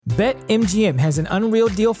BetMGM has an unreal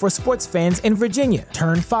deal for sports fans in Virginia.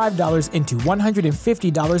 Turn $5 into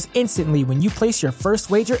 $150 instantly when you place your first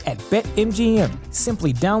wager at BetMGM.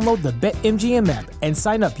 Simply download the BetMGM app and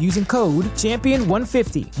sign up using code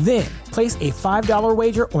Champion150. Then, place a $5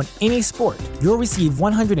 wager on any sport. You'll receive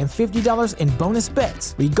 $150 in bonus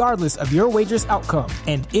bets, regardless of your wager's outcome.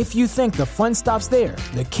 And if you think the fun stops there,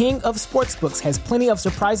 the King of Sportsbooks has plenty of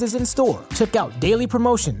surprises in store. Check out daily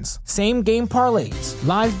promotions, same-game parlays,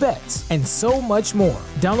 live bets, and so much more.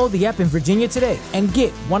 Download the app in Virginia today and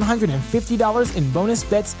get $150 in bonus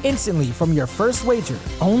bets instantly from your first wager.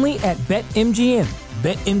 Only at BetMGM.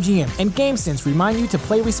 BetMGM and GameSense remind you to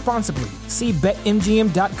play responsibly. See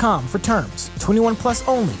BetMGM.com for terms. 21 plus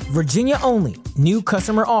only. Virginia only. New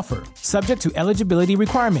customer offer. Subject to eligibility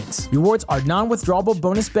requirements. Rewards are non-withdrawable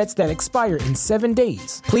bonus bets that expire in 7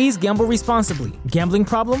 days. Please gamble responsibly. Gambling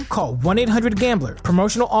problem? Call 1-800-GAMBLER.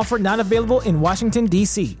 Promotional offer not available in Washington,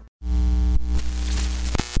 D.C.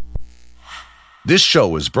 This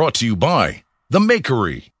show is brought to you by The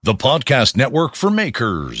Makery, the podcast network for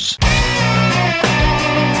makers.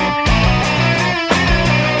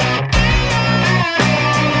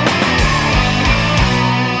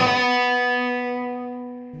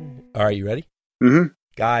 All right, you ready? Mm-hmm.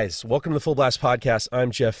 Guys, welcome to the Full Blast Podcast. I'm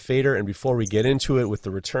Jeff Fader, and before we get into it with the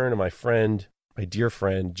return of my dear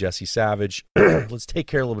friend, Jesse Savage, let's take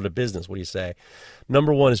care of a little bit of business. What do you say?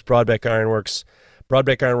 Number one is Broadbeck Ironworks.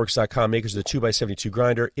 BroadbeckIronworks.com, makers of the 2x72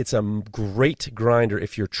 grinder. It's a great grinder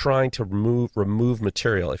if you're trying to remove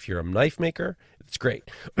material. If you're a knife maker, it's great.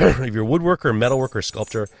 If you're a woodworker, metalworker,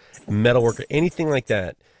 sculptor, metalworker, anything like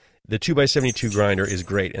that, the 2x72 grinder is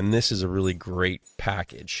great, and this is a really great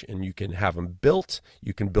package. And you can have them built.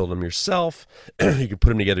 You can build them yourself. You can put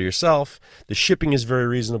them together yourself. The shipping is very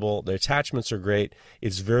reasonable. The attachments are great.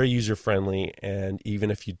 It's very user-friendly. And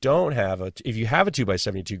even if you if you have a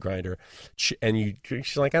 2x72 grinder, and you're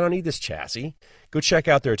like, I don't need this chassis, go check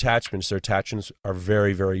out their attachments. Their attachments are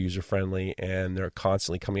very, very user-friendly, and they're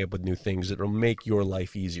constantly coming up with new things that will make your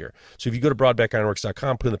life easier. So if you go to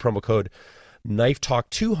BroadbeckIronworks.com, put in the promo code Knife Talk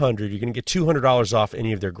 200, you're going to get $200 off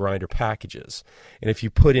any of their grinder packages. And if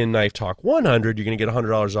you put in Knife Talk 100, you're going to get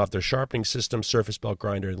 $100 off their sharpening system, surface belt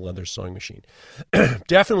grinder, and leather sewing machine.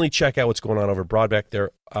 Definitely check out what's going on over at Broadbeck.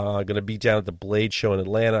 They're going to be down at the Blade Show in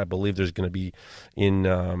Atlanta. I believe there's going to be in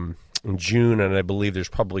June, and I believe there's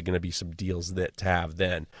probably going to be some deals to have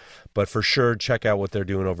then. But for sure, check out what they're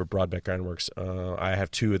doing over at Broadbeck Ironworks. I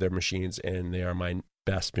have 2 of their machines, and they are my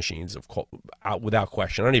best machines, without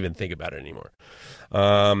question. I don't even think about it anymore.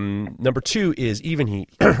 Number 2 is Evenheat.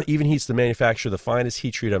 Evenheat's the manufacturer of the finest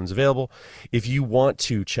heat treat ovens available. If you want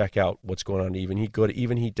to check out what's going on at Evenheat, go to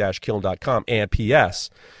evenheat-kiln.com. And P.S.,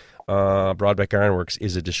 Broadbeck Ironworks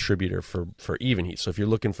is a distributor for Evenheat. So if you're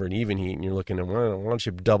looking for an Evenheat and you're looking at, why don't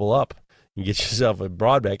you double up? You get yourself a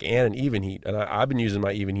Broadbeck and an Evenheat. And I've been using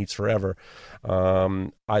my Evenheats forever.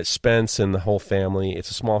 Spence and the whole family,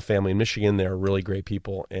 it's a small family in Michigan. They're really great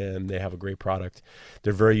people, and they have a great product.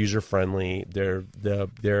 They're very user-friendly. They're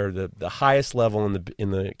the highest level in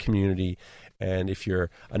the community. And if you're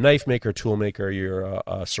a knife maker, tool maker, you're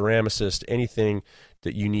a ceramicist, anything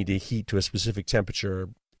that you need to heat to a specific temperature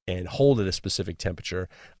and hold at a specific temperature,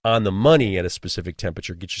 on the money at a specific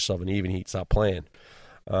temperature, get yourself an Evenheat. Stop playing.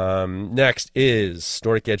 Next is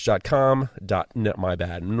NordicEdge.com.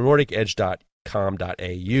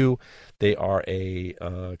 NordicEdge.com.au. They are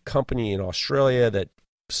a company in Australia that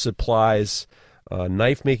supplies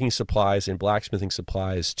knife-making supplies and blacksmithing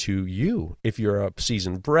supplies to you. If you're a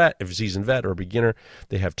seasoned vet or a beginner,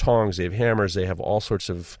 they have tongs, they have hammers, they have all sorts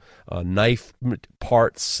of knife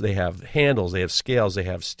parts. They have handles, they have scales, they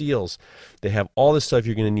have steels. They have all this stuff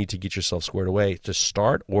you're going to need to get yourself squared away to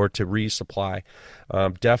start or to resupply.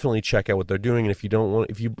 Definitely check out what they're doing. And if you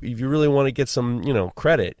really want to get some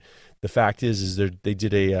credit, the fact is they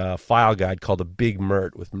did a file guide called The Big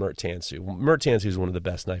Mert with Mert Tansu. Mert Tansu is one of the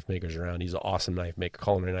best knife makers around. He's an awesome knife maker,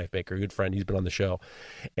 culinary knife maker, good friend. He's been on the show.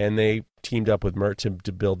 And they teamed up with Mert to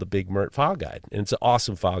build the Big Mert file guide. And it's an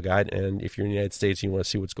awesome file guide. And if you're in the United States and you want to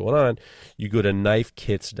see what's going on, you go to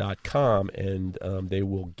knifekits.com, and they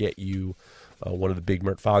will get you one of the Big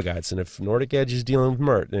Mert file guides. And if Nordic Edge is dealing with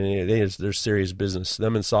Mert, then they're serious business.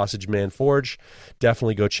 Them and Sausage Man Forge,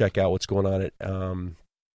 definitely go check out what's going on at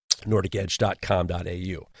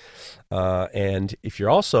NordicEdge.com.au. And if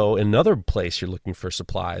you're also, another place you're looking for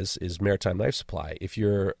supplies is Maritime Knife Supply. If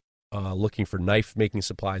you're looking for knife making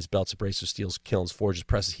supplies, belts, abrasives, steels, kilns, forges,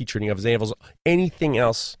 presses, heat treating ovens, anvils, anything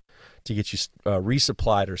else to get you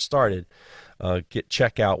resupplied or started,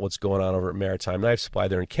 check out what's going on over at Maritime Knife Supply.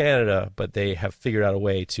 They're in Canada, but they have figured out a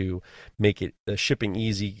way to make it shipping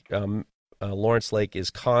easy. Lawrence Lake is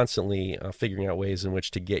constantly figuring out ways in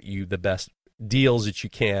which to get you the best deals that you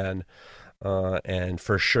can, and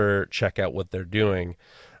for sure check out what they're doing.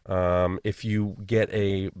 If you get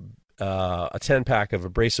a 10-pack of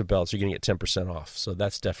abrasive belts, you're going to get 10% off. So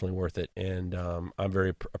that's definitely worth it. And I'm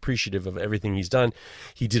very appreciative of everything he's done.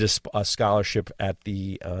 He did a scholarship at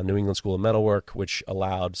the New England School of Metalwork, which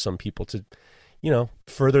allowed some people to,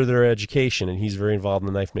 further their education. And he's very involved in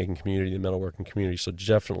the knife making community, the metalworking community. So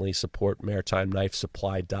definitely support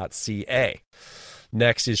MaritimeKnifeSupply.ca.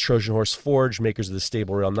 Next is Trojan Horse Forge, makers of the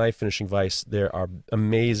Stable Rail knife finishing vise. There are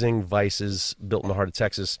amazing vices built in the heart of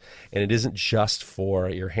Texas, and it isn't just for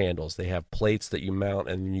your handles. They have plates that you mount,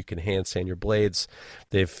 and you can hand sand your blades.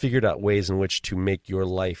 They've figured out ways in which to make your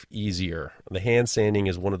life easier. The hand sanding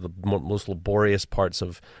is one of the most laborious parts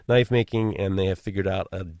of knife making, and they have figured out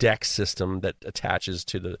a deck system that attaches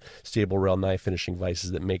to the Stable Rail knife finishing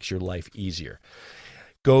vices that makes your life easier.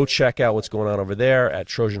 Go check out what's going on over there at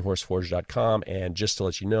TrojanHorseForge.com. And just to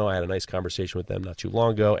let you know, I had a nice conversation with them not too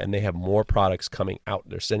long ago, and they have more products coming out.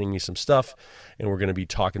 They're sending me some stuff, and we're going to be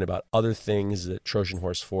talking about other things that Trojan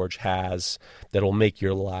Horse Forge has that will make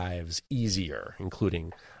your lives easier,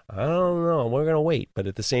 including, I don't know, we're going to wait. But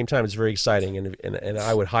at the same time, it's very exciting, and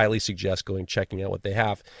I would highly suggest checking out what they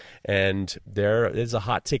have. And there is a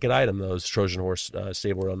hot ticket item, those Trojan Horse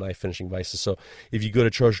Stable Rail knife finishing vices. So if you go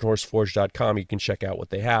to TrojanHorseForge.com, you can check out what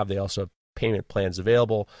they have. They also have payment plans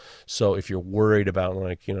available. So if you're worried about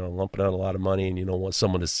lumping out a lot of money and you don't want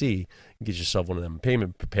someone to see, get yourself one of them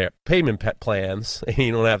payment plans. And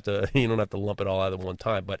you don't have to lump it all out at one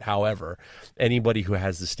time. But however, anybody who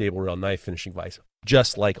has the Stable Rail knife finishing vise,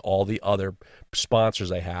 just like all the other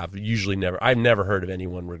sponsors I have, I've never heard of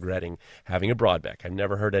anyone regretting having a Broadbeck. I've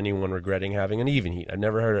never heard anyone regretting having an Evenheat. I've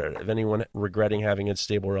never heard of anyone regretting having a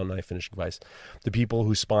Stable Rail knife finishing vise. The people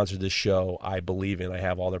who sponsored this show, I believe in. I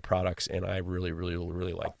have all their products, and I really, really,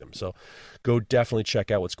 really like them. So go definitely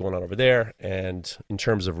check out what's going on over there. And in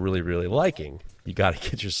terms of really, really liking, you got to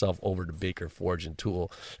get yourself over to Baker Forge and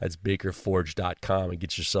Tool. That's bakerforge.com, and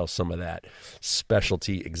get yourself some of that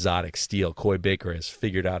specialty exotic steel. Coy Baker has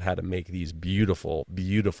figured out how to make these beautiful,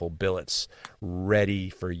 beautiful billets ready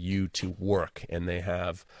for you to work. And they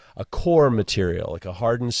have a core material, like a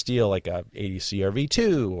hardened steel, like a 80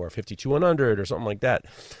 CRV2 or 52100 or something like that.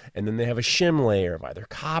 And then they have a shim layer of either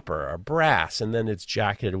copper or brass, and then it's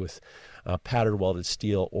jacketed with powdered welded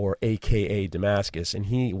steel, or AKA Damascus, and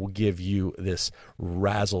he will give you this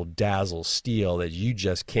razzle dazzle steel that you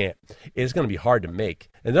just can't. It's going to be hard to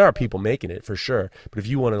make, and there are people making it for sure. But if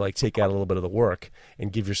you want to take out a little bit of the work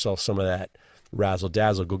and give yourself some of that razzle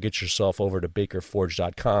dazzle, go get yourself over to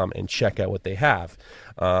bakerforge.com and check out what they have.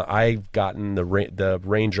 I've gotten the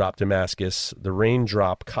Raindrop Damascus, the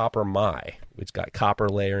Raindrop Copper My. It's got copper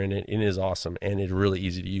layer in it. It is awesome, and it's really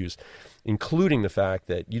easy to use, including the fact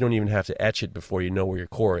that you don't even have to etch it before you know where your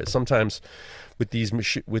core is. Sometimes with these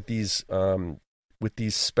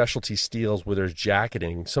specialty steels where there's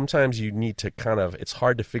jacketing, sometimes you need to it's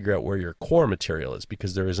hard to figure out where your core material is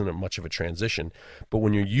because there isn't much of a transition. But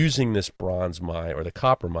when you're using this bronze my or the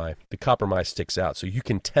copper my sticks out. So you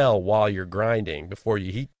can tell while you're grinding, before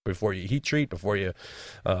you heat treat, before you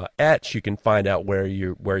etch, you can find out where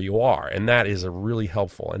you are. And that is really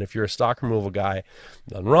helpful. And if you're a stock removal guy,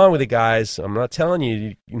 nothing wrong with it, guys. I'm not telling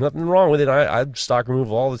you, nothing wrong with it. I stock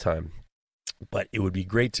removal all the time. But it would be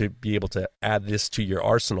great to be able to add this to your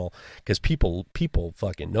arsenal, because people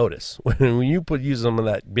fucking notice. When you use some of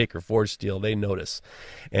that Baker Forge steel, they notice.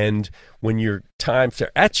 And when it's time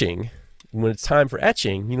for etching, you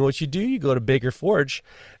know what you do? You go to Baker Forge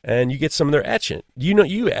and you get some of their etchant.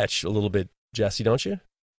 You etch a little bit, Jesse, don't you?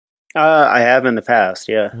 I have in the past,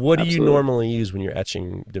 yeah. What do you normally use when you're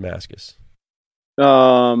etching Damascus?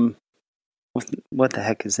 What the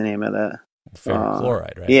heck is the name of that?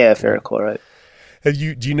 Ferrochloride, right? Yeah, ferrochloride.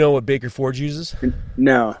 Do you know what Baker Forge uses?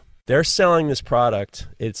 No. They're selling this product.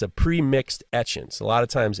 It's a pre-mixed etchant. A lot of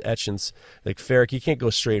times etchants, like ferric, you can't go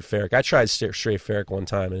straight ferric. I tried straight ferric one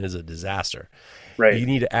time, and it is a disaster. Right. You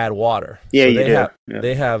need to add water. Yeah, so you do.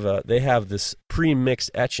 They have this pre-mixed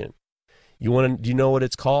etchant. Do you know what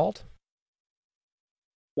it's called?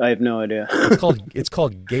 I have no idea. It's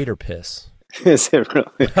called gator piss. Is it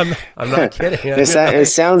really? I'm not kidding. It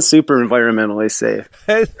sounds super environmentally safe.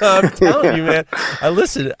 I'm telling you, man.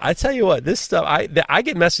 I tell you what, this stuff, I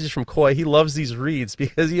get messages from Coy. He loves these reads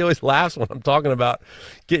because he always laughs when I'm talking about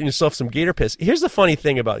getting yourself some gator piss. Here's the funny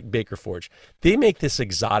thing about Baker Forge. They make this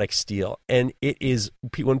exotic steel, and it is,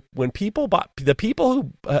 when people buy, the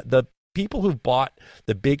people who've bought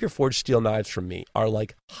the Baker Forge steel knives from me are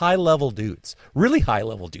like high-level dudes, really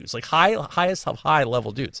high-level dudes, like highest of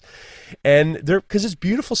high-level dudes. And they're, because it's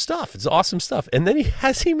beautiful stuff. It's awesome stuff. And then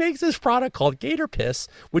he makes this product called Gator Piss,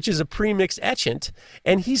 which is a pre-mixed etchant,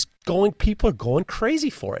 and people are going crazy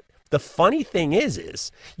for it. The funny thing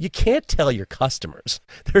is you can't tell your customers.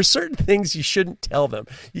 There are certain things you shouldn't tell them.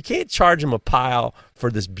 You can't charge them a pile for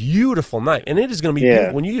this beautiful knife, and it is going to be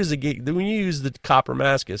beautiful. When you use the copper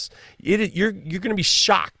Damascus, you're going to be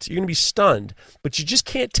shocked. You're going to be stunned, but you just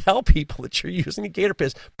can't tell people that you're using a Gator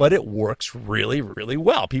Piss. But it works really, really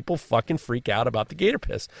well. People fucking freak out about the Gator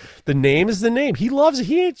Piss. The name is the name. He loves it.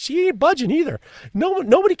 He ain't budging either.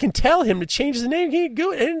 Nobody can tell him to change the name. He ain't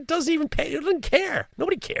do it, and it doesn't even pay. It doesn't care.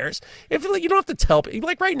 Nobody cares. If you don't have to tell people,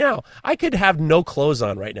 like right now, I could have no clothes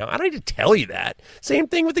on right now. I don't need to tell you that. Same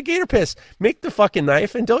thing with the Gator Piss. Make the fucking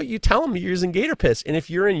knife and don't you tell them you're using Gator Piss. And if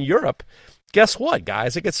you're in Europe, guess what,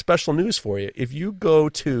 guys? I got special news for you. If you go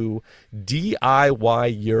to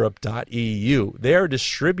DIYEurope.eu, they're a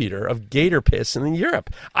distributor of Gator Piss in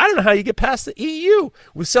Europe. I don't know how you get past the EU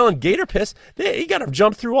with selling Gator Piss. You got to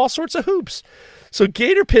jump through all sorts of hoops. So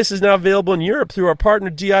Gator Piss is now available in Europe through our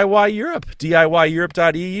partner DIY Europe,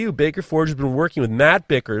 DIYEurope.eu. Baker Forge has been working with Matt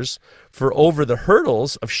Bickers for over the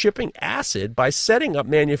hurdles of shipping acid by setting up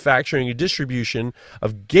manufacturing and distribution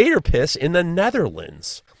of Gator Piss in the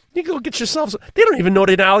Netherlands. You can go get yourself. They don't even know what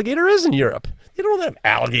an alligator is in Europe. They don't have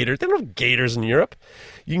alligators. They don't have gators in Europe.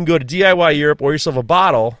 You can go to DIY Europe, order yourself a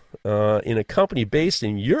bottle in a company based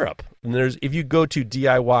in Europe. And if you go to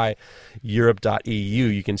DIYEurope.eu,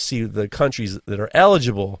 you can see the countries that are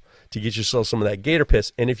eligible to get yourself some of that Gator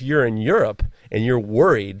Piss. And if you're in Europe and you're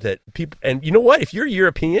worried that people, and you know what, if you're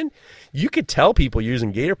European, you could tell people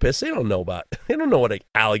using Gator Piss. They don't know what an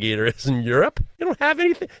alligator is in Europe. They don't have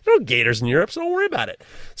anything. There are no gators in Europe, so don't worry about it.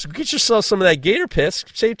 So get yourself some of that Gator Piss.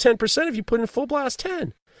 Save 10% if you put in Full Blast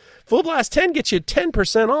 10. Full Blast 10 gets you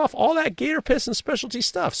 10% off all that Gator Piss and specialty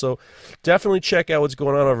stuff. So definitely check out what's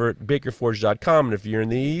going on over at bakerforge.com. And if you're in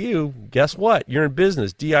the EU, guess what? You're in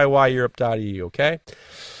business. DIYEurope.eu, okay?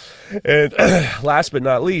 And last but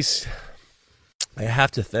not least, I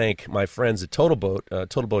have to thank my friends at TotalBoat,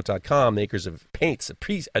 TotalBoat.com, makers of paints,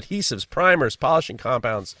 adhesives, primers, polishing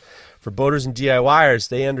compounds for boaters and DIYers.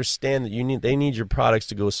 They understand that they need your products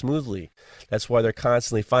to go smoothly. That's why they're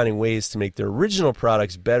constantly finding ways to make their original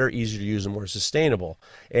products better, easier to use, and more sustainable,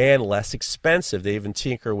 and less expensive. They even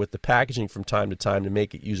tinker with the packaging from time to time to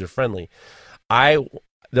make it user-friendly.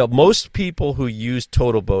 Most people who use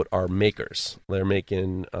TotalBoat are makers. They're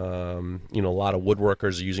making, a lot of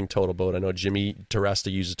woodworkers are using TotalBoat. I know Jimmy Teresta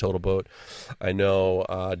uses TotalBoat. I know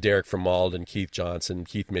Derek from Malden, Keith Johnson,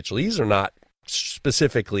 Keith Mitchell. These are not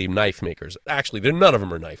specifically knife makers. Actually, none of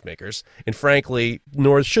them are knife makers, and frankly,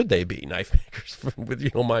 nor should they be knife makers. If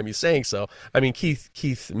you don't mind me saying so. I mean,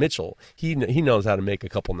 Keith Mitchell, he knows how to make a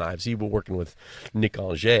couple knives. He was working with Nick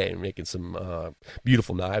Anger and making some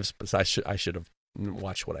beautiful knives. But I should have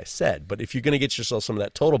watch what I said. But if you're going to get yourself some of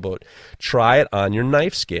that TotalBoat, try it on your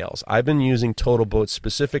knife scales. I've been using TotalBoat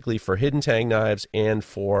specifically for hidden tang knives and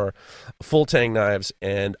for full tang knives,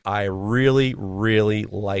 and I really, really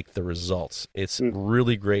like the results. It's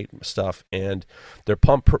really great stuff, and their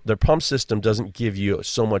pump system doesn't give you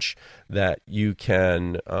so much that you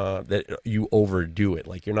can that you overdo it.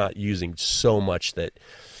 Like, you're not using so much that,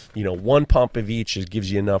 one pump of each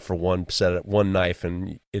gives you enough for one knife,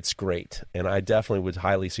 and it's great. And I definitely would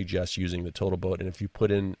highly suggest using the TotalBoat. And if you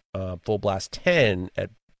put in Full Blast 10 at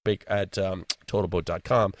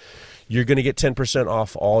TotalBoat.com, you're going to get 10%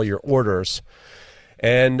 off all your orders.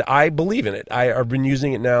 And I believe in it. I've been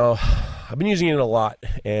using it now. I've been using it a lot,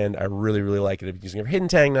 and I really, really like it. I've been using it for hidden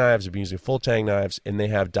tang knives. I've been using full tang knives, and they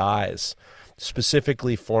have dyes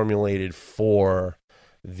specifically formulated for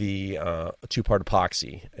the two-part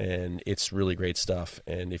epoxy, and it's really great stuff.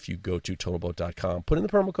 And if you go to TotalBoat.com, put in the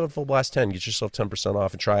promo code FullBlast10, get yourself 10%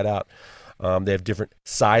 off and try it out. They have different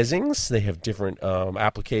sizings, they have different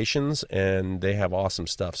applications, and they have awesome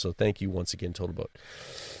stuff. So thank you once again, TotalBoat.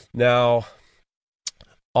 Now,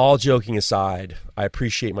 all joking aside, I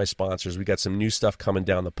appreciate my sponsors. We got some new stuff coming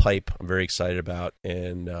down the pipe I'm very excited about,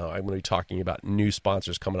 and I'm going to be talking about new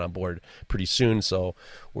sponsors coming on board pretty soon, so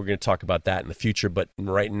we're going to talk about that in the future. But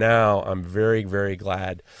right now, I'm very, very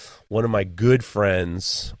glad. One of my good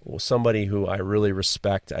friends, somebody who I really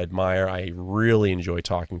respect, I admire, I really enjoy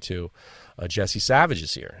talking to, Jesse Savage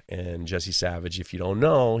is here. And Jesse Savage, if you don't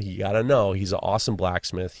know, you got to know, he's an awesome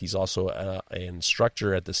blacksmith. He's also an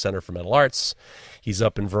instructor at the Center for Metal Arts. He's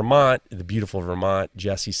up in Vermont, the beautiful Vermont.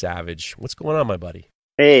 Jesse Savage, what's going on, my buddy?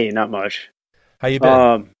 Hey, not much. How you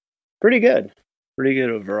been? Pretty good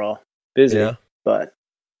overall. Busy, but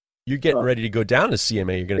You're getting ready to go down to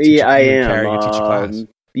CMA. You're going to teach. Yeah, I am. Carrie, you teach a class.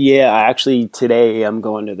 Yeah, actually today I'm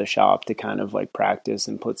going to the shop to kind of like practice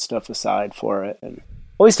and put stuff aside for it. And it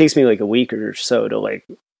always takes me like a week or so to like,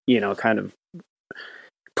 kind of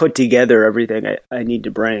put together everything I need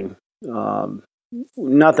to bring.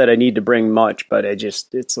 Not that I need to bring much, but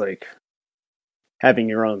it's like having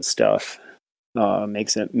your own stuff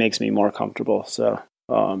makes me more comfortable. So,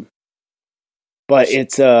 but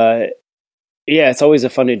it's always a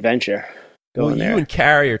fun adventure. Well, you and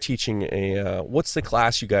Carrie are teaching what's the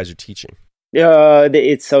class you guys are teaching?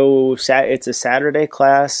 It's a Saturday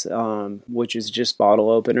class, which is just bottle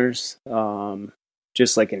openers,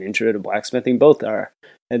 just like an intro to blacksmithing. Both are,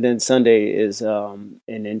 and then Sunday is an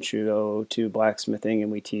intro to blacksmithing,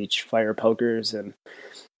 and we teach fire pokers. And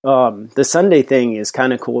the Sunday thing is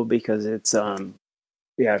kind of cool because it's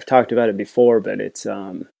I've talked about it before, but it's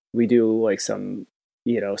we do like some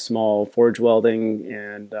small forge welding,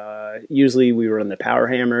 and usually we run the power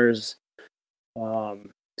hammers.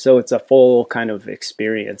 So it's a full kind of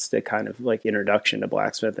experience, to kind of like introduction to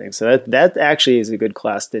blacksmithing. So that actually is a good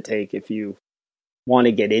class to take if you want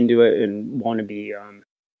to get into it and want to be,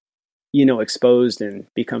 exposed and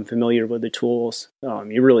become familiar with the tools.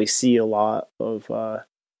 You really see a lot of, that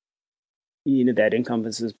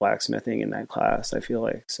encompasses blacksmithing in that class, I feel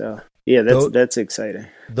like. So yeah, that's exciting.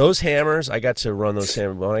 Those hammers, I got to run those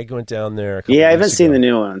hammers when I went down there. I haven't seen the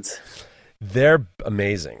new ones. They're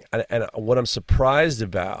amazing. And what I'm surprised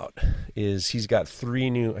about is he's got four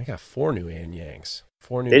new Anyangs.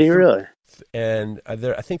 Did he really? And I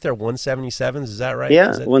think they're 177s. Is that right? Yeah,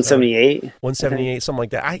 178. 178, something like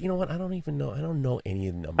that. You know what? I don't even know. I don't know any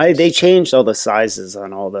of the numbers. They changed all the sizes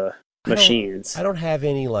on all the machines. I don't have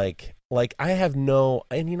any like I have no,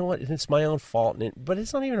 and you know what? It's my own fault, but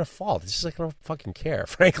it's not even a fault. It's just like I don't fucking care.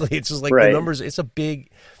 Frankly, it's just like the numbers.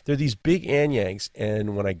 They're these big Anyangs,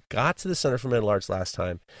 and when I got to the Center for Metal Arts last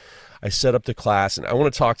time, I set up the class, and I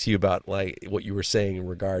want to talk to you about like what you were saying in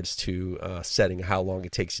regards to setting, how long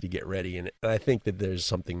it takes you to get ready, and I think that there's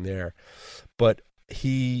something there, but.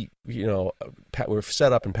 Pat, we're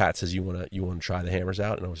set up, and Pat says, you want to try the hammers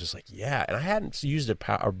out? And I was just like, yeah. And I hadn't used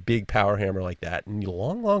a big power hammer like that in a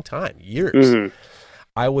long, long time, years. Mm-hmm.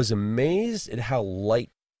 I was amazed at how light,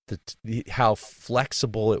 how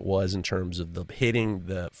flexible it was in terms of the hitting,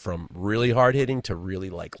 from really hard hitting to really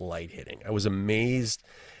like light hitting. I was amazed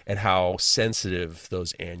at how sensitive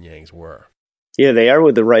those Anyangs were. Yeah, they are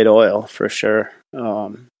with the right oil for sure.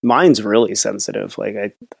 Mine's really sensitive. Like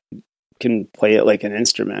I can play it like an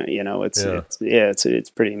instrument, it's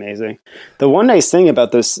pretty amazing. The one nice thing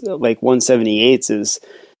about this like 178s is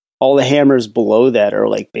all the hammers below that are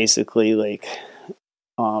like basically like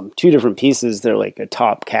two different pieces. They're like a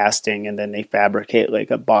top casting, and then they fabricate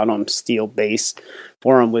like a bottom steel base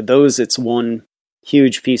for them. With those, it's one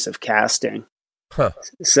huge piece of casting.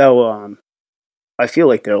 So I feel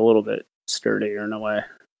like they're a little bit sturdier in a way.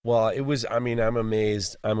 Well, it was, I'm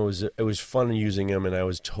amazed. It was fun using them, and I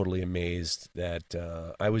was totally amazed that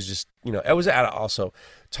I was just, I was also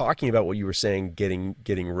talking about what you were saying,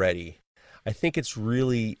 getting ready. I think that's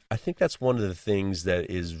one of the things that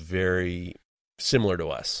is very similar to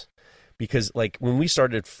us. Because like when we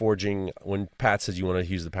started forging, when Pat says you want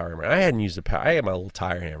to use the power hammer, I hadn't used I had my little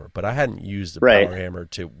tire hammer, but I hadn't used the power hammer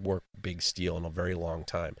to work big steel in a very long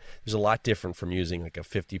time. There's a lot different from using like a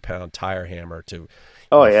 50-pound tire hammer to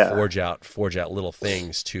forge out little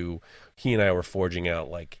things. To he and I were forging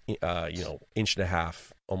out like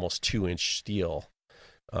 1.5, almost 2-inch steel.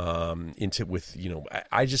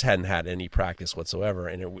 I just hadn't had any practice whatsoever,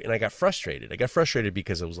 and I got frustrated. I got frustrated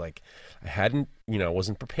because it was like I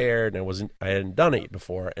wasn't prepared, and I hadn't done it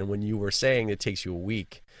before. And when you were saying it takes you a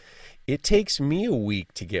week, it takes me a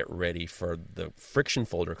week to get ready for the friction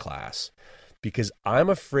folder class, because I'm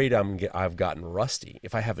afraid I've gotten rusty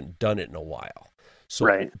if I haven't done it in a while.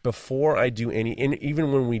 So before I do and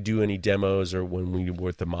even when we do any demos, or when we work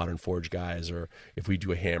with the Modern Forge guys, or if we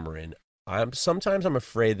do a hammer in, I'm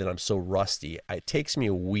afraid that I'm so rusty. It takes me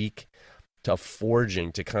a week of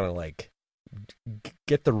forging to kind of like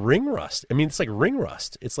get the ring rust. I mean, it's like ring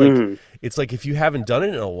rust. It's like it's like if you haven't done it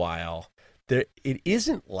in a while, it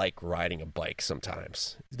isn't like riding a bike.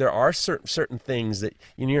 Sometimes there are certain things that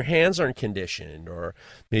your hands aren't conditioned, or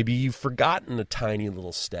maybe you've forgotten a tiny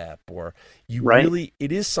little step, or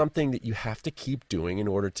it is something that you have to keep doing in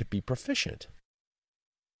order to be proficient.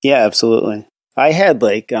 Yeah, absolutely. I had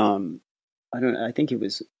like I think it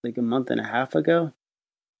was like a month and a half ago,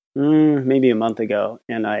 maybe a month ago,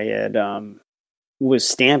 and I had was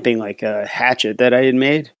stamping like a hatchet that I had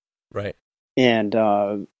made, right? And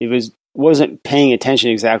it wasn't paying attention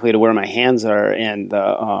exactly to where my hands are, and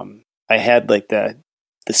I had like the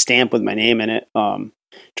the stamp with my name in it,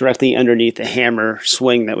 directly underneath the hammer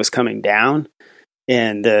swing that was coming down,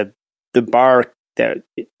 and the bar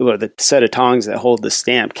the set of tongs that hold the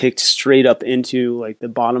stamp kicked straight up into like the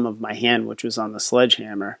bottom of my hand, which was on the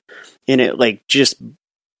sledgehammer, and it like just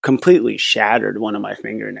completely shattered one of my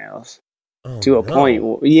fingernails. To a point,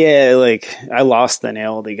 like I lost the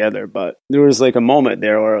nail altogether. But there was like a moment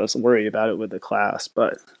there where I was worried about it with the class,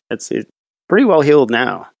 but it's pretty well healed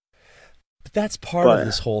now. But that's part of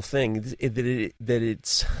this whole thing, that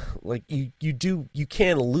it's like you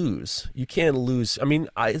can't lose. You can't lose. I mean,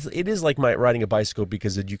 it is like riding a bicycle,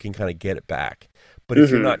 because you can kind of get it back. But if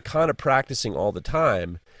you're not kind of practicing all the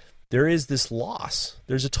time, there is this loss.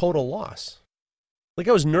 There's a total loss. Like,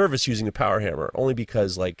 I was nervous using a power hammer, only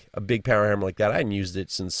because like a big power hammer like that, I hadn't used it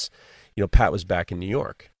since, Pat was back in New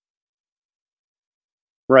York.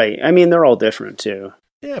 Right. I mean, they're all different too.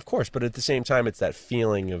 Yeah, of course. But at the same time, it's that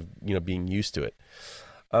feeling of, being used to it.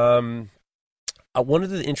 One of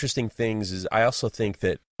the interesting things is, I also think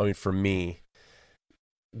that, for me,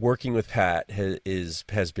 working with Pat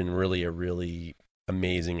has been really a really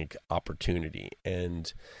amazing opportunity.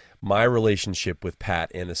 And my relationship with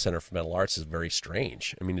Pat and the Center for Metal Arts is very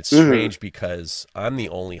strange. I mean, it's strange because I'm the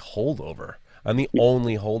only holdover.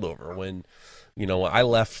 When, I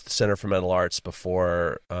left the Center for Metal Arts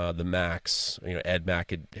before the Macs. Ed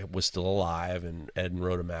Mack was still alive, and Ed and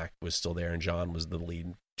Rhoda Mack was still there, and John was the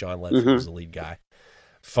lead. John Ledford was the lead guy.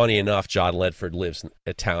 Funny enough, John Ledford lives in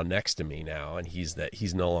a town next to me now, and he's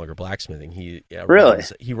no longer blacksmithing. He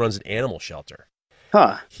runs an animal shelter.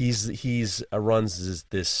 Huh. He runs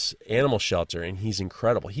this animal shelter, and he's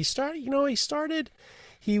incredible. He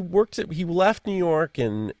left New York,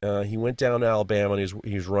 and he went down to Alabama, and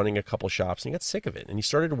he was running a couple shops, and he got sick of it. And he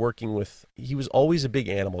started working he was always a big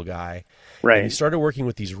animal guy. Right. And he started working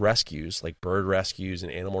with these rescues, like bird rescues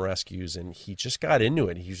and animal rescues, and he just got into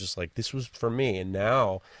it. He was just like, this was for me. And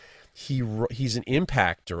now he's an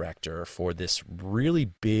impact director for this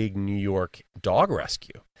really big New York dog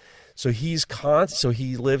rescue. So he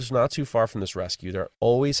lives not too far from this rescue. They're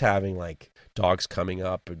always having like dogs coming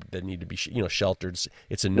up that need to be sheltered.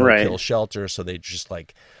 It's a no-kill shelter, so they just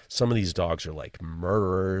like, some of these dogs are like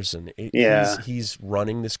murderers, and he's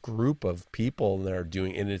running this group of people, and they're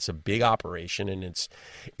doing, and it's a big operation, and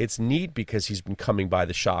it's neat because he's been coming by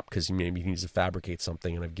the shop because he needs to fabricate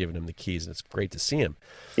something, and I've given him the keys, and it's great to see him.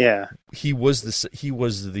 Yeah, he was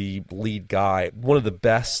the lead guy, one of the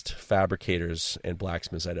best fabricators and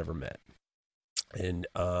blacksmiths I'd ever met. And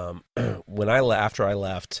after I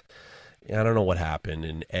left, I don't know what happened,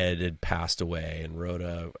 and Ed had passed away, and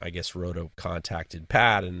Rhoda contacted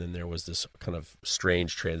Pat, and then there was this kind of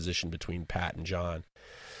strange transition between Pat and John.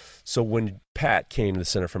 So when Pat came to the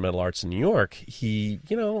Center for Metal Arts in New York, he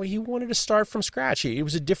wanted to start from scratch. It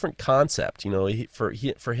was a different concept.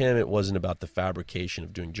 For him, it wasn't about the fabrication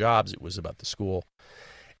of doing jobs. It was about the school.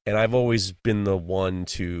 And I've always been the one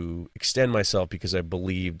to extend myself because I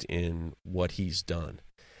believed in what he's done.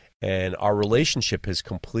 And our relationship has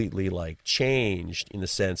completely like changed in the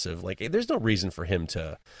sense of like, there's no reason for him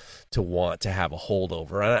to want to have a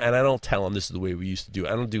holdover. And I don't tell him this is the way we used to do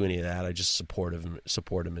it. I don't do any of that. I just support him.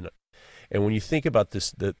 And when you think about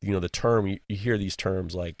this, the term, you hear these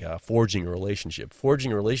terms like forging a relationship.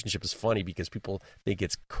 Forging a relationship is funny because people think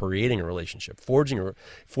it's creating a relationship.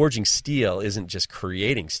 Forging steel isn't just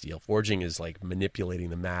creating steel. Forging is like manipulating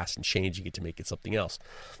the mass and changing it to make it something else.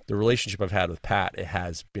 The relationship I've had with Pat, it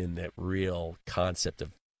has been that real concept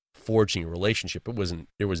of forging a relationship.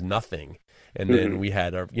 There was nothing. And then we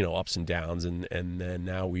had our, ups and downs, and then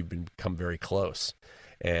now we've become very close.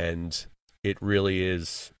 And it really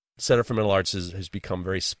is, Center for Metal Arts has become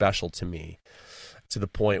very special to me, to the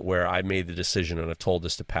point where I made the decision, and I told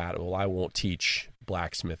this to Pat, well, I won't teach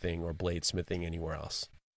blacksmithing or bladesmithing anywhere else.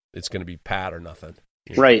 It's going to be Pat or nothing.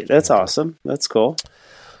 Right. That's awesome. That's cool.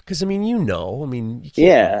 Because, you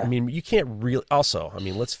can't, you can't really, also,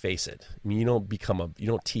 let's face it. You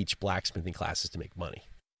don't teach blacksmithing classes to make money.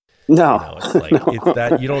 No, it's like, it's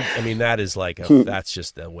that, that is like, that's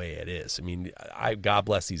just the way it is. God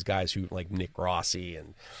bless these guys who like Nick Rossi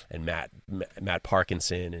and Matt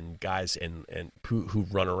Parkinson and guys and who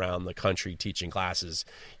run around the country teaching classes.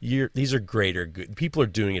 These are greater good. People are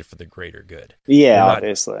doing it for the greater good. Yeah,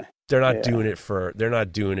 obviously. They're not doing it for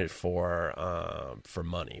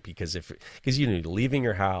money, because leaving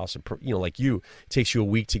your house, like it takes you a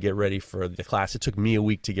week to get ready for the class. It took me a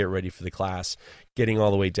week to get ready for the class, getting all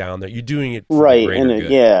the way down there. You're doing it for the greater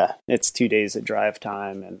good. It's 2 days of drive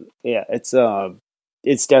time, and it's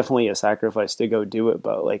definitely a sacrifice to go do it,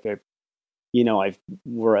 but like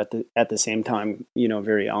we're at the same time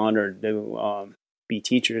very honored to be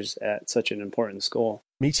teachers at such an important school.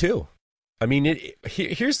 Me too. I mean,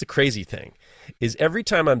 here's the crazy thing: is every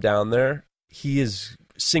time I'm down there, he is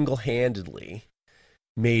single-handedly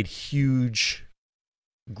made huge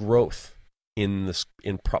growth in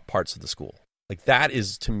parts of the school. Like that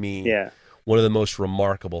is to me one of the most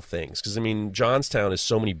remarkable things, because I mean, Johnstown has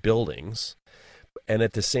so many buildings. And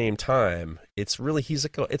at the same time, it's really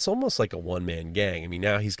it's almost like a one-man gang. I mean,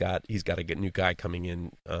 now he's got a new guy coming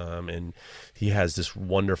in, and he has this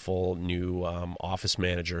wonderful new office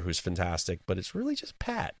manager who's fantastic. But it's really just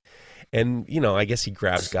Pat, and I guess he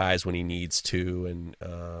grabs guys when he needs to, and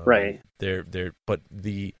right. But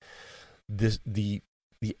the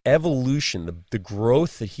evolution, the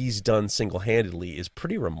growth that he's done single-handedly is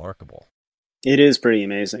pretty remarkable. It is pretty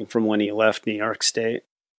amazing from when he left New York State.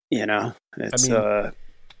 It's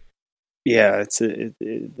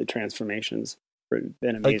the transformations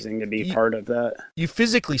been amazing to be part of that. You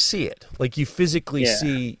physically see it. Like you physically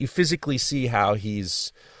see how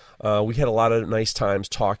he's. We had a lot of nice times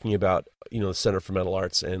talking about the Center for Mental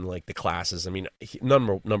Arts and like the classes. I mean,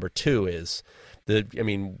 number two is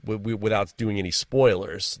without doing any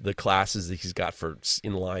spoilers, the classes that he's got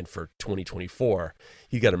in line for 2024,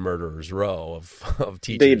 he got a murderer's row of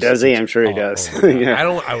teachers. Does he? I'm sure he does.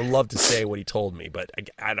 I would love to say what he told me, but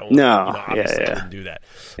I don't. No, obviously I wouldn't do that.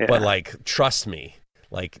 Yeah. But like, trust me.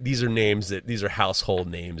 Like these are household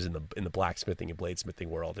names in the blacksmithing and bladesmithing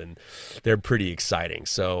world, and they're pretty exciting.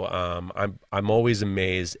 So I'm always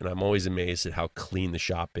amazed, and I'm always amazed at how clean the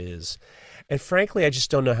shop is. And frankly, I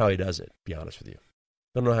just don't know how he does it, to be honest with you.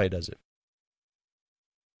 Don't know how he does it.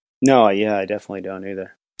 No, I definitely don't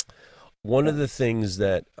either. One of the things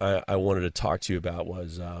that I wanted to talk to you about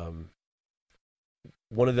was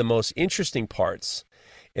one of the most interesting parts,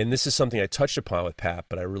 and this is something I touched upon with Pat,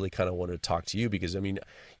 but I really kind of wanted to talk to you because, I mean,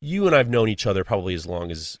 you and I have known each other probably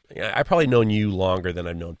I've probably known you longer than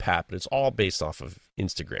I've known Pat, but it's all based off of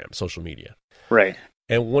Instagram, social media. Right.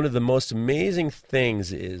 And one of the most amazing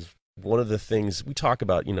things is, one of the things we talk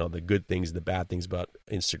about, the good things, the bad things about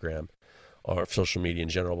Instagram or social media in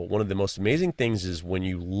general. But one of the most amazing things is when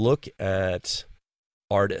you look at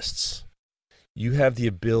artists, you have the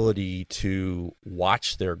ability to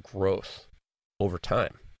watch their growth over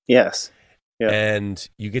time. Yes. Yeah. And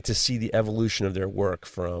you get to see the evolution of their work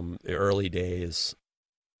from the early days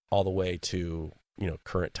all the way to,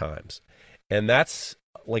 current times. And that's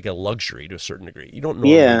like a luxury to a certain degree. You don't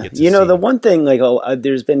normally get to see the one thing, like,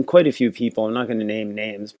 there's been quite a few people, I'm not going to name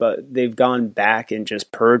names, but they've gone back and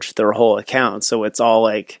just purged their whole account. So it's all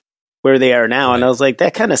like where they are now. Right. And I was like,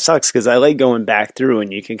 that kind of sucks because I like going back through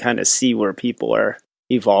and you can kind of see where people are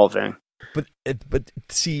evolving. But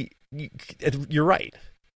see, you're right.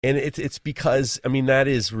 And it's because, I mean, that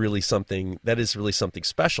is really something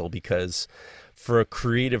special, because for a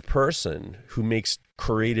creative person who makes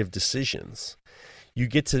creative decisions, you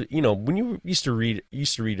get to, when you used to read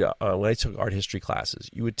when I took art history classes,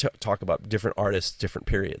 you would talk about different artists, different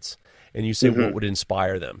periods, and you say what would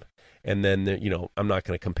inspire them. And then, I'm not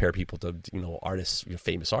going to compare people to, artists,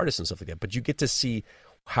 famous artists and stuff like that, but you get to see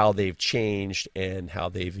how they've changed and how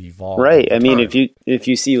they've evolved. Right. I mean, if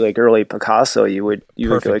you see like early Picasso, you would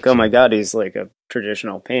go like, oh my God, he's like a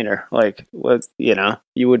traditional painter. Like, what,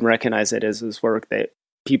 you wouldn't recognize it as his work that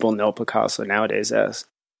people know Picasso nowadays as.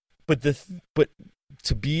 But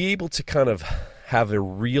to be able to kind of have a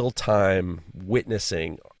real-time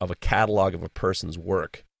witnessing of a catalog of a person's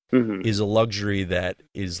work is a luxury that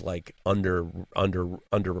is like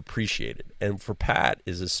underappreciated. And for Pat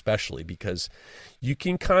is especially because you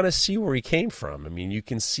can kind of see where he came from. I mean, you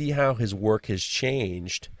can see how his work has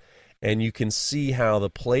changed, and you can see how the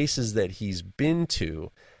places that he's been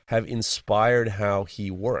to have inspired how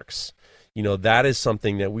he works. That is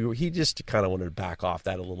something that he just kind of wanted to back off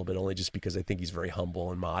that a little bit, only just because I think he's very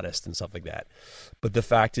humble and modest and stuff like that. But the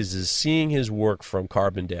fact is seeing his work from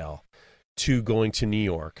Carbondale to going to New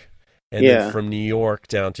York, and then from New York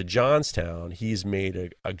down to Johnstown, he's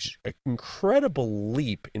made an incredible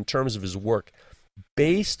leap in terms of his work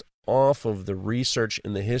based off of the research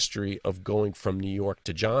and the history of going from New York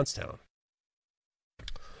to Johnstown.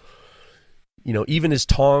 Even his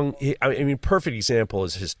tong, perfect example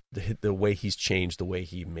is the way he's changed the way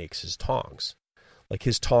he makes his tongs. Like,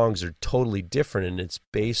 his tongs are totally different, and it's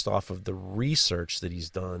based off of the research that he's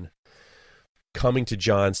done coming to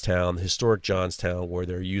Johnstown, historic Johnstown, where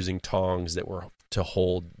they're using tongs that were to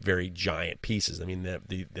hold very giant pieces. I mean,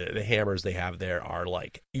 the hammers they have there are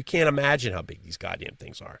like, you can't imagine how big these goddamn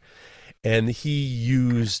things are. And he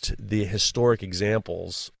used the historic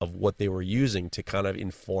examples of what they were using to kind of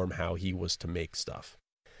inform how he was to make stuff.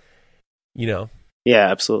 Yeah,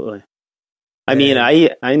 absolutely. I mean,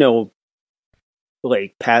 I know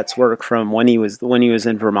like Pat's work from when he was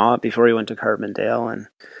in Vermont before he went to Carbondale,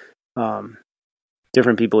 and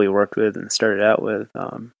different people he worked with and started out with.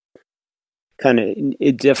 Kind of,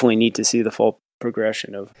 it definitely neat to see the full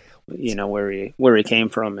progression of, you know, where he came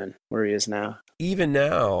from and where he is now. Even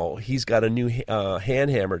now, he's got a new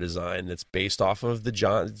hand hammer design that's based off of the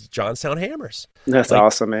Johnstown hammers. That's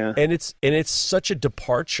awesome, man. And it's such a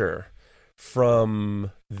departure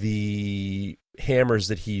from the hammers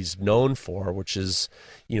that he's known for, which is,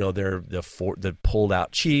 you know, they're the pulled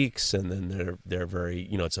out cheeks, and then they're very,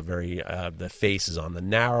 you know, it's a very the face is on the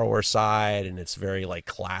narrower side, and it's very like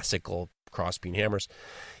classical crossbeam hammers.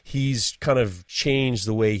 He's kind of changed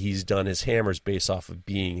the way he's done his hammers based off of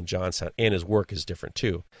being in Johnstown, and his work is different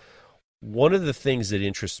too. One of the things that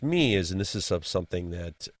interests me is, and this is something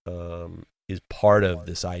that is part of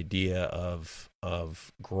this idea of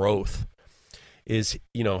growth, is,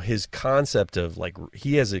 you know, his concept of, like,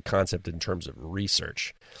 he has a concept in terms of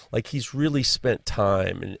research. Like, he's really spent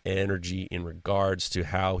time and energy in regards to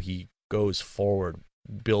how he goes forward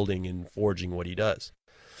building and forging what he does.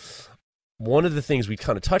 One of the things we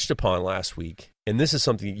kind of touched upon last week, and this is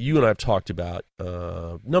something you and I have talked about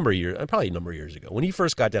probably a number of years ago. When he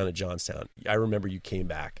first got down to Johnstown, I remember you came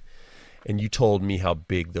back and you told me how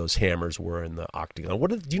big those hammers were in the octagon.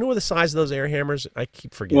 Do you know what the size of those air hammers? I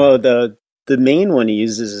keep forgetting. Well, the main one he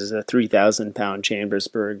uses is a 3,000-pound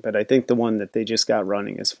Chambersburg, but I think the one that they just got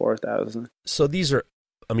running is 4,000. So these are,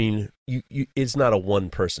 I mean, it's not a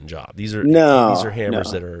one-person job. These are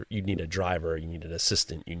hammers that are, you need a driver, you need an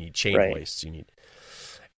assistant, you need chain hoists,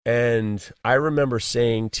 and I remember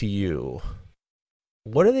saying to you,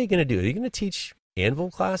 what are they going to do? Are they going to teach anvil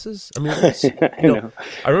classes? I mean,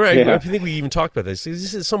 I remember, I think we even talked about this.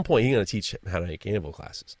 This at some point, you're going to teach how to make anvil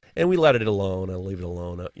classes, and we let it alone. I leave it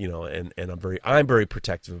alone, you know. And I'm very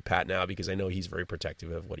protective of Pat now, because I know he's very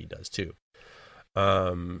protective of what he does too.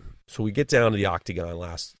 So we get down to the octagon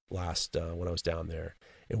last when I was down there,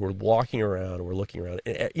 and we're walking around and we're looking around,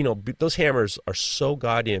 and, you know, those hammers are so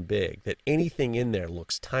goddamn big that anything in there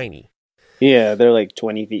looks tiny. Yeah, they're like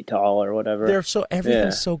 20 feet tall or whatever.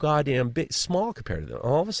 Everything's so goddamn big, small compared to them.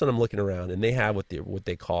 All of a sudden, I'm looking around, and they have what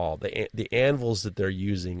they call the anvils that they're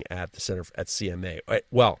using at the center at CMA.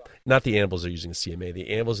 Well, not the anvils they're using at CMA. The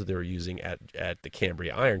anvils that they were using at the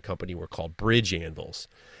Cambria Iron Company were called bridge anvils,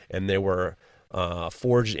 and they were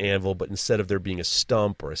forged anvil, but instead of there being a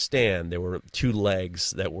stump or a stand, there were two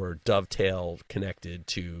legs that were dovetail connected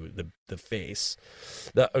to the face,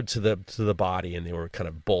 to the body, and they were kind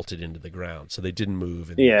of bolted into the ground, so they didn't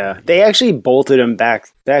move. They actually bolted them back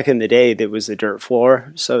in the day. There was a dirt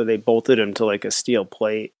floor, so they bolted them to like a steel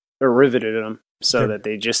plate, or riveted them so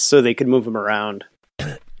they could move them around.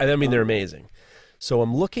 I mean, they're amazing. So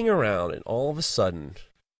I'm looking around, and all of a sudden,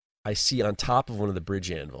 I see on top of one of the bridge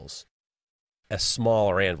anvils a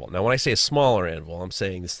smaller anvil. Now, when I say a smaller anvil, I'm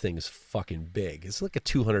saying this thing is fucking big. It's like a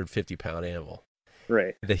 250-pound anvil,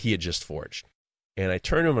 right, that he had just forged. And I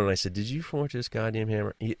turned to him and I said, "Did you forge this goddamn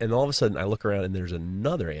hammer?" And all of a sudden, I look around and there's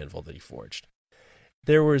another anvil that he forged.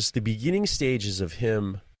 There was the beginning stages of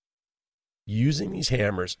him using these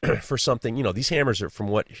hammers for something. You know, these hammers are, from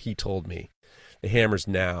what he told me, the hammers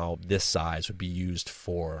now this size would be used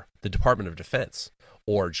for the Department of Defense,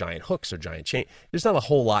 or giant hooks or giant chain. There's not a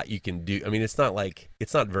whole lot you can do. I mean, it's not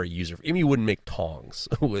very user. I mean, you wouldn't make tongs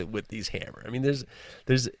with these hammers. I mean,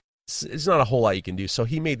 it's not a whole lot you can do. So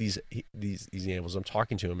he made these anvils. I'm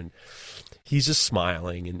talking to him, and he's just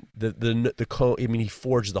smiling. And I mean, he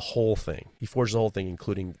forged the whole thing. He forged the whole thing,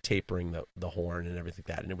 including tapering the horn and everything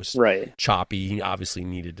like that. And it was choppy. He obviously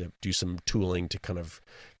needed to do some tooling to kind of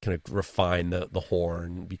refine the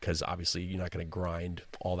horn, because obviously you're not going to grind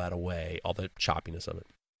all that away, all the choppiness of it.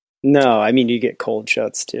 No, I mean, you get cold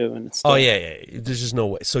shuts too, and it's there's just no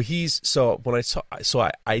way. So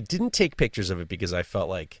I didn't take pictures of it because I felt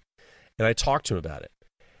like, and I talked to him about it,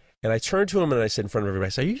 and I turned to him and I said in front of everybody, I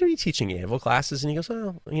said, "Are you going to be teaching anvil classes?" And he goes,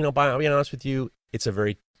 "Oh, you know, I'll be honest with you, it's a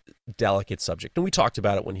very delicate subject." And we talked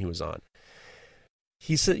about it when he was on.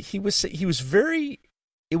 He said it was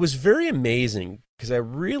very amazing, because I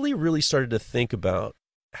really, really started to think about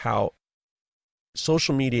how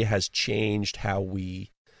social media has changed how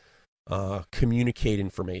we communicate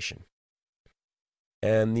information.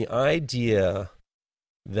 And the idea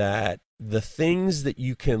that the things that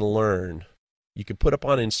you can learn, you can put up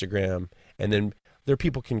on Instagram, and then there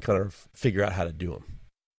people can kind of figure out how to do them.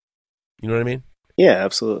 You know what I mean? Yeah,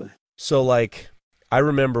 absolutely. So, like, I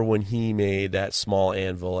remember when he made that small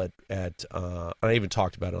anvil at I even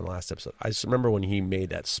talked about it on the last episode. I just remember when he made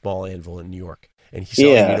that small anvil in New York, and he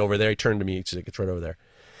saw me over there. He turned to me, he said, "It's right over there."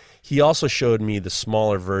 He also showed me the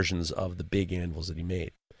smaller versions of the big anvils that he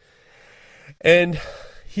made. And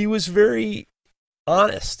he was very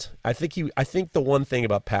honest. I think the one thing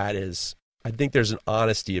about Pat is I think there's an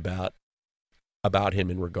honesty about him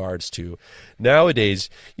in regards to nowadays,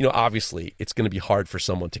 obviously it's going to be hard for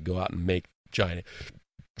someone to go out and make giant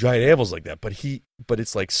anvils like that, but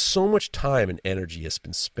it's like so much time and energy has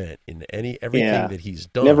been spent in everything that he's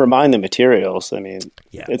done. Never mind the materials. I mean,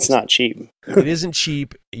 it's not cheap. It isn't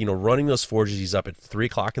cheap. Running those forges, he's up at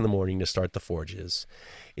 3:00 in the morning to start the forges.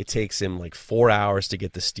 It takes him like 4 hours to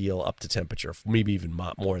get the steel up to temperature, maybe even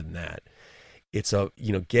more than that. It's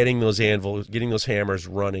getting those anvils, getting those hammers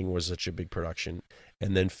running was such a big production,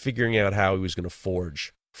 and then figuring out how he was going to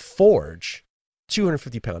forge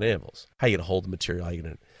 250-pound anvils. How you going to hold the material? How you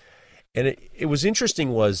going to? And it was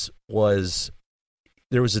interesting. Was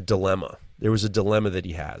there was a dilemma? There was a dilemma that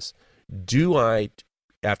he has. Do I,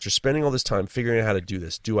 after spending all this time figuring out how to do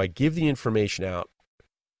this, do I give the information out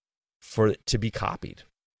for it to be copied?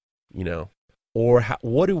 Or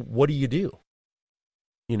what do you do?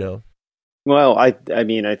 Well, I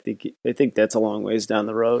think that's a long ways down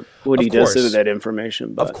the road. What he does with that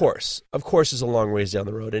information, but. Of course, it's a long ways down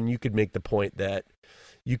the road, and you could make the point that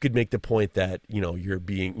you're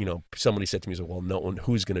being, somebody said to me, well, no one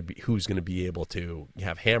who's going to be able to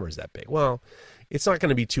have hammers that big. Well, it's not going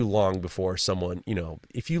to be too long before someone,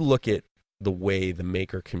 if you look at the way the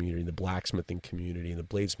maker community, the blacksmithing community, and the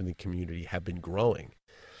bladesmithing community have been growing.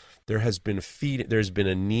 There's been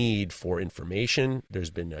a need for information.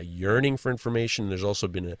 There's been a yearning for information. There's also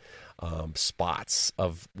been spots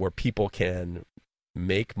of where people can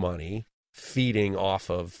make money feeding off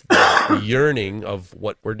of the yearning of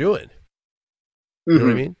what we're doing. You know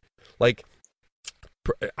what I mean? Like,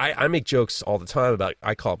 I make jokes all the time about,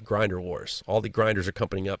 I call them grinder wars. All the grinders are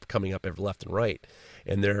coming up every left and right,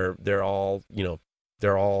 and they're all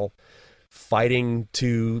fighting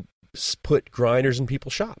to put grinders in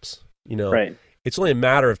people's shops. Right. It's only a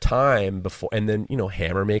matter of time before, and then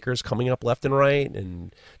hammer makers coming up left and right,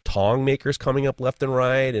 and tong makers coming up left and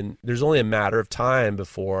right, and there's only a matter of time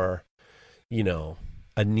before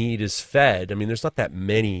a need is fed. I mean, there's not that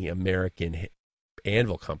many American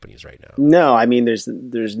anvil companies right now. No, I mean, there's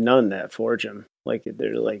none that forge them. Like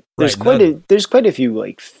there's quite a few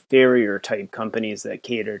like farrier type companies that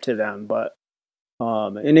cater to them, but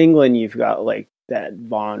in England you've got like that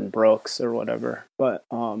Von Brooks or whatever. But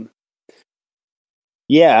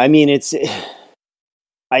yeah, I mean, it's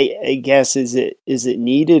I guess is it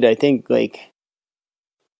needed? I think like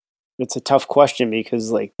it's a tough question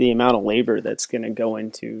because like the amount of labor that's going to go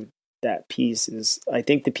into that piece is, I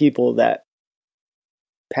think the people that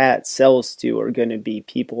Pat sells to are going to be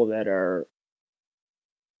people that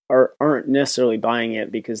aren't necessarily buying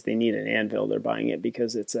it because they need an anvil. They're buying it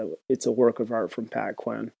because it's a work of art from Pat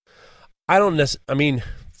Quinn. I mean,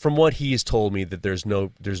 from what he's told me, that there's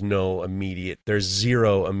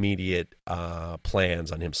zero immediate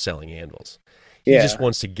plans on him selling anvils. He just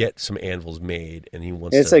wants to get some anvils made, and he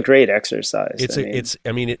wants. It's a great exercise.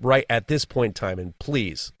 Right at this point in time, and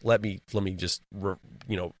please let me just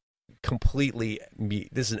completely.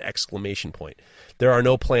 This is an exclamation point. There are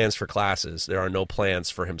no plans for classes. There are no plans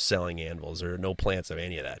for him selling anvils. There are no plans of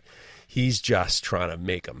any of that. He's just trying to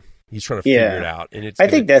make them. He's trying to figure it out, and I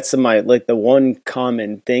think that's the one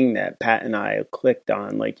common thing that Pat and I clicked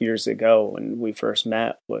on like years ago when we first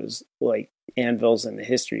met was like anvils and the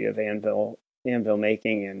history of anvil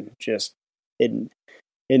making, and just in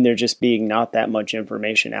there just being not that much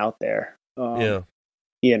information out there. I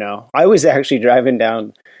was actually driving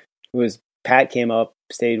down. Pat came up,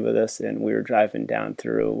 stayed with us, and we were driving down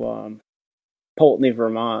through Poultney,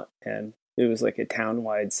 Vermont, and it was like a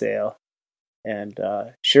town-wide sale. And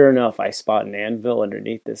sure enough, I spot an anvil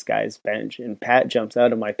underneath this guy's bench, and Pat jumps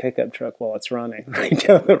out of my pickup truck while it's running right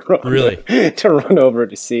down the road. Really? To run over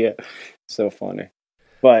to see it. So funny.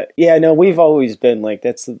 But yeah, no, we've always been like,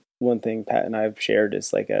 that's the one thing Pat and I have shared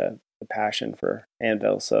is like a passion for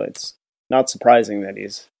anvils. So it's not surprising that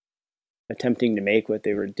he's attempting to make what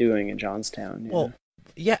they were doing in Johnstown. Well,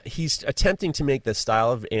 yeah, he's attempting to make the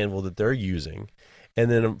style of anvil that they're using.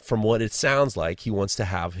 And then from what it sounds like, he wants to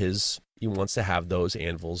have those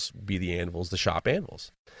anvils be the anvils, the shop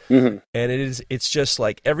anvils. Mm-hmm. And it's just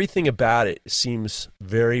like everything about it seems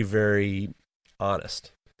very, very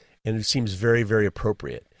honest. And it seems very, very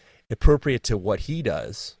appropriate to what he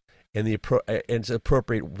does, and it's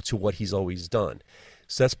appropriate to what he's always done.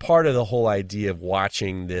 So that's part of the whole idea of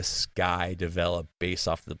watching this guy develop based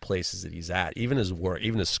off of the places that he's at, even his work,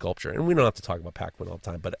 even his sculpture. And we don't have to talk about Pat Quinn all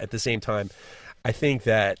the time, but at the same time, I think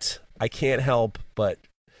that I can't help but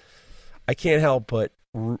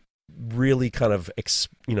really kind of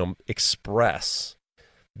express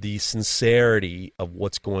the sincerity of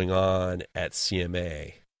what's going on at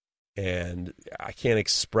CMA. And I can't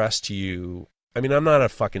express to you, I mean, I'm not a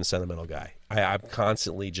fucking sentimental guy. I'm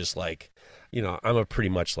constantly just like, I'm a pretty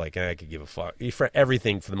much like, I could give a fuck. For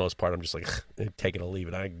everything, for the most part, I'm just like, take it or leave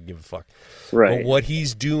it. I can give a fuck. Right. But what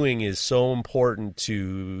he's doing is so important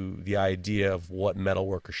to the idea of what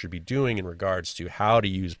metalworkers should be doing in regards to how to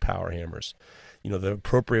use power hammers. The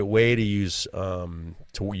appropriate way to use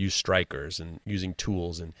strikers and using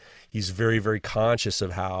tools. And he's very, very conscious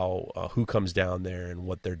of how who comes down there and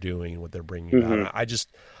what they're doing and what they're bringing about. I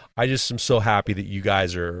just am so happy that you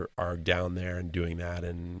guys are down there and doing that.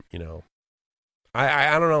 And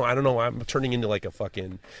I don't know. I'm turning into like a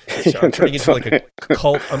fucking. I'm turning into like a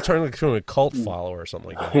cult. I'm turning into a cult follower or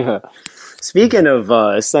something like that. Yeah. Speaking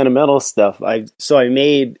of sentimental stuff,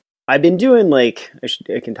 I've been doing like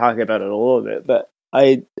I can talk about it a little bit, but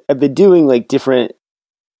I've been doing like different,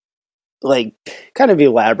 like kind of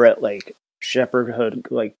elaborate like shepherd hood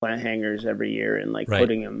like plant hangers every year, and like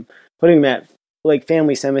putting them at like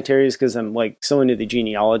family cemeteries because I'm like so into the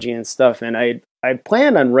genealogy and stuff, and I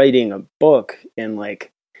planned on writing a book and like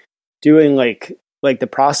doing like the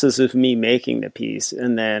process of me making the piece,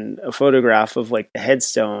 and then a photograph of like the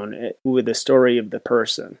headstone with the story of the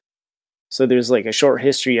person. So there's like a short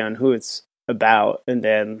history on who it's about, and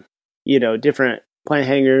then, different plant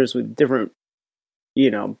hangers with different,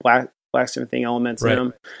 blacksmithing elements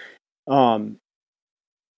in them.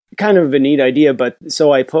 Kind of a neat idea, but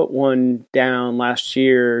so I put one down last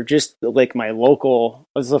year, just like my local,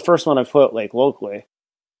 it was the first one I put like locally,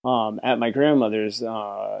 at my grandmother's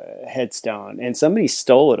headstone, and somebody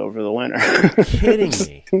stole it over the winter. Kidding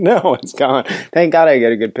me? No, it's gone. Thank God I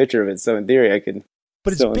got a good picture of it, so in theory I could.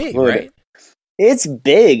 But it's big, right? It's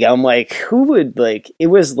big. I'm like, who would like? It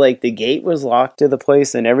was like the gate was locked to the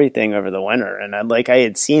place and everything over the winter, and I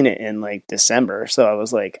had seen it in like December, so I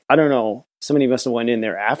was like, I don't know. Somebody must have went in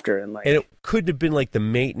there after, and it couldn't have been like the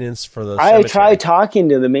maintenance for the. I tried talking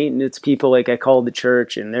to the maintenance people. Like I called the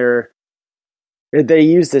church, and they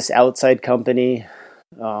use this outside company.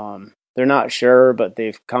 They're not sure, but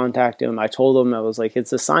they've contacted them. I told them, I was like,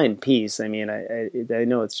 it's a signed piece. I mean, I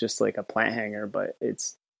know it's just like a plant hanger, but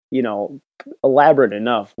it's, elaborate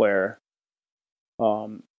enough where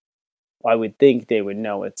I would think they would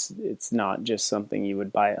know it's not just something you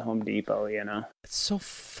would buy at Home Depot, It's so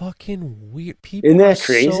fucking weird. People Isn't that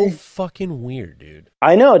crazy? So fucking weird, dude.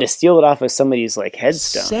 I know, to steal it off of somebody's like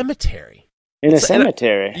headstone. Cemetery. In a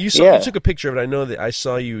cemetery. You took a picture of it. I know that I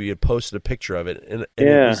saw you had posted a picture of it. And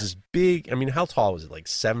it was this big, I mean, how tall was it? Like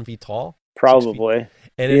 7 feet tall? Probably.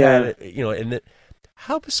 And it had, and that,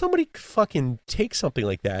 how somebody could fucking take something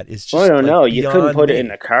like that is just. I don't know. You couldn't put me. it in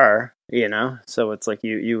the car, So it's like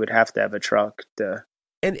you would have to have a truck to.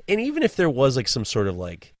 And even if there was like some sort of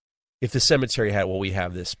like, if the cemetery had, we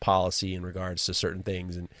have this policy in regards to certain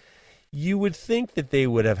things, and you would think that they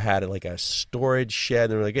would have had like a storage shed.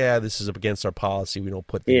 And they're like, yeah, this is up against our policy. We don't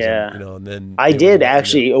put things in, and then. I did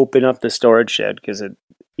actually open up the storage shed because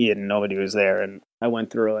nobody was there, and I went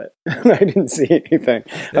through it. I didn't see anything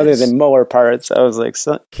other than mower parts. I was like,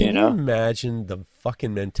 can you imagine the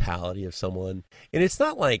fucking mentality of someone? And it's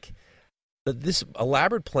not like this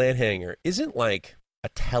elaborate plant hanger isn't like a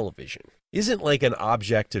television, isn't like an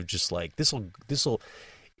object of just like, this'll,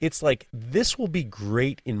 it's like, this will be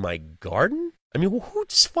great in my garden. I mean, who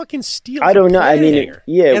just fucking steals? I don't know. I mean,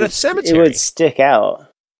 in a cemetery, it would stick out,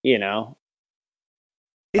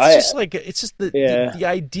 It's just the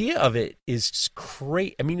idea of it is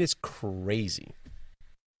crazy. I mean, it's crazy.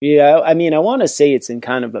 Yeah, I mean, I want to say it's in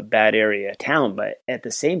kind of a bad area of town, but at the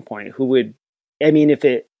same point, who would? I mean, if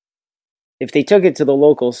they took it to the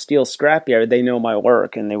local steel scrapyard, they know my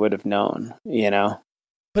work, and they would have known,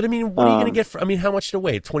 But I mean, what are you going to get for? I mean, how much to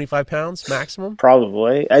weigh? 25 pounds maximum?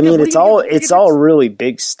 Probably. I mean, it's all really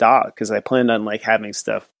big stock because I planned on like having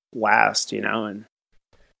stuff last, and.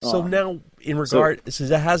 So now, in regard,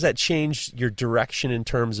 so has that changed your direction in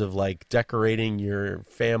terms of like decorating your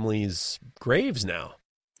family's graves now?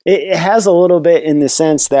 It has a little bit in the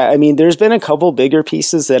sense that, I mean, there's been a couple bigger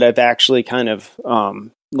pieces that I've actually kind of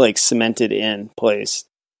like cemented in place.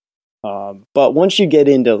 But once you get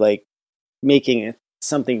into like making it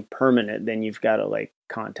something permanent, then you've got to like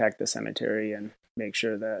contact the cemetery and make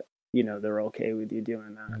sure that, they're okay with you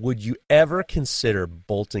doing that. Would you ever consider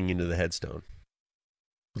bolting into the headstone?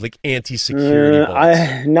 Like anti-security bolts?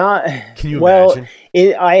 Can you imagine?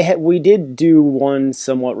 We did do one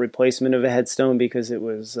somewhat replacement of a headstone because it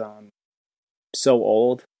was so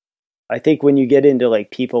old. I think when you get into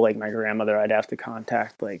like people like my grandmother, I'd have to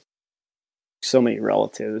contact like so many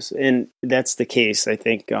relatives, and that's the case. I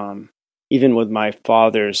think even with my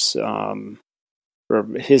father's or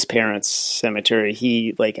his parents' cemetery,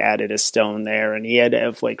 he like added a stone there, and he had to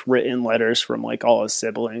have like written letters from like all his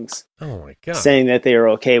siblings. Oh my God. Saying that they were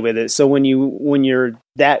okay with it. So when you're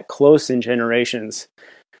that close in generations,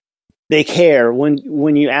 they care.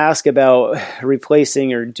 When you ask about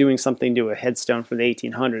replacing or doing something to a headstone for the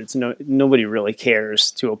 1800s, nobody really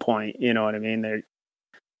cares to a point. You know what I mean?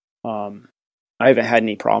 I haven't had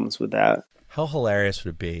any problems with that. How hilarious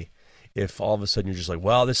would it be if all of a sudden you're just like,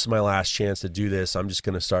 well, this is my last chance to do this. I'm just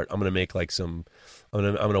going to make like I'm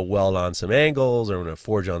going to weld on some angles, or I'm going to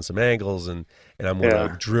forge on some angles, and I'm going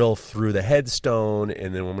to drill through the headstone,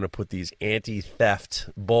 and then I'm going to put these anti-theft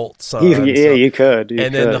bolts on. You could.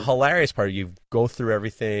 Then the hilarious part, you go through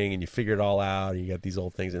everything and you figure it all out, and you got these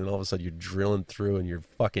old things, and then all of a sudden you're drilling through, and your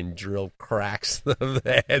fucking drill cracks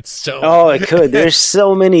the headstone. Oh, it could. There's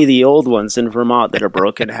so many of the old ones in Vermont that are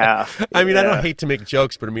broken in half. I mean, I don't hate to make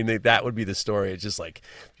jokes, but I mean, that would be the story. It's just like,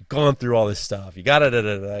 you've gone through all this stuff, you got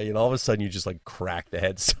it, all of a sudden you just like crack the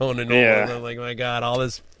headstone, and I'm like, my God, all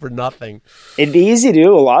this for nothing. It'd be easy to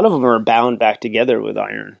do. A lot of them are bound back together with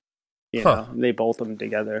iron. You know, they bolt them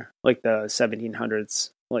together, like the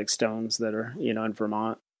 1700s, like stones that are, in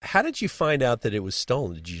Vermont. How did you find out that it was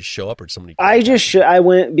stolen? Did you just show up, or somebody? I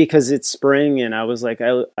went because it's spring, and I was like,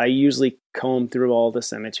 I usually comb through all the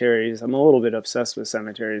cemeteries. I'm a little bit obsessed with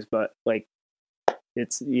cemeteries, but like,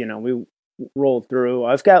 it's, we rolled through.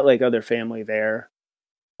 I've got like other family there,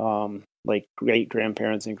 like great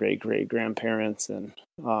grandparents and great great grandparents, and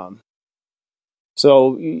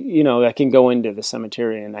so I can go into the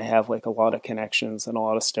cemetery, and I have like a lot of connections and a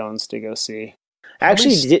lot of stones to go see. How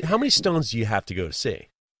many stones do you have to go to see?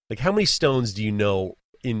 Like, how many stones do you know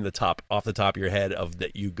off the top of your head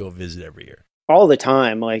that you go visit every year? All the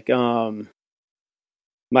time. Like,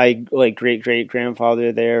 my like great great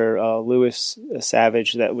grandfather there, Lewis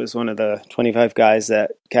Savage, that was one of the 25 guys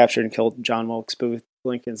that captured and killed John Wilkes Booth,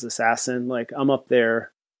 Lincoln's assassin. Like, I'm up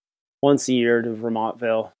there once a year to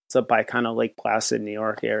Vermontville. It's up by kind of Lake Placid, New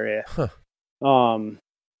York area.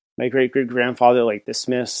 My great great grandfather, like the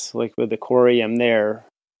Smiths, like with the Corey,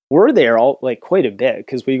 we're there all like quite a bit,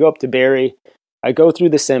 because we go up to Barry. I go through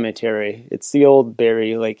the cemetery. It's the old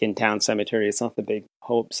Barry, like in town cemetery. It's not the big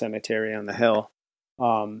Hope Cemetery on the hill.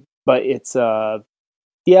 But it's all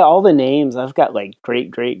the names. I've got like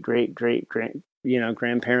great great great great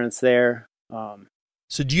grandparents there.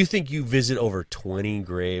 So do you think you visit over 20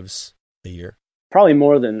 graves a year? Probably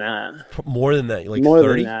more than that. More than that, like more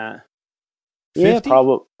 30? Than that. 50?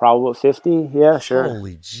 Yeah, probably 50. Yeah, sure.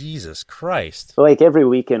 Holy Jesus Christ! So like every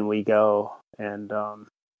weekend we go, and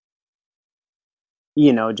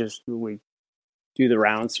just we do the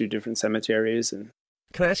rounds through different cemeteries. And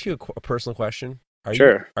can I ask you a personal question?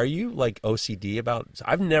 Sure. Are you like OCD about?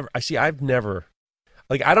 I've never.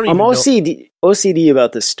 Like, I don't I'm even. OCD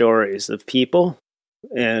about the stories of people,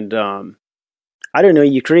 and I don't know.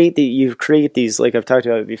 You create these, like I've talked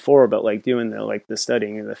about it before, about like doing the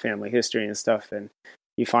studying of the family history and stuff, and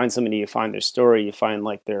you find somebody, you find their story, you find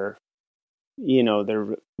like their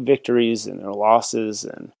victories and their losses,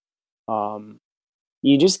 and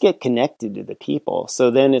you just get connected to the people.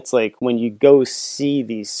 So then it's like when you go see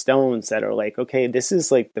these stones that are like, okay, this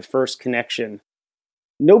is like the first connection.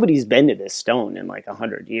 Nobody's been to this stone in like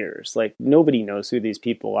 100 years. Like, nobody knows who these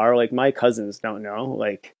people are. Like, my cousins don't know.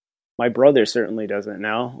 Like, my brother certainly doesn't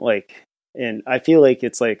know. Like, and I feel like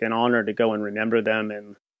it's like an honor to go and remember them,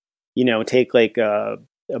 and, take like a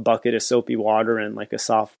bucket of soapy water and like a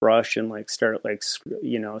soft brush, and like start like,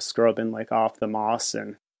 scrubbing like off the moss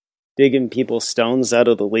and digging people's stones out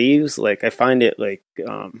of the leaves. Like, I find it like,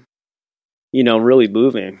 really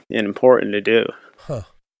moving and important to do. Huh.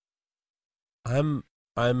 I'm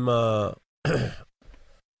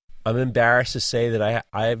embarrassed to say that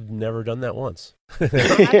I've never done that once.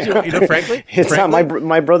 Frankly, not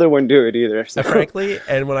my brother wouldn't do it either. So. Frankly,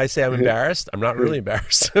 and when I say I'm embarrassed, I'm not really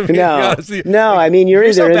embarrassed. I mean, no. I mean, you're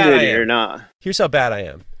either into it or not. Here's how bad I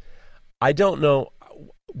am. I don't know.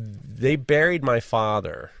 They buried my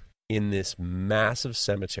father in this massive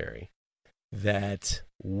cemetery that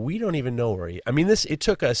we don't even know where he. I mean, it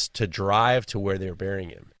took us to drive to where they were burying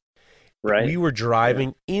him. Right. We were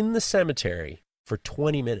driving in the cemetery for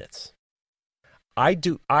 20 minutes. I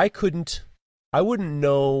wouldn't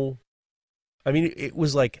know. I mean, it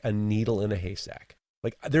was like a needle in a haystack.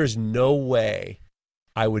 Like, there's no way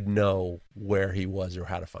I would know where he was or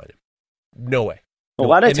how to find him. No way. A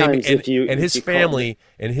lot of times, his family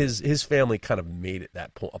kind of made it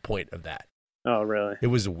a point of that. Oh, really? It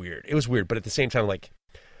was weird. But at the same time, like,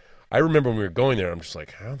 I remember when we were going there, I'm just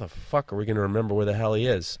like, how the fuck are we going to remember where the hell he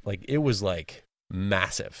is? Like, it was like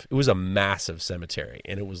massive. It was a massive cemetery,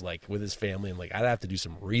 and it was like with his family, and like I'd have to do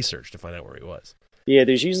some research to find out where he was. Yeah,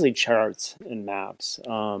 there's usually charts and maps.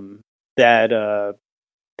 That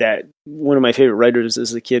one of my favorite writers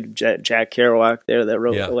is the kid Jack Kerouac there that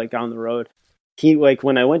wrote like Down the Road. He like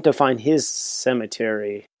when I went to find his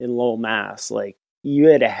cemetery in Lowell, Mass, like you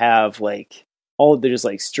had to have like there's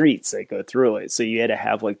like streets that go through it, so you had to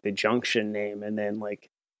have like the junction name, and then like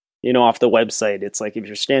off the website it's like if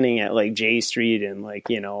you're standing at like J Street and like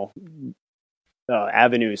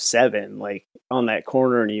Avenue 7, like on that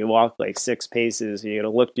corner, and you walk like 6 paces, you got to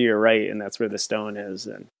look to your right, and that's where the stone is.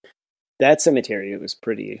 And that cemetery, it was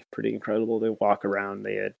pretty incredible to walk around.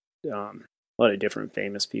 They had a lot of different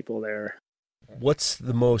famous people there. What's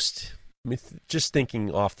the most, just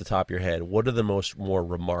thinking off the top of your head, what are the more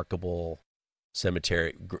remarkable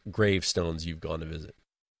cemetery gravestones you've gone to visit?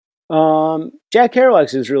 Jack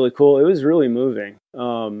Kerouac's is really cool. It was really moving.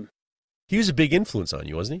 He was a big influence on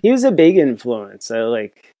you, wasn't he? He was a big influence.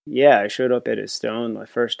 I showed up at his stone the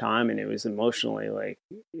first time, and it was emotionally like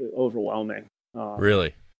overwhelming.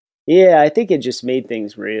 Really? Yeah, I think it just made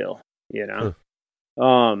things real,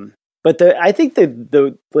 But I think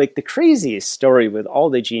the craziest story with all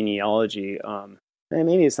the genealogy,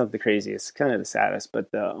 maybe it's not the craziest, it's kind of the saddest, but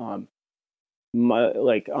on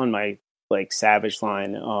my like Savage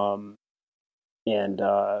line, and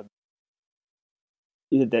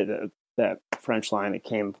that French line that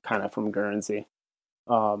came kind of from Guernsey,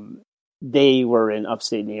 they were in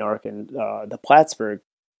upstate New York, and the Plattsburgh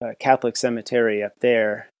Catholic Cemetery up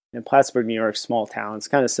there. In Plattsburgh, New York, small town. It's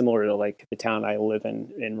kind of similar to like the town I live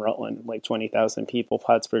in Rutland, like 20,000 people.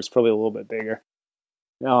 Plattsburgh's probably a little bit bigger.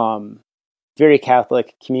 Very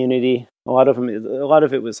Catholic community. A lot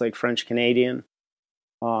of it was like French Canadian.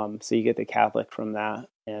 So you get the Catholic from that.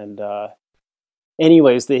 And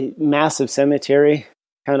anyways, the massive cemetery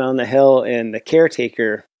kind of on the hill, and the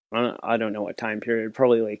caretaker, I don't know what time period,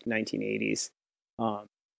 probably like 1980s.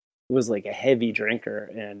 Was like a heavy drinker,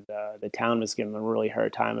 and the town was giving him a really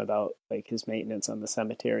hard time about like his maintenance on the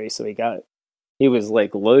cemetery. So he was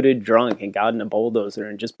like loaded drunk and got in a bulldozer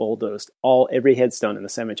and just bulldozed every headstone in the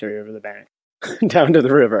cemetery over the bank down to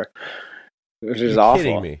the river, which is awful.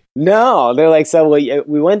 Kidding me? No, they're like, so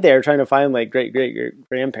we went there trying to find like great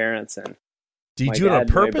grandparents. And did you do it on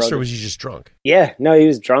purpose, or was he just drunk? Yeah, no, he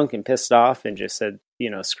was drunk and pissed off and just said,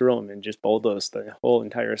 screw him, and just bulldozed the whole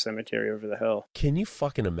entire cemetery over the hill. Can you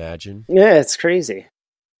fucking imagine? Yeah, it's crazy.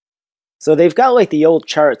 So they've got like the old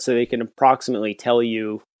chart so they can approximately tell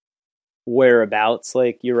you whereabouts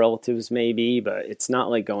like your relatives may be, but it's not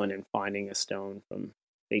like going and finding a stone from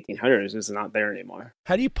 1800s. It's not there anymore.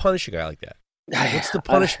 How do you punish a guy like that? What's the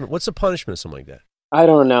punishment? What's the punishment of something like that? I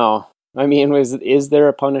don't know. I mean, is there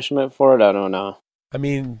a punishment for it? I don't know. I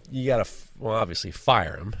mean, you gotta, obviously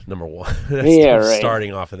fire him, number one. Right.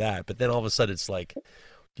 Starting off of that, but then all of a sudden it's like,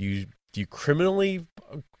 do you criminally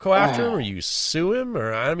go after him, or you sue him,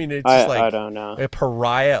 or I mean, it's just like I don't know. A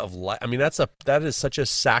pariah of life. I mean, that is such a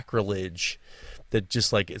sacrilege that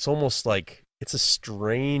just like it's almost like it's a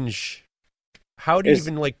strange. How do you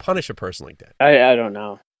even like punish a person like that? I don't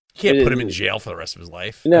know. You can't put him in jail for the rest of his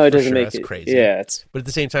life. No, it doesn't make That's it crazy. Yeah, but at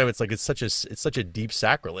the same time, it's like it's such a deep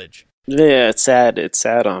sacrilege. Yeah, it's sad. It's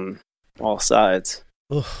sad on all sides.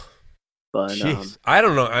 Ugh. But I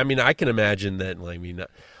don't know. I mean, I can imagine that.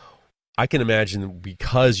 I can imagine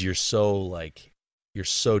because you're so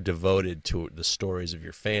devoted to the stories of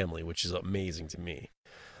your family, which is amazing to me.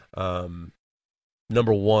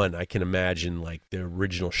 Number one, I can imagine like the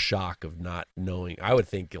original shock of not knowing. I would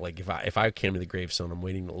think like if I came to the gravestone, I'm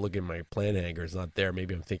waiting to look at my plant hanger, it's not there.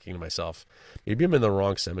 Maybe I'm thinking to myself, maybe I'm in the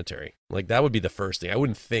wrong cemetery. Like that would be the first thing.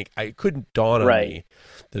 I couldn't dawn on me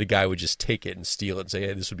that a guy would just take it and steal it and say,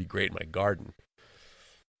 hey, this would be great in my garden.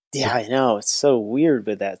 Yeah, I know. It's so weird,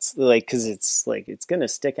 but that's like, cause it's like, it's going to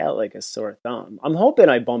stick out like a sore thumb. I'm hoping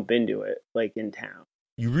I bump into it like in town.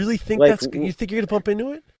 You really think like, you think you're going to bump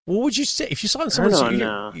into it? What would you say if you saw it in someone's?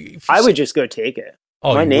 I would just go take it.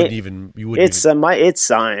 Oh, my name, you wouldn't. It's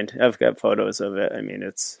signed. I've got photos of it. I mean,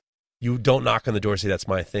 it's. You don't knock on the door and say that's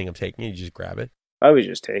my thing. I'm taking it. You just grab it. I would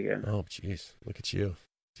just take it. Oh, jeez, look at you,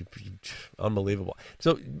 unbelievable.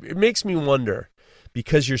 So it makes me wonder,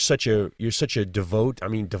 because you're such a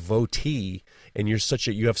devotee, and you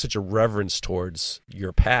have such a reverence towards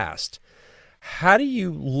your past. How do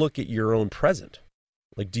you look at your own present?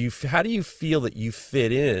 Like, how do you feel that you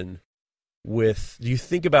fit in with? Do you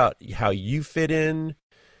think about how you fit in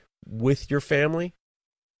with your family?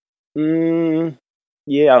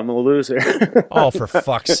 Yeah, I'm a loser. Oh, for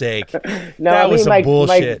fuck's sake! No, that was some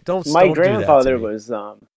bullshit. My don't grandfather do that to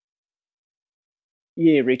me. was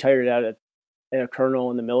he retired out at a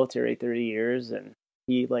colonel in the military 30 years, and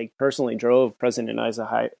he like personally drove President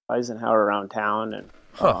Eisenhower around town, and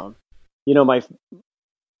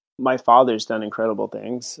my father's done incredible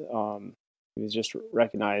things. He was just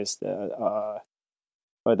recognized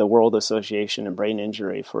by the World Association of Brain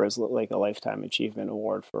Injury for his like a lifetime achievement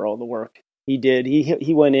award for all the work he did.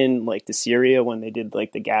 He went in like to Syria when they did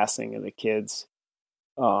like the gassing of the kids,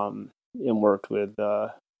 and worked with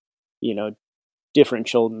different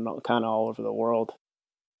children kind of all over the world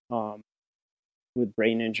with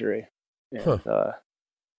brain injury. And,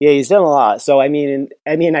 yeah, he's done a lot. So I mean,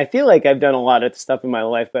 I feel like I've done a lot of stuff in my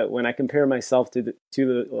life, but when I compare myself to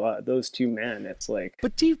those two men, it's like.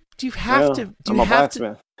 But do you have to? Do you have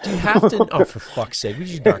to? Oh, for fuck's sake! We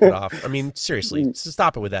should knock it off. I mean, seriously,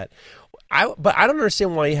 stop it with that. But I don't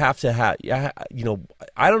understand why you have to have.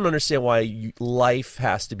 I don't understand why life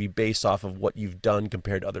has to be based off of what you've done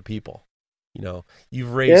compared to other people.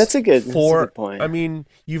 You've raised that's a good point. I mean,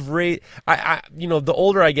 you've raised. The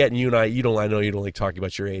older I get, and you and I know you don't like talking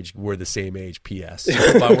about your age. We're the same age. P.S.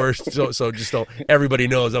 So just don't. Everybody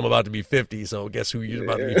knows I'm about to be 50. So guess who you're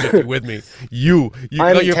about to be 50 with me? You're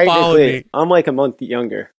following me. I'm like a month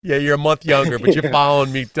younger. Yeah, you're a month younger, but you're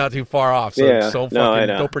following me not too far off. So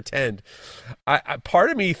don't pretend. Part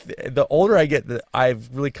of me, the older I get,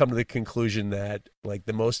 I've really come to the conclusion that like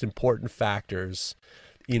the most important factors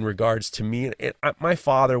in regards to me, my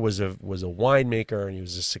father was a winemaker, and he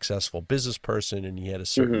was a successful business person, and he had a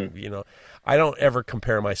certain, I don't ever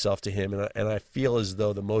compare myself to him, and I feel as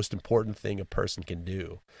though the most important thing a person can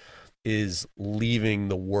do is leaving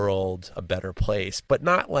the world a better place, but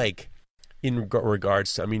not like in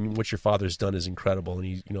regards to, I mean, what your father's done is incredible,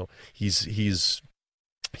 and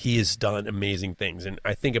he has done amazing things. And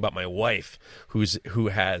I think about my wife who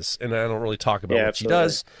has, and I don't really talk about what she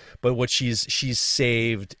does, but what she's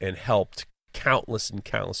saved and helped countless and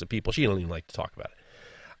countless of people. She don't even like to talk about it.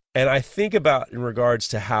 And I think about in regards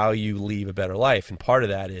to how you leave a better life. And part of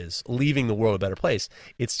that is leaving the world a better place.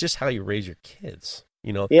 It's just how you raise your kids.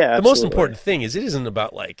 The most important thing is it isn't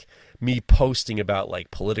about like me posting about like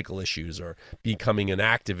political issues or becoming an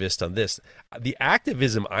activist on this. The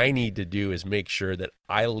activism I need to do is make sure that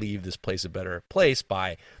I leave this place a better place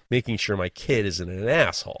by making sure my kid isn't an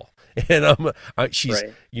asshole. And she's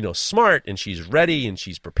smart, and she's ready, and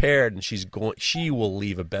she's prepared, and she will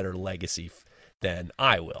leave a better legacy than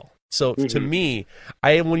I will. So to me,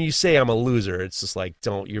 when you say I'm a loser, it's just like,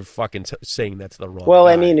 you're fucking saying that to the wrong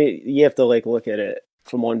guy. I mean, you have to like look at it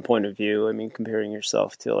from one point of view. I mean, comparing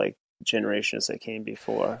yourself to like generations that came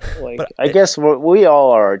before. Like, I guess we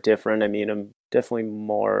all are different. I mean, I'm definitely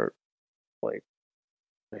more like,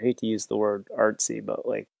 I hate to use the word artsy, but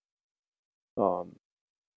like,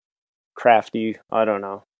 crafty. I don't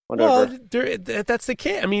know. Whatever. Well, that's the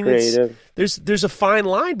key. I mean, there's a fine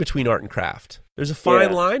line between art and craft. There's a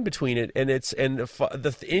fine line between it, and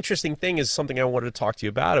the interesting thing is something I wanted to talk to you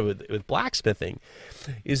about with blacksmithing,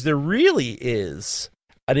 is there really is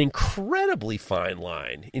an incredibly fine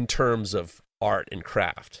line in terms of art and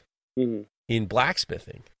craft in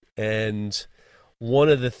blacksmithing. And one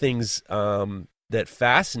of the things that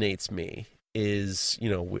fascinates me is,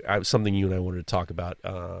 something you and I wanted to talk about,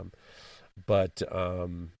 but a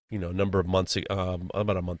number of months ago,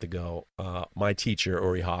 about a month ago, my teacher,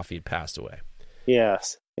 Uri Hoffy, had passed away.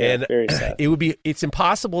 Yes. Yeah, and very sad. It's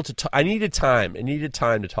impossible to I needed time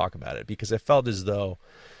to talk about it, because I felt as though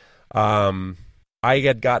I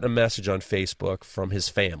had gotten a message on Facebook from his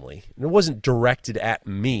family. And it wasn't directed at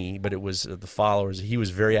me, but it was the followers. He was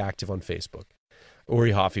very active on Facebook.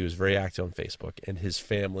 Uri Hoffy was very active on Facebook, and his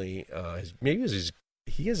family,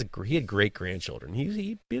 he had great grandchildren.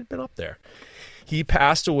 He had been up there. He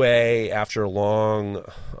passed away after a long,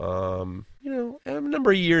 a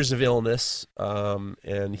number of years of illness,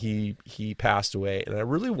 and he passed away. And I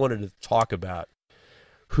really wanted to talk about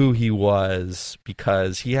who he was,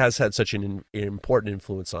 because he has had such an important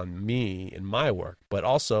influence on me in my work, but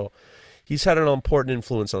also he's had an important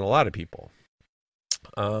influence on a lot of people.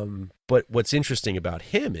 But what's interesting about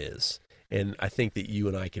him is, and I think that you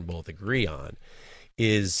and I can both agree on,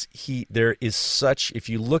 is if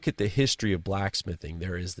you look at the history of blacksmithing,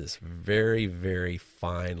 there is this very, very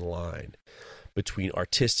fine line between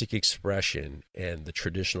artistic expression and the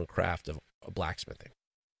traditional craft of blacksmithing.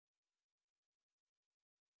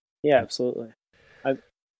 Yeah, absolutely. I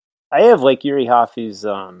have like Uri Hoffy's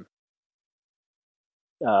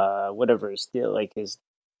his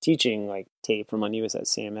teaching like tape from when he was at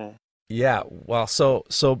CMA. Yeah, well, so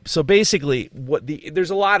basically, there's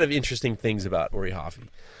a lot of interesting things about Uri Hoffy.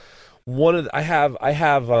 The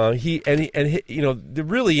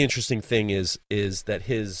really interesting thing is that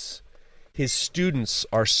his students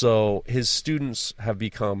have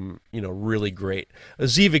become really great.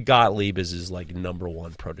 Ziva Gottlieb is his like number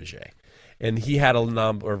one protege, And he had a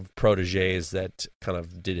number of proteges that kind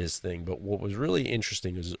of did his thing. But what was really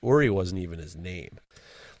interesting is Uri wasn't even his name.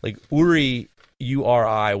 Like Uri,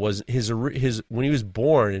 Uri, was his when he was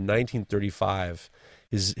born in 1935,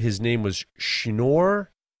 his name was Shneur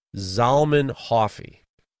Zalman Hofi.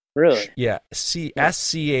 Really? Yeah,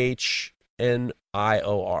 Schnior.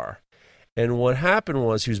 And what happened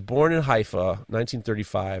was he was born in Haifa,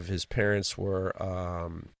 1935. His parents were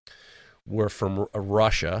from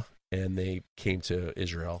Russia, and they came to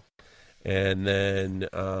Israel. And then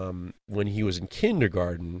when he was in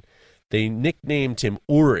kindergarten, they nicknamed him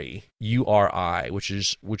Uri, Uri, which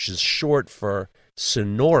is short for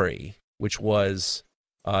Sonori, which was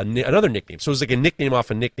another nickname. So it was like a nickname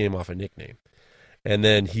off a nickname off a nickname. And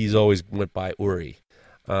then he's always went by Uri.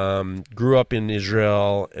 Grew up in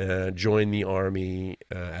Israel, joined the army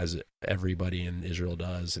as everybody in Israel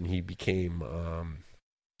does, and he became.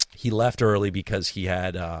 He left early because he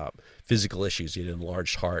had physical issues. He had an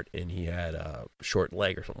enlarged heart, and he had a short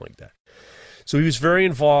leg or something like that. So he was very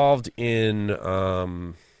involved in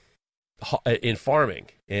farming,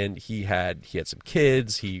 and he had some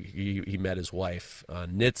kids. He met his wife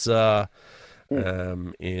Nitza.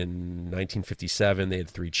 In 1957, they had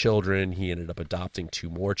 3 children. He ended up adopting 2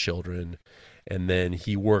 more children, and then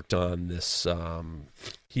he worked on this.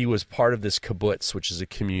 He was part of this kibbutz, which is a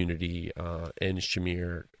community in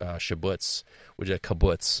Shamir, Kibbutz,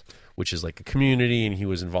 which is like a community, and he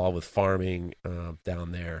was involved with farming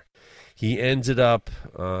down there. He ended up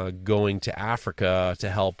going to Africa to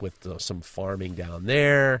help with some farming down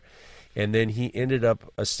there, and then he ended up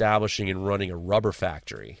establishing and running a rubber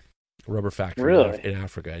factory really? in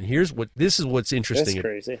Africa. And this is what's interesting. That's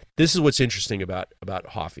crazy. This is what's interesting about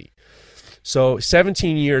Hofi. So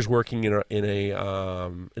 17 years working in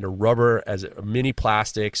a rubber as a mini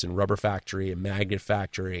plastics and rubber factory, a magnet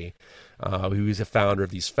factory. He was a founder of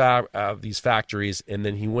these factories, and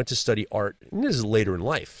then he went to study art. And this is later in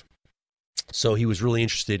life. So he was really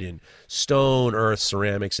interested in stone, earth,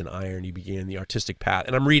 ceramics, and iron. He began the artistic path.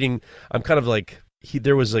 And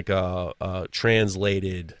there was like a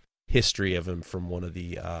translated history of him from one of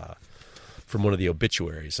the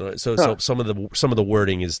obituaries. So some of the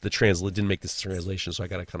wording is didn't make this translation, so I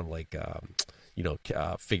got to kind of like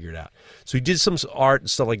figure it out. So he did some art and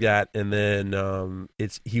stuff like that, and then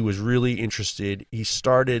he was really interested. He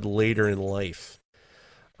started later in life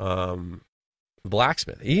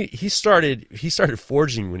blacksmith. He started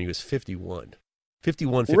forging when he was 51,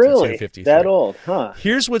 52, really? 53. That old, huh?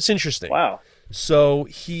 Here's what's interesting. Wow. So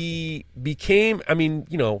he became,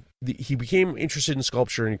 he became interested in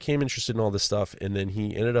sculpture and became interested in all this stuff, and then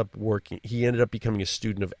he ended up becoming a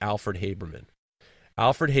student of Alfred Haberman.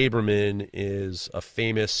 Alfred Haberman is a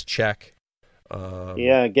famous Czech.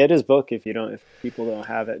 Get his book if people don't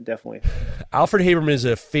have it, definitely. Alfred Haberman is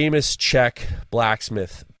a famous Czech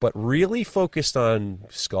blacksmith, but really focused on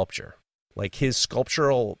sculpture. Like his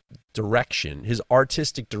sculptural direction, his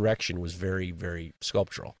artistic direction was very, very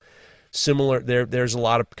sculptural. Similar, there's a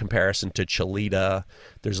lot of comparison to Chalita.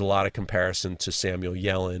 There's a lot of comparison to Samuel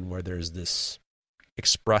Yellin, where there's this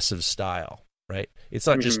expressive style, right? It's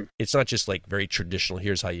not just like very traditional.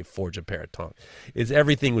 Here's how you forge a pair of tongs.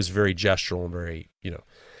 Everything was very gestural and very,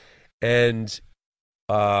 And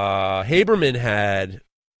Haberman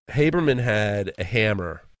had a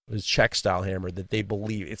hammer. It was Czech style hammer that they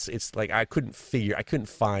believe it's like I couldn't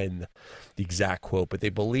find the exact quote, but they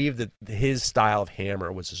believe that his style of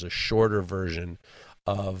hammer was just a shorter version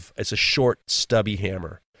it's a short stubby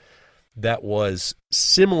hammer that was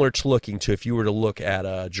similar to if you were to look at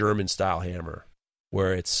a German style hammer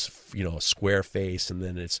where it's a square face and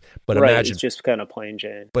then imagine it's just kind of plain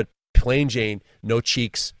Jane. But plain Jane, no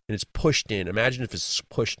cheeks, and it's pushed in. Imagine if it's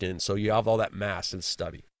pushed in, so you have all that mass and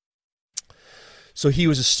stubby. So he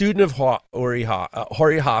was a student of Uri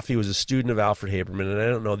Hofi was a student of Alfred Haberman, and I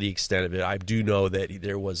don't know the extent of it. I do know that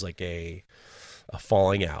there was like a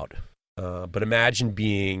falling out. But imagine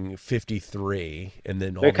being 53 and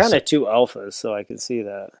then they're kind of two alphas, so I can see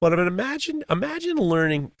that. But imagine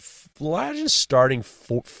starting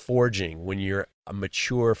forging when you're a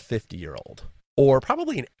mature 50-year-old, or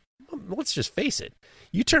probably let's just face it,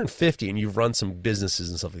 you turn 50 and you've run some businesses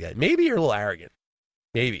and stuff like that. Maybe you're a little arrogant,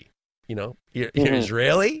 maybe. You're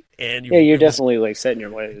Israeli, and you're definitely like set in your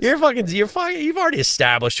ways. You're fucking. You've already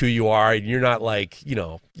established who you are, and you're not like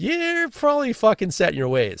you're probably fucking set in your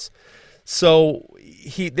ways. So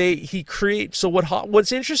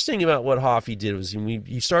what's interesting about what Hofi did was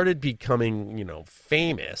he started becoming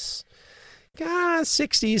famous.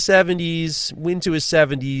 60s, 70s, into his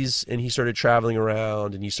 70s, and he started traveling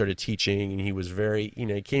around and he started teaching, and he was very, he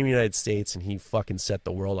came to the United States and he fucking set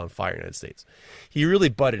the world on fire in the United States. He really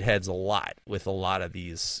butted heads a lot with a lot of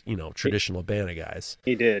these, traditional Habana guys.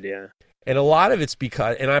 He did, yeah. And a lot of it's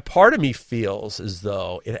because, part of me feels as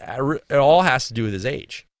though it all has to do with his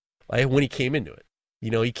age. Like when he came into it.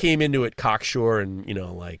 He came into it cocksure and,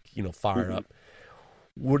 fired up.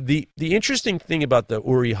 The interesting thing about the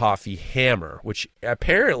Uri Hofi hammer, which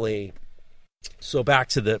apparently, so back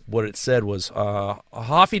to what it said was,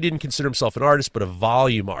 Hofi didn't consider himself an artist, but a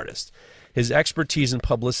volume artist. His expertise in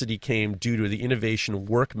publicity came due to the innovation of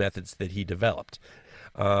work methods that he developed.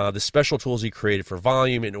 The special tools he created for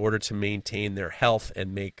volume in order to maintain their health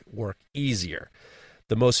and make work easier.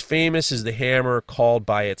 The most famous is the hammer called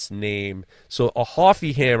by its name. So a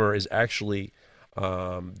Hofi hammer is actually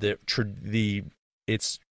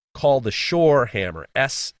it's called the Shore hammer,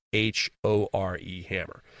 S-H-O-R-E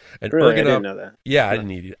hammer. Really? I didn't know that. Yeah, I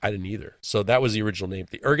didn't either. So that was the original name.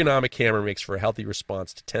 The ergonomic hammer makes for a healthy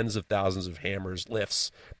response to tens of thousands of hammers,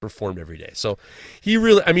 lifts performed every day. So he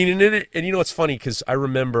really, and it's funny because I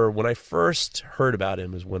remember when I first heard about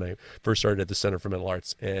him is when I first started at the Center for Mental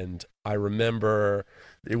Arts, and I remember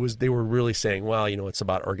they were really saying, well, it's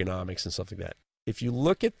about ergonomics and stuff like that. If you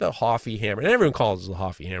look at the Hofi hammer, and everyone calls it the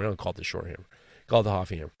Hofi hammer, I don't call it the Shore hammer, call it the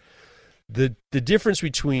Hofi hammer. The difference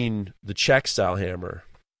between the Czech style hammer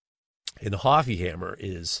and the Hofi hammer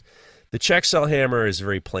is the Czech style hammer is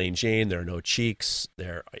very plain Jane. There are no cheeks.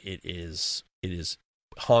 It is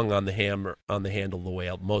hung on the handle the way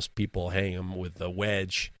most people hang them with a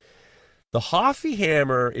wedge. The Hofi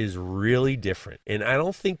hammer is really different, and I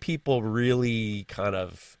don't think people really kind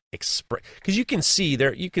of express, because you can see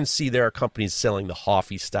there are companies selling the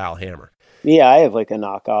Hofi style hammer. Yeah, I have like a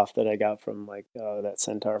knockoff that I got from that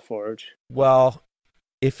Centaur Forge. Well,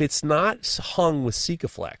 if it's not hung with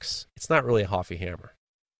Sikaflex, it's not really a Hofi hammer.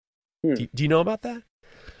 Do you know about that?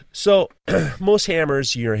 So most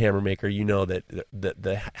hammers, you're a hammer maker, that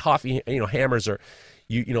the Hofi, hammers are,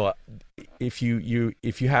 if you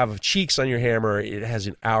have cheeks on your hammer, it has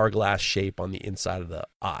an hourglass shape on the inside of the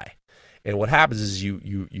eye. And what happens is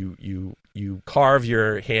you carve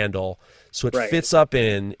your handle so it fits up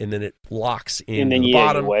in, and then it locks in and then the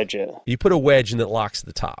bottom. You wedge it. You put a wedge and it locks at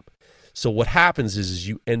the top. So what happens is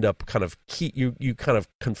you end up kind of you kind of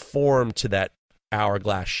conform to that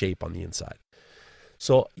hourglass shape on the inside.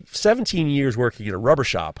 So 17 years working in a rubber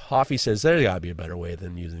shop, Hofi says there's got to be a better way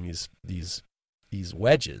than using these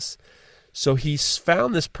wedges. So he's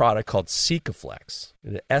found this product called Sikaflex,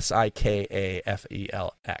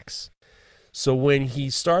 Sikaflex. So when he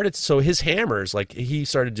started, his hammers, he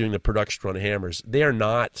started doing the production run of hammers,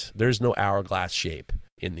 there's no hourglass shape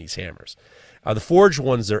in these hammers. The forged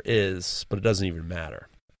ones there is, but it doesn't even matter.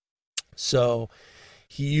 So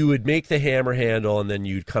you would make the hammer handle, and then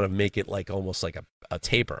you'd kind of make it almost like a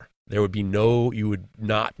taper. There would be you would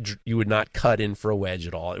not cut in for a wedge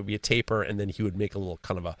at all. It would be a taper, and then he would make a little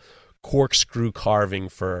kind of a corkscrew carving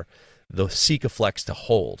for the Sikaflex to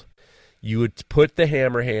hold. You would put the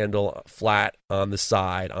hammer handle flat on the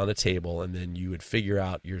side on the table, and then you would figure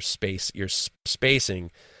out your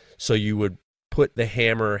spacing. So you would put the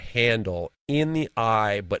hammer handle in the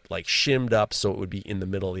eye, but shimmed up so it would be in the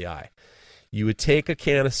middle of the eye. You would take a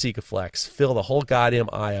can of Sikaflex, fill the whole goddamn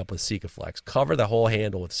eye up with Sikaflex, cover the whole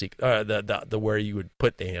handle with the where you would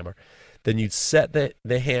put the hammer. Then you'd set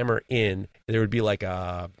the hammer in. There would be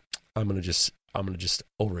I'm gonna just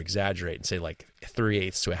over exaggerate and say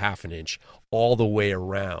 3/8 to a half an inch all the way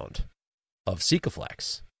around of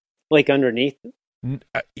Sikaflex. Underneath?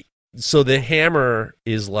 So the hammer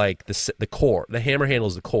is the core. The hammer handle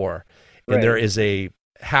is the core, and there is a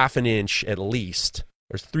half an inch at least,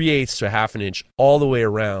 or 3/8 to a half an inch all the way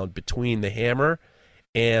around between the hammer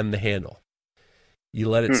and the handle. You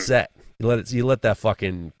let it set. You let that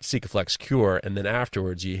fucking Sikaflex cure, and then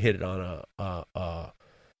afterwards you hit it on a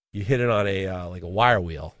wire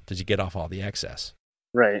wheel to get off all the excess.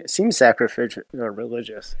 Right. It seems sacrificial or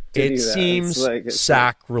religious. It seems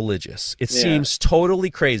sacrilegious. It seems totally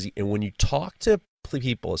crazy. And when you talk to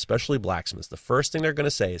people, especially blacksmiths, the first thing they're going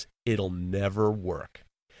to say is, it'll never work.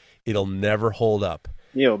 It'll never hold up.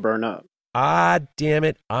 It'll burn up. Ah, damn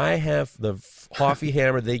it. I have the Hofi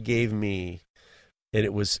hammer they gave me, and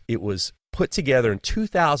it was put together in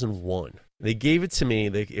 2001. They gave it to me.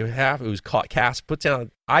 It was cast, put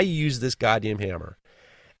down. I used this goddamn hammer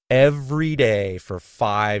every day for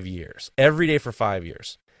 5 years. Every day for 5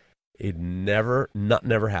 years. It never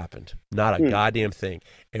happened. Not a goddamn thing.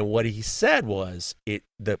 And what he said was the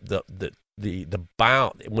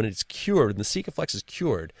bound, when it's cured, when the Sikaflex is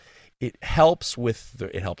cured, It helps with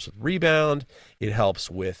rebound. It helps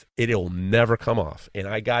with it'll never come off.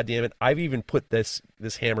 And goddamn it, I've even put this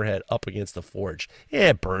hammerhead up against the forge. Yeah,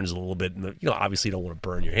 it burns a little bit. And obviously you don't want to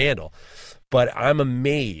burn your handle, but I'm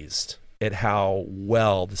amazed at how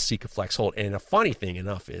well the Sikaflex hold. And a funny thing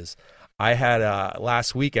enough is, I had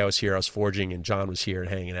last week I was forging, and John was here and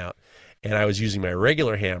hanging out, and I was using my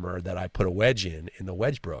regular hammer that I put a wedge in, and the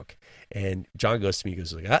wedge broke. And John goes to me, he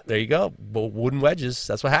goes, there you go, wooden wedges.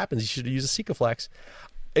 That's what happens. You should use a Sikaflex.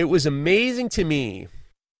 It was amazing to me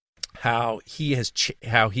how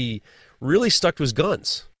he really stuck to his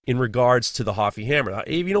guns in regards to the Hoffy hammer. Now,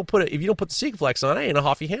 if you don't put the Sikaflex on, it ain't a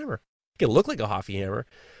Hoffy hammer. It can look like a Hoffy hammer,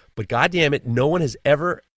 but goddamn it, no one has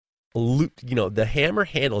ever, the hammer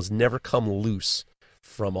handle has never come loose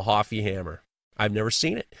from a Hoffy hammer. I've never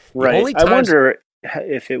seen it. Right. I wonder how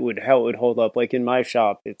it would hold up. Like in my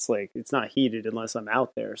shop, it's not heated unless I'm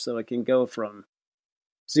out there, so it can go from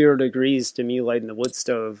 0 degrees to me lighting the wood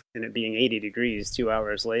stove and it being 80 degrees 2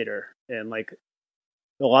 hours later. And like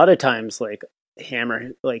a lot of times, like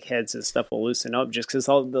hammer heads and stuff will loosen up just because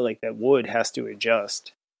all the that wood has to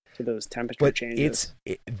adjust to those temperature changes.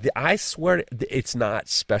 I swear, it's not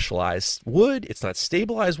specialized wood. It's not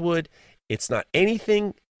stabilized wood. It's not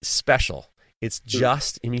anything special. It's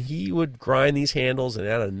just, he would grind these handles and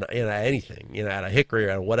out of anything, out of hickory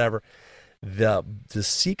or out of whatever. The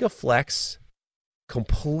Sikaflex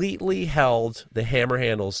completely held the hammer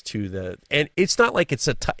handles to and it's not like it's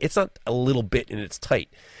not a little bit and it's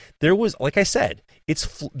tight. There was, like I said,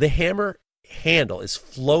 the hammer handle is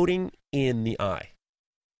floating in the eye.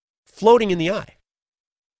 Floating in the eye.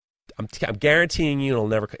 I'm guaranteeing you it'll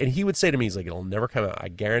never. And he would say to me, he's like, it'll never come out. I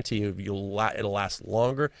guarantee you, it'll last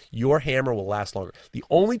longer. Your hammer will last longer. The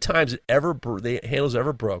only times the handles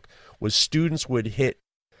ever broke was students would hit,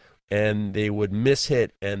 and they would miss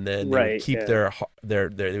hit, and then they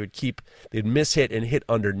would keep they'd miss hit and hit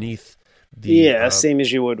underneath. Same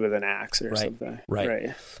as you would with an axe or something.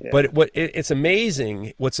 Right. Yeah. But it's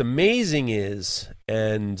amazing. What's amazing is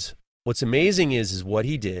what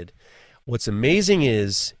he did. What's amazing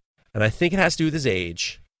is, and I think it has to do with his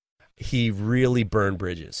age, he really burned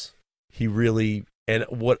bridges.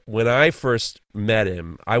 When I first met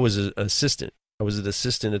him, I was an assistant. I was an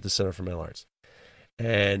assistant at the Center for Mental Arts.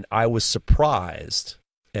 And I was surprised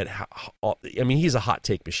at how, he's a hot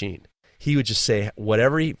take machine. He would just say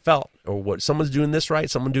whatever he felt, or what someone's doing this right,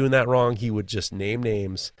 someone doing that wrong. He would just name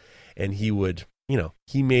names, and he would,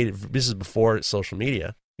 he made it. This is before social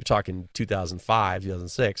media. You're talking 2005,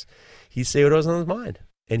 2006. He'd say what was on his mind,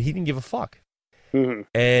 and he didn't give a fuck. Mm-hmm.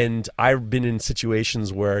 And I've been in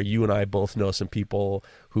situations where you and I both know some people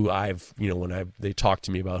who when they talk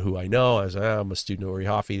to me about who I know, I was I'm a student of Uri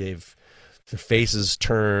Hoffy. Their faces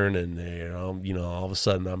turn, and they, all of a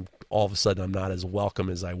sudden I'm not as welcome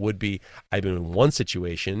as I would be. I've been in one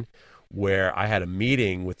situation where I had a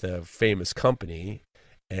meeting with a famous company,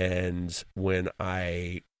 and when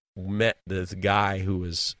I met this guy who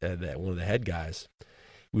was one of the head guys,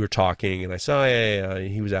 we were talking, and I saw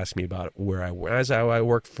he was asking me about where I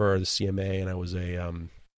worked for the CMA, and I was a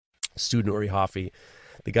student at Uri Hoffy.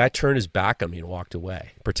 The guy turned his back on me and walked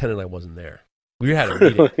away, pretending I wasn't there. We had a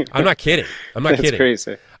meeting. I'm not kidding. That's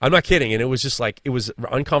crazy. I'm not kidding. And it was just it was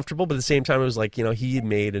uncomfortable, but at the same time, it was he had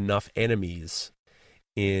made enough enemies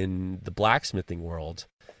in the blacksmithing world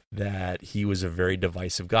that he was a very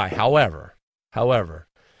divisive guy. However,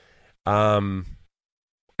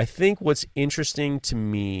 I think what's interesting to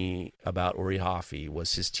me about Uri Hoffy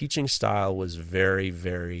was his teaching style was very,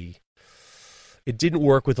 very, it didn't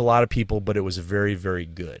work with a lot of people, but it was very, very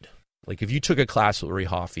good. Like if you took a class with Uri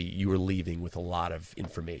Hoffy, you were leaving with a lot of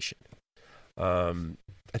information.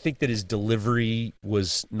 I think that his delivery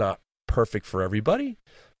was not perfect for everybody,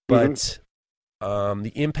 but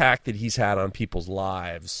the impact that he's had on people's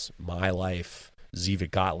lives, my life, Ziva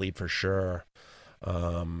Gottlieb for sure,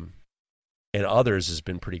 and others has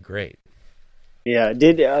been pretty great. Yeah,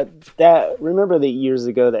 remember the years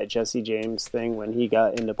ago that Jesse James thing when he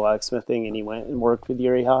got into blacksmithing and he went and worked with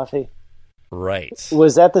Uri Hoffy? Right.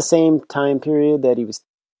 Was that the same time period that he was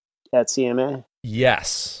at CMA?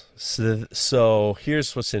 Yes. So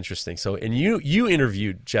here's what's interesting. So, and you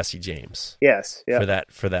interviewed Jesse James. Yes. Yeah.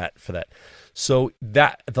 For that. So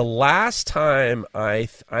that the last time I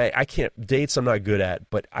can't, dates I'm not good at,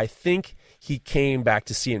 but I think he came back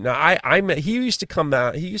to see him. Now he used to come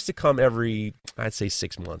every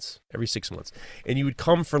 6 months, and he would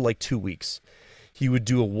come for like 2 weeks. He would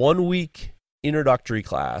do a 1 week introductory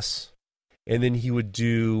class, and then he would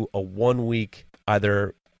do a 1 week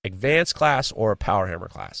either advanced class or a power hammer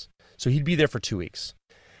class. So he'd be there for 2 weeks.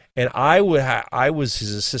 And I was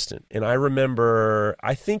his assistant, and I remember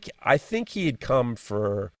I think he had come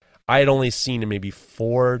for, I had only seen him maybe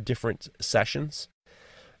 4 different sessions.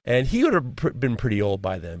 And he would have been pretty old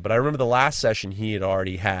by then. But I remember the last session he had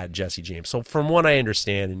already had Jesse James. So from what I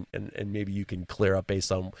understand, and maybe you can clear up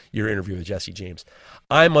based on your interview with Jesse James,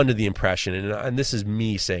 I'm under the impression, and this is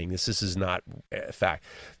me saying this is not a fact,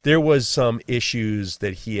 there was some issues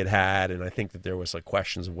that he had, and I think that there was like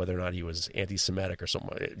questions of whether or not he was anti-Semitic or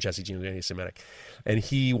something. Jesse James was anti-Semitic. And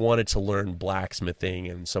he wanted to learn blacksmithing,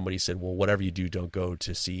 and somebody said, well, whatever you do, don't go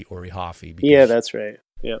to see Uri Hoffi. Yeah, that's right.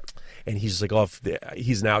 Yep. And he's like, oh,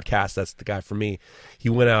 he's an outcast. That's the guy for me. He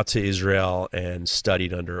went out to Israel and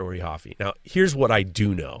studied under Uri Hoffi. Now, here's what I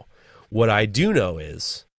do know. What I do know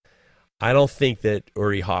is I don't think that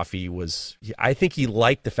Uri Hoffi was – I think he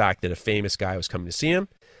liked the fact that a famous guy was coming to see him,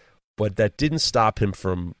 but that didn't stop him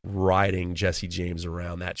from riding Jesse James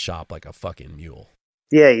around that shop like a fucking mule.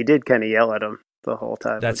 Yeah, he did kind of yell at him the whole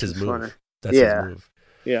time. That's his move. Funny. That's his move.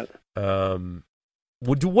 Yeah.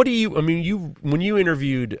 What do you? I mean, when you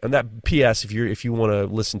interviewed, and that P.S. If you want to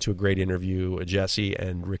listen to a great interview, Jesse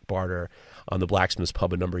and Rick Barter on the Blacksmith's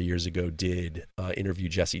Pub a number of years ago did interview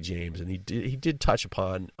Jesse James, and he did touch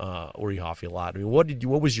upon Uri Hoffi a lot. I mean,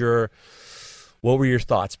 what were your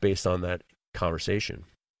thoughts based on that conversation?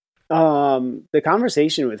 The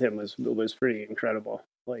conversation with him was pretty incredible.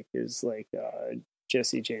 Like his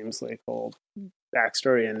Jesse James whole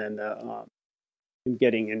backstory, and then the him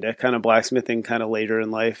getting into kind of blacksmithing kind of later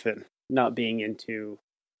in life and not being into,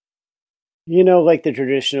 the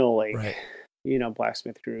traditional, right.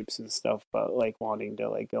 Blacksmith groups and stuff, but wanting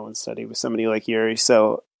to go and study with somebody like Uri.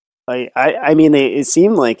 So I mean, it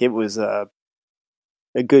seemed like it was a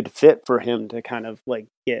good fit for him to kind of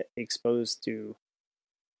get exposed to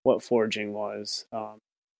what forging was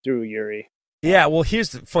through Uri. Yeah. Well, here's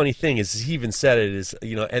the funny thing is he even said it is,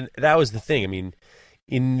 and that was the thing. I mean,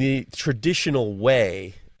 in the traditional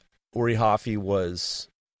way, Uri Hoffi was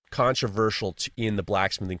controversial in the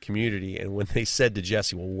blacksmithing community, and when they said to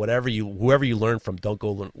Jesse, "Well, whoever you learn from, don't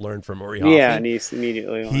go learn from Uri Hoffi." Yeah, and he's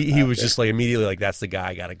immediately he was just immediately that's the guy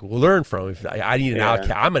I got to go learn from. If I need an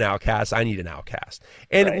outcast, I'm an outcast. I need an outcast.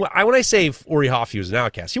 And right. when I say Uri Hoffi was an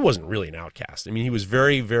outcast, he wasn't really an outcast. I mean, he was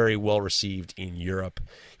very, very well received in Europe.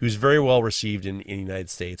 He was very well received in the United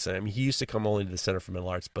States. I mean, he used to come only to the Center for Metal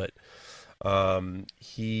Arts, but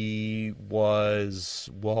he was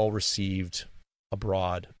well received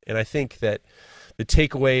abroad. And I think that the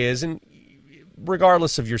takeaway is, and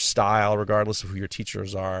regardless of your style, regardless of who your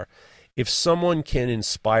teachers are, if someone can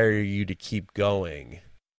inspire you to keep going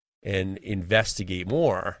and investigate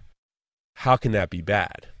more, how can that be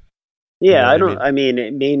bad? Yeah, I mean,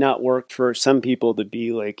 it may not work for some people to be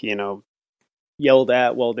yelled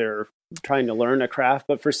at while they're trying to learn a craft,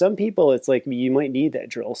 but for some people it's you might need that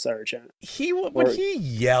drill sergeant. When he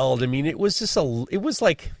yelled, I mean, it was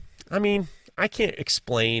I can't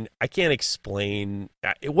explain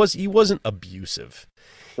he wasn't abusive,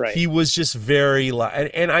 right? He was just very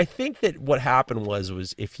and I think that what happened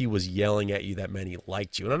was if he was yelling at you, that meant he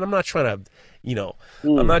liked you. And I'm not trying to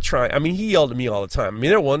I'm not trying, I mean, he yelled at me all the time. I mean,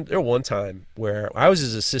 there one time where I was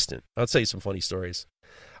his assistant. I'll tell you some funny stories.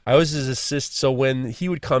 I was his assistant, so when he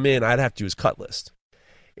would come in, I'd have to do his cut list.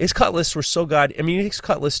 His cut lists were so his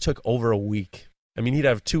cut list took over a week. I mean, he'd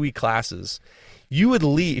have 2-week classes. You would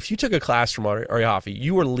leave, if you took a class from Uri Hoffi,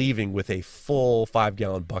 you were leaving with a full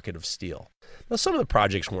 5-gallon bucket of steel. Now, some of the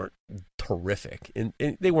projects weren't terrific, and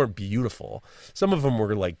they weren't beautiful. Some of them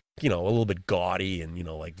were a little bit gaudy and,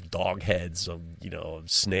 dog heads of,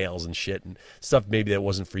 snails and shit and stuff maybe that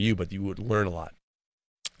wasn't for you, but you would learn a lot.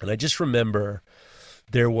 And I just remember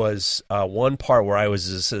there was one part where I was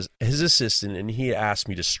his assistant, and he asked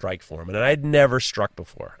me to strike for him. And I'd never struck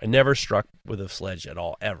before. I never struck with a sledge at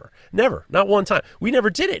all, ever. Never. Not one time. We never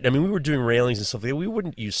did it. I mean, we were doing railings and stuff like that. We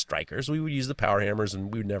wouldn't use strikers. We would use the power hammers,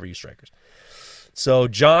 and we would never use strikers. So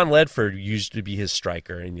John Ledford used to be his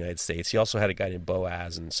striker in the United States. He also had a guy named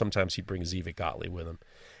Boaz, and sometimes he'd bring Zivik Gottlieb with him.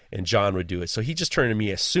 And John would do it. So he just turned to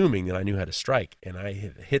me assuming that I knew how to strike. And I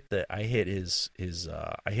hit the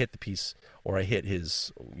piece, or I hit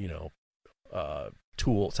his,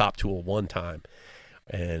 top tool one time.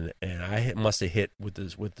 And I must have hit with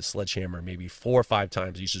the sledgehammer maybe 4 or 5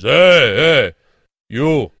 times. He says, hey,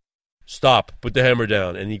 you, stop, put the hammer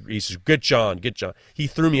down. And he says, get John. He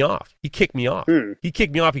threw me off. He kicked me off. He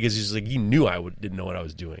kicked me off because he knew didn't know what I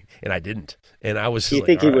was doing, and I didn't. And I was. Do you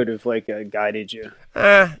think he would have guided you?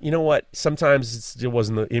 You know what? Sometimes it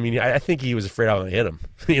wasn't. I think he was afraid I would hit him.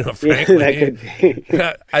 Frankly, that could be.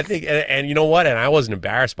 I think, and you know what? And I wasn't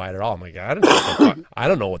embarrassed by it at all. I'm like, I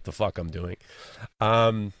don't know what the fuck I'm doing.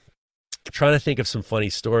 trying to think of some funny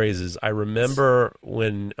stories. Is I remember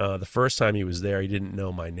when the first time he was there, he didn't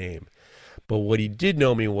know my name. But what he did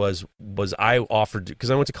know me was I offered, because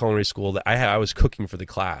I went to culinary school, that I was cooking for the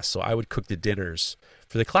class. So I would cook the dinners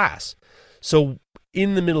for the class. So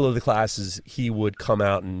in the middle of the classes, he would come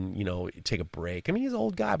out and, take a break. I mean, he's an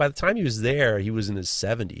old guy. By the time he was there, he was in his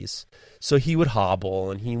 70s. So he would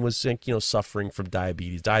hobble, and he was, suffering from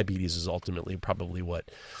diabetes. Diabetes is ultimately probably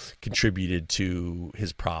what contributed to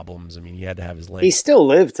his problems. I mean, he had to have his legs. He still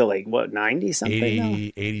lived to 90 something?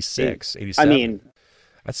 80, 86, 87. I mean,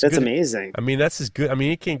 that's amazing. I mean, that's as good. I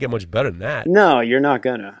mean, it can't get much better than that. No, you're not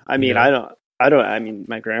gonna. I mean, I mean,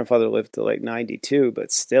 my grandfather lived to 92,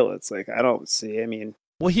 but still, it's I don't see. I mean,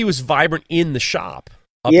 well, he was vibrant in the shop,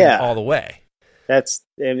 all the way. That's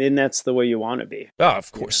the way you want to be. Oh,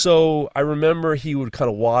 of course. Yeah. So I remember he would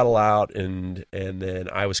kind of waddle out, and then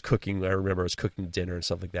I was cooking. I remember I was cooking dinner and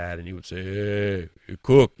stuff like that, and he would say, "Hey,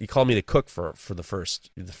 cook." He called me the cook for the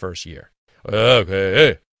first year. Okay,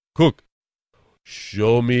 hey, cook.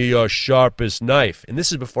 Show me your sharpest knife. And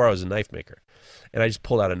this is before I was a knife maker. And I just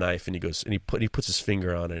pulled out a knife, and he goes, and he puts his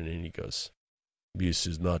finger on it, and he goes, "This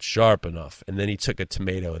is not sharp enough." And then he took a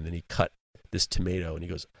tomato, and then he cut this tomato, and he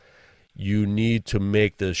goes, "You need to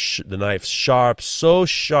make the knife sharp, so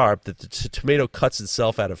sharp that the tomato cuts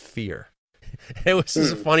itself out of fear." It was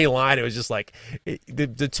just a funny line. It was just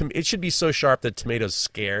it should be so sharp that tomato's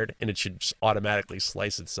scared, and it should just automatically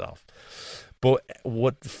slice itself. But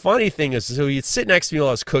what the funny thing is, so he'd sit next to me while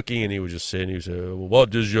I was cooking, and he would just say, well,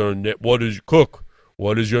 what is your cook?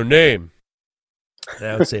 What is your name? And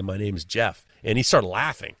I would say, my name is Jeff. And he started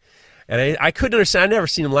laughing. And I couldn't understand. I'd never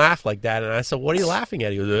seen him laugh like that. And I said, what are you laughing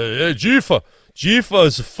at? He goes, hey, Jifa. Jifa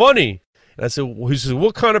is funny. And I said,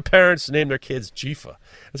 what kind of parents name their kids Jifa?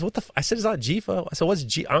 I said, I said, it's not Jifa. I said, what's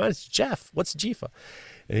Jifa? It's Jeff. What's Jifa?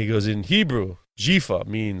 And he goes, in Hebrew, Jifa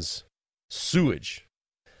means sewage.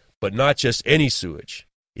 But not just any sewage.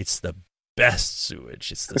 It's the best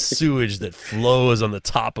sewage. It's the sewage that flows on the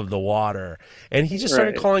top of the water. And he just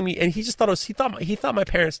started calling me, and he just thought he thought my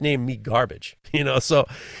parents named me garbage. So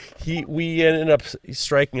we ended up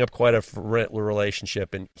striking up quite a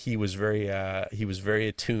relationship, and he was very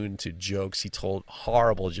attuned to jokes. He told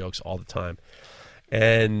horrible jokes all the time.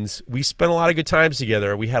 And we spent a lot of good times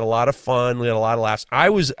together. We had a lot of fun. We had a lot of laughs.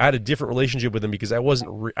 I had a different relationship with him because I was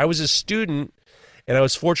a student. And I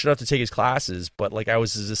was fortunate enough to take his classes, but I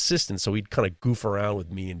was his assistant, so he'd kind of goof around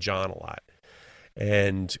with me and John a lot.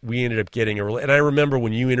 And we ended up getting and I remember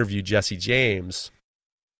when you interviewed Jesse James,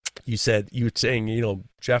 you were saying,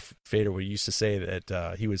 Jeff Fader used to say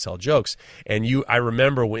that he would tell jokes. And I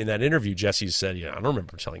remember in that interview, Jesse said, I don't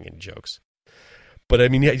remember telling any jokes. But I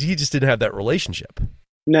mean, he just didn't have that relationship.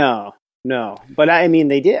 No. But I mean,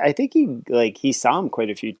 they did. I think he saw him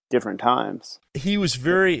quite a few different times. Jesse was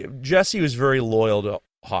very loyal to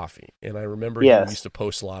Hoffy, and I remember he used to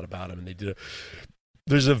post a lot about him. And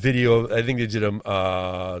there's a video. I think they did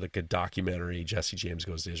a documentary. Jesse James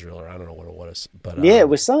Goes to Israel, or I don't know what it was, but it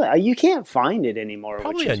was something. You can't find it anymore.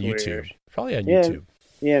 Probably on YouTube. Weird. Probably on YouTube.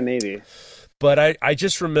 Yeah, maybe. But I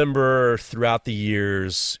just remember throughout the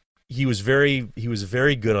years he was very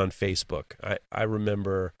good on Facebook. I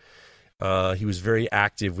remember. He was very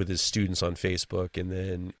active with his students on Facebook, and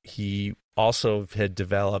then he also had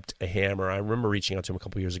developed a hammer. I remember reaching out to him a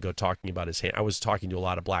couple of years ago talking about his hammer. I was talking to a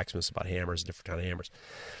lot of blacksmiths about hammers, different kind of hammers.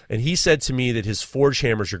 And he said to me that his forged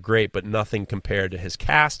hammers are great, but nothing compared to his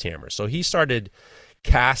cast hammers. So he started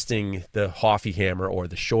casting the Hoffy hammer or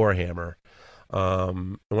the Shore hammer.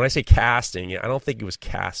 And when I say casting, I don't think it was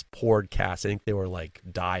poured cast. I think they were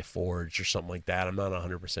die forged or something like that. I'm not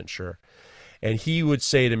 100% sure. And he would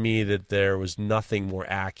say to me that there was nothing more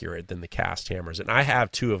accurate than the cast hammers. And I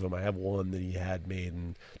have two of them. I have one that he had made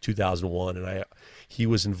in 2001, and he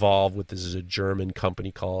was involved with, this is a German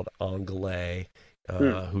company called Angele,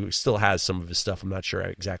 who still has some of his stuff. I'm not sure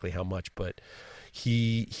exactly how much, but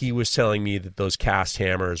he was telling me that those cast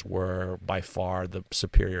hammers were by far the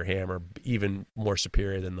superior hammer, even more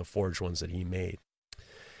superior than the forged ones that he made.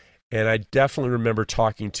 And I definitely remember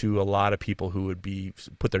talking to a lot of people who would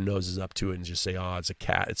put their noses up to it and just say, "Oh,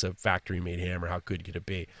 it's a factory-made hammer. How good could it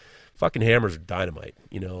be?" Fucking hammers are dynamite,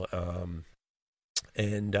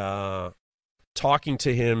 And talking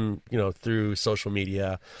to him, through social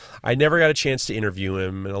media, I never got a chance to interview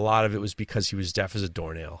him, and a lot of it was because he was deaf as a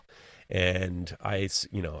doornail. And I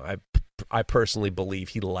personally believe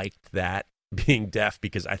he liked that, being deaf,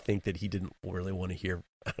 because I think that he didn't really want to hear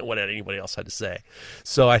what anybody else had to say.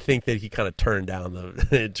 So I think that he kind of turned down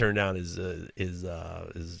his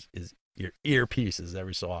earpieces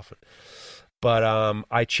every so often. But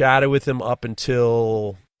I chatted with him up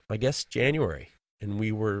until I guess January, and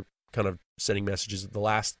we were kind of sending messages. The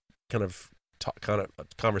last kind of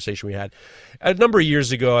conversation we had a number of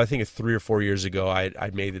years ago, I think 3 or 4 years ago,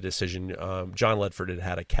 I'd made the decision. John Ledford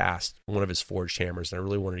had a cast one of his forged hammers, and I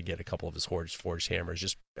really wanted to get a couple of his forged hammers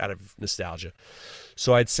just out of nostalgia.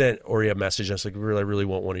 So I'd sent Ori a message. I was like, I really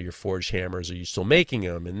want one of your forged hammers. Are you still making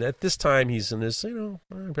them? And at this time, he's in his,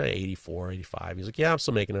 probably 84, 85. He's like, yeah, I'm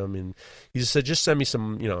still making them. And he just said, just send me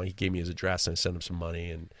some, he gave me his address, and I sent him some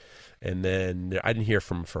money. And then I didn't hear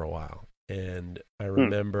from him for a while. And I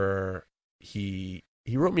remember he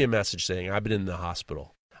wrote me a message saying, I've been in the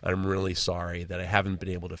hospital. I'm really sorry that I haven't been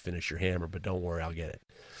able to finish your hammer, but don't worry, I'll get it.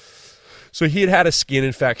 So he had a skin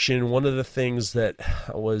infection. One of the things that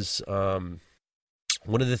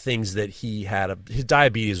he had, his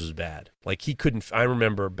diabetes was bad. Like he couldn't, I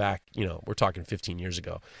remember back, we're talking 15 years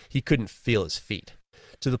ago, he couldn't feel his feet,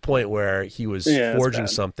 to the point where he was forging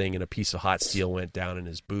something and a piece of hot steel went down in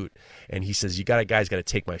his boot. And he says, guys got to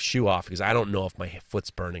take my shoe off because I don't know if my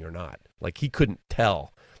foot's burning or not. Like he couldn't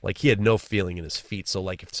tell. Like he had no feeling in his feet. So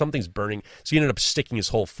like if something's burning, so he ended up sticking his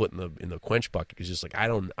whole foot in the quench bucket. He's just like,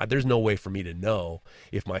 there's no way for me to know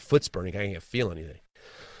if my foot's burning. I can't feel anything.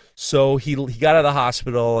 So he got out of the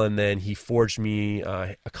hospital, and then he forged me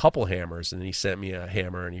a couple hammers, and then he sent me a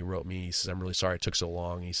hammer, and he wrote me, he says, I'm really sorry it took so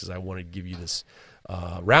long. He says, I wanted to give you this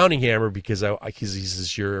rounding hammer because he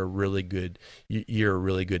says you're a really good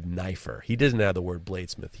knifer. He doesn't have the word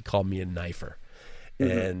bladesmith. He called me a knifer.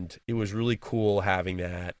 Mm-hmm. And it was really cool having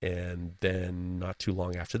that. And then not too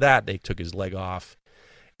long after that, they took his leg off,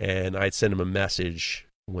 and I'd send him a message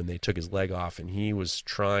when they took his leg off, and he was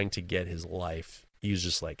trying to get his life. He was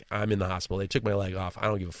just like, I'm in the hospital. They took my leg off. I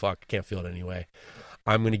don't give a fuck. I can't feel it anyway.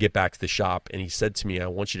 I'm going to get back to the shop. And he said to me, I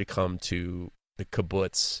want you to come to the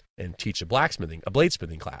kibbutz and teach a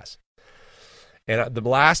bladesmithing class. And the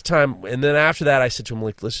last time, and then after that, I said to him,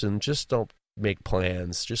 like, listen, just don't make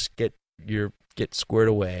plans. Just get squared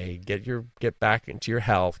away. Get back into your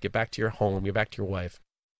health. Get back to your home. Get back to your wife.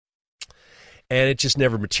 And it just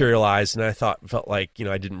never materialized. And I felt like,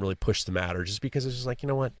 I didn't really push the matter, just because it was just like, you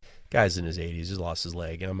know what? Guy's in his 80s. He's lost his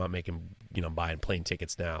leg. And I'm not making, buying plane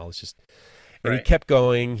tickets now. It's just, and He kept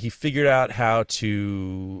going. He figured out how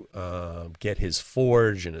to get his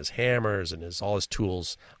forge and his hammers and all his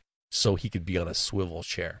tools so he could be on a swivel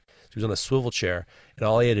chair. So he was on a swivel chair, and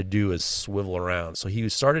all he had to do is swivel around. So he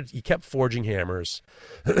kept forging hammers.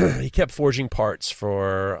 He kept forging parts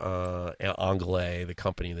for Anglais, the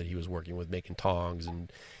company that he was working with, making tongs. And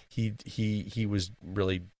he was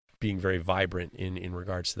really being very vibrant in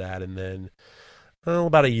regards to that. And then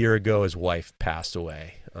about a year ago, his wife passed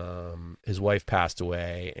away. And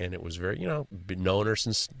it was very, been known her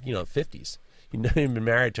since, 50s. He'd been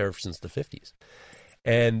married to her since the 50s.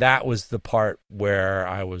 And that was the part where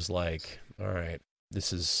I was like, all right,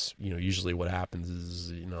 this is, usually what happens is,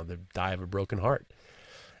 they die of a broken heart.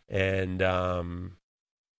 And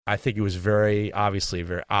I think it was very obviously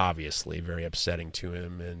very upsetting to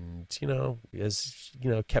him. And, as,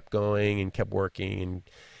 kept going and kept working and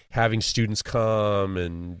having students come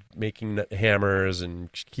and making hammers and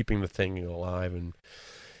keeping the thing alive. And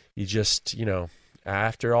he just,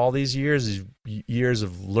 after all these years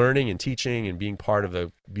of learning and teaching and being part of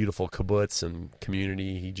a beautiful kibbutz and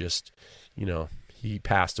community, he just, he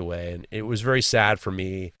passed away. And it was very sad for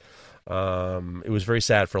me. It was very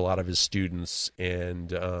sad for a lot of his students.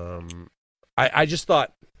 And I just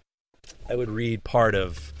thought I would read part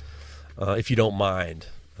of, if you don't mind.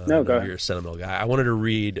 No, go ahead. You're a sentimental guy. I wanted to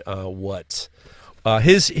read what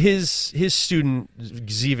his student,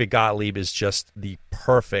 Zivik Gottlieb, is just the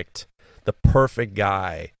perfect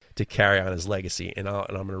guy to carry on his legacy. And I'm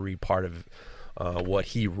going to read part of what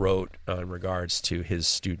he wrote in regards to his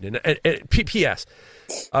student. And P.S.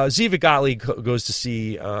 Zivik Gottlieb goes to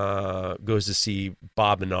see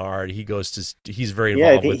Bob Menard. He's very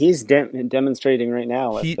involved. Yeah, he's demonstrating right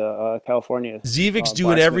now at the California. Zivik's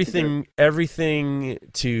doing everything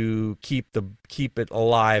to keep it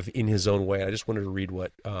alive in his own way. I just wanted to read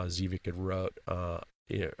what Zivik had wrote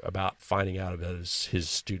about finding out about his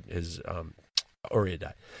student, Uri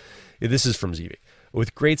died. This is from Zivik.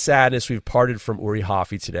 With great sadness, we've parted from Uri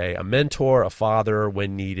Hoffi today, a mentor, a father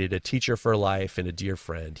when needed, a teacher for life, and a dear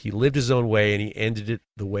friend. He lived his own way, and he ended it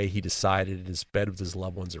the way he decided, in his bed with his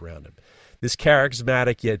loved ones around him. This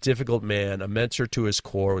charismatic yet difficult man, a mentor to his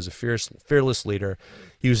core, was a fearless leader.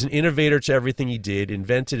 He was an innovator to everything he did,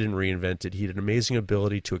 invented and reinvented. He had an amazing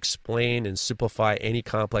ability to explain and simplify any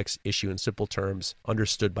complex issue in simple terms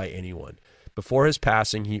understood by anyone. Before his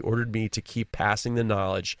passing, he ordered me to keep passing the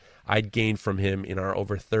knowledge I'd gained from him in our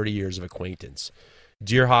over 30 years of acquaintance.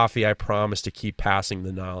 Dear Hoffi, I promise to keep passing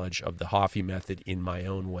the knowledge of the Hoffi method in my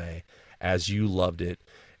own way, as you loved it,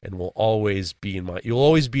 and will always be you'll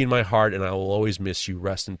always be in my heart, and I will always miss you.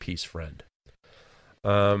 Rest in peace, friend.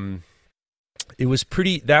 That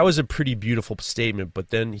was a pretty beautiful statement, but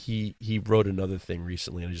then he wrote another thing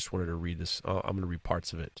recently, and I just wanted to read this. I'm going to read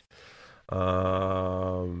parts of it.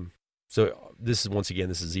 So this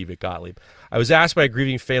is Eva Gottlieb. I was asked by a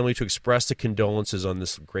grieving family to express the condolences on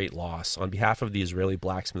this great loss. On behalf of the Israeli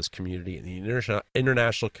blacksmiths community and the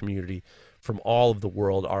international community from all of the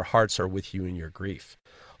world, our hearts are with you in your grief.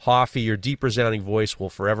 Hofi, your deep resounding voice will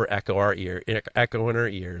forever echo in our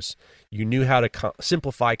ears. You knew how to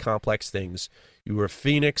simplify complex things. You were a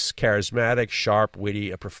phoenix, charismatic, sharp, witty,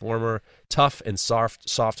 a performer, tough and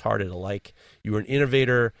soft-hearted alike. You were an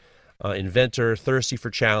innovator, inventor, thirsty for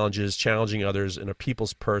challenges, challenging others, and a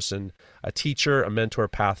people's person, a teacher, a mentor,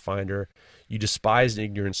 pathfinder. You despised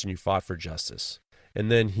ignorance and you fought for justice. And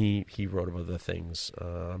then he wrote of other things.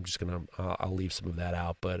 I'm just going to, I'll leave some of that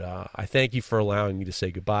out. But I thank you for allowing me to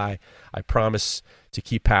say goodbye. I promise to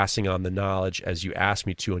keep passing on the knowledge as you asked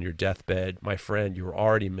me to on your deathbed. My friend, you were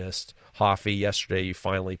already missed. Hofi, yesterday you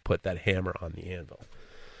finally put that hammer on the anvil.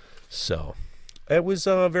 So it was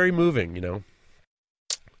very moving, It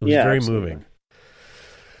was very absolutely. moving.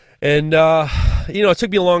 And, it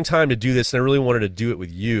took me a long time to do this, and I really wanted to do it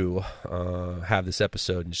with you, have this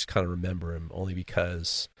episode and just kind of remember him, only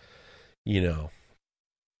because, I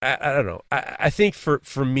don't know. I think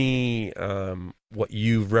for me, what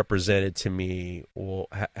you've represented to me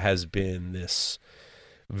has been this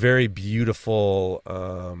very beautiful,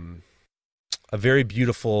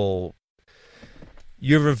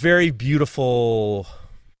 you have a very beautiful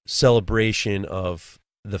celebration of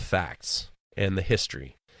the facts and the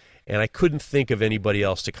history. And I couldn't think of anybody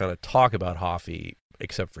else to kind of talk about Hofi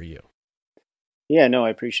except for you. Yeah, no,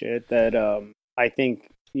 I appreciate that. I think,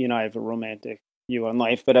 I have a romantic view on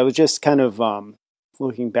life, but I was just kind of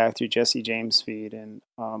looking back through Jesse James' feed, and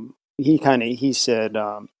he said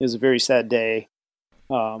it was a very sad day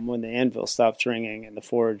when the anvil stops ringing and the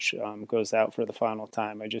forge goes out for the final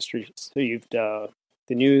time. I just received the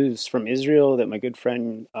news from Israel that my good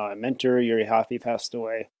friend, mentor, Yuri Hofi, passed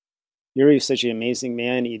away. Yuri is such an amazing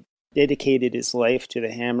man. He dedicated his life to the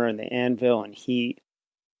hammer and the anvil and heat,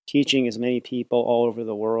 teaching as many people all over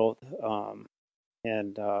the world,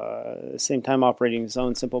 and at the same time operating his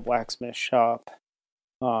own simple blacksmith shop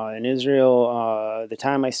in Israel. The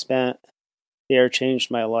time I spent there changed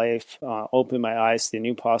my life, opened my eyes to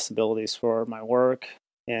new possibilities for my work,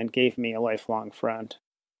 and gave me a lifelong friend.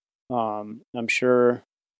 I'm sure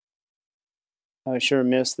I sure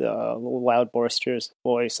miss the loud, boisterous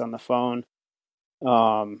voice on the phone.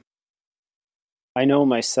 I know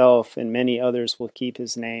myself and many others will keep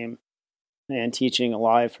his name and teaching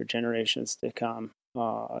alive for generations to come.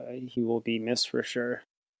 He will be missed for sure.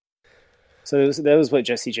 So that was what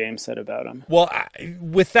Jesse James said about him. Well,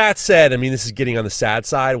 with that said, this is getting on the sad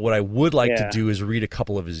side. What I would like to do is read a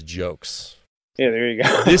couple of his jokes. Yeah, there you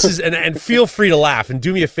go. This is and feel free to laugh, and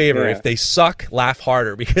do me a favor. If they suck, laugh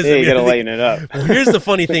harder, because you gotta lighten it up. Well, here's the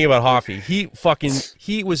funny thing about Hofi.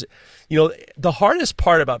 He was, the hardest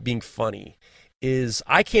part about being funny is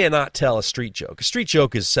I cannot tell a street joke. A street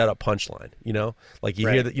joke is set up punchline, like you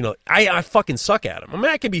hear that, I fucking suck at them.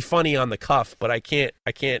 I can be funny on the cuff, but I can't.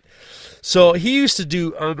 So he used to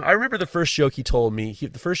do, I remember the first joke he told me in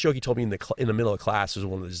the middle of class was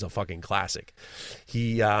one of these, a fucking classic.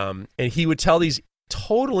 And he would tell these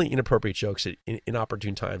totally inappropriate jokes at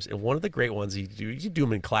inopportune times. And one of the great ones you do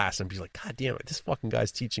them in class and be like, God damn it, this fucking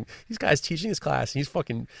guy's teaching. These guys teaching this class,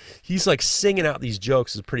 and he's like singing out these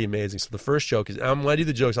jokes. Is pretty amazing. So the first joke is, when I do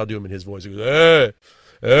the jokes, I'll do them in his voice. He goes,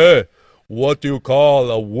 hey, what do you call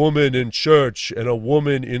a woman in church and a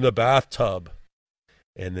woman in the bathtub?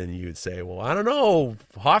 And then you would say, well, I don't know,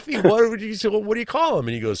 Hofi, what do you call them?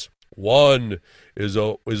 And he goes, one is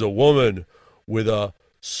a woman with a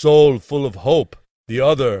soul full of hope. The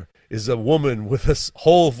other is a woman with a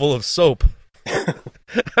hole full of soap.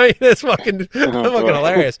 That's fucking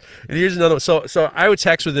hilarious. And here's another one. So I would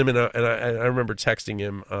text with him, and I remember texting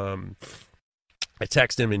him. I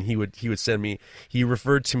text him, and he would send me. He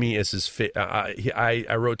referred to me as his.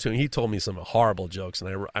 I wrote to him. He told me some horrible jokes,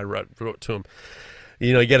 and I wrote to him.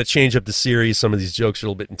 You got to change up the series. Some of these jokes are a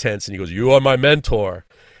little bit intense. And he goes, "You are my mentor."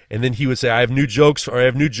 And then he would say, I have new jokes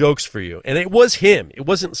for you. And it was him. It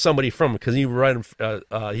wasn't somebody from him, because he would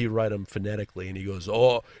write them phonetically. And he goes,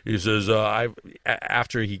 he says,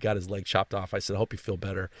 after he got his leg chopped off, I said, I hope you feel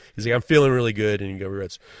better. He's like, I'm feeling really good. And he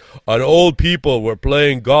writes, an old people were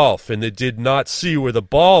playing golf, and they did not see where the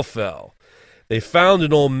ball fell. They found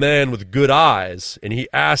an old man with good eyes, and he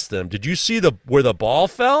asked them, did you see where the ball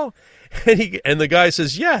fell? And the guy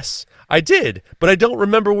says, yes, I did, but I don't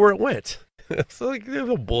remember where it went. It's like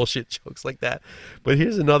little bullshit jokes like that. But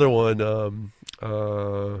here's another one.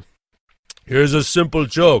 Here's a simple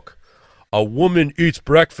joke. A woman eats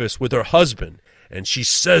breakfast with her husband, and she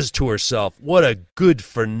says to herself, "What a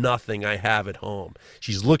good-for-nothing I have at home."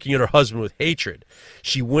 She's looking at her husband with hatred.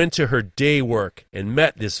 She went to her day work and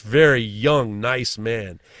met this very young, nice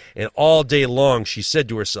man. And all day long she said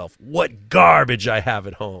to herself, "What garbage I have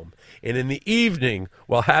at home." And in the evening,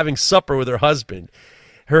 while having supper with her husband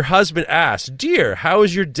asked, "Dear, how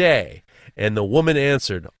was your day?" And the woman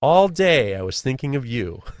answered, "All day I was thinking of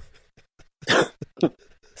you."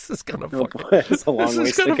 This is kind of fucking. It's a long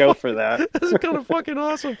ways to go for that. This is kind of fucking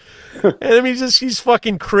awesome. And I mean, just these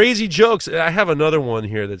fucking crazy jokes. I have another one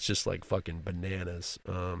here that's just like fucking bananas.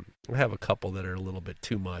 I have a couple that are a little bit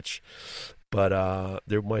too much, but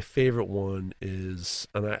my favorite one is,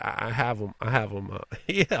 and I have them.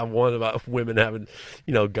 Yeah, one about women having,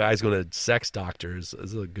 guys going to sex doctors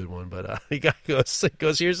is a good one. But he goes,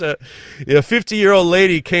 here's a 50-year-old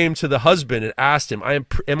lady came to the husband and asked him,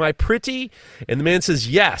 am I pretty? And the man says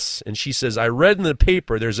yes. And she says, I read in the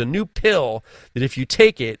paper there's a new pill that if you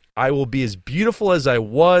take it, I will be as beautiful as I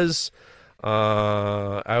was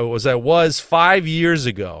 5 years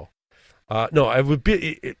ago. No, I would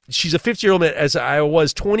be. She's a 50-year-old man as I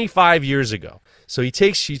was 25 years ago. So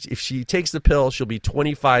if she takes the pill, she'll be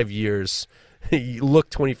 25 years. You look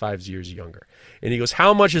 25 years younger. And he goes,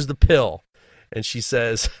 how much is the pill? And she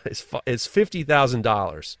says, it's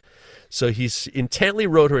 $50,000. So he intently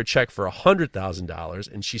wrote her a check for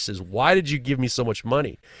 $100,000. And she says, why did you give me so much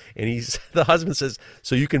money? And the husband says,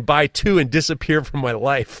 so you can buy two and disappear from my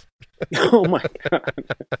life. Oh my God.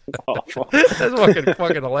 Awful. That's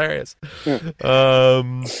fucking hilarious.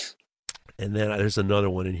 And then there's another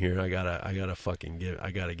one in here. I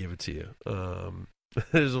gotta give it to you.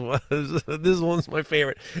 This one's my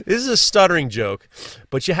favorite. This is a stuttering joke,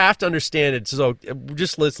 but you have to understand it. So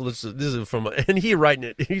just let's this is from, and he's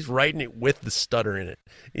writing it with the stutter in it.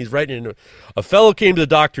 He's writing it. A fellow came to the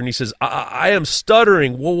doctor and he says, I am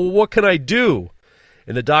stuttering. Well, what can I do?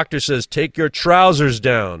 And the doctor says, take your trousers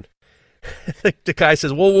down. The guy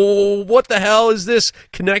says, well, what the hell is this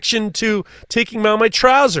connection to taking down my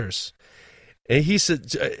trousers? And he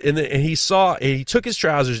said, and he took his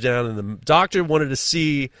trousers down, and the doctor wanted to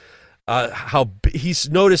see how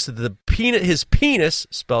he's noticed that his penis,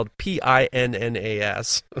 spelled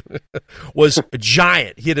P-I-N-N-A-S, was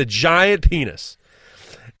giant. He had a giant penis.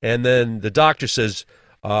 And then the doctor says,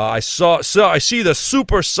 I see the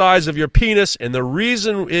super size of your penis, and the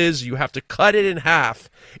reason is you have to cut it in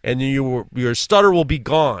half, and your stutter will be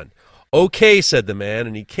gone. Okay, said the man,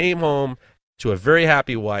 and he came home to a very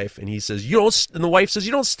happy wife, and he says, and the wife says,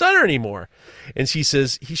 you don't stutter anymore. And she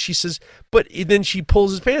says, but then she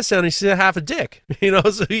pulls his pants down, and he says, half a dick,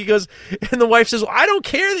 so he goes, and the wife says, well, I don't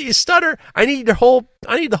care that you stutter. I need the whole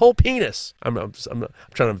penis. I'm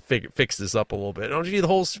trying to fix this up a little bit. I don't need the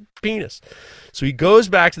whole penis. So he goes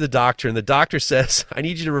back to the doctor, and the doctor says, I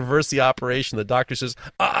need you to reverse the operation. The doctor says,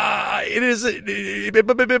 it is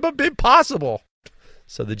impossible.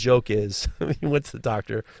 So the joke is, he went to the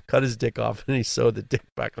doctor, cut his dick off, and he sewed the dick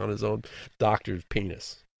back on his own doctor's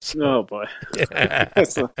penis. So, oh, boy. Yeah.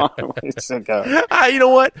 That's a long way to go. You know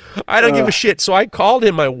what? I don't give a shit. So I called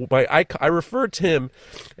him, I referred to him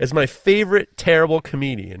as my favorite terrible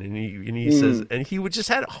comedian. And he says, and he would just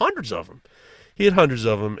had hundreds of them. He had hundreds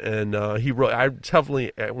of them. And he wrote,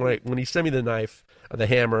 when he sent me the knife, the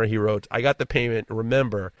hammer, he wrote, I got the payment,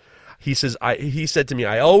 remember. He says, he said to me,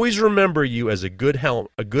 I always remember you as a good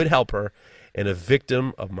helper and a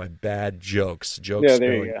victim of my bad jokes. Jokes,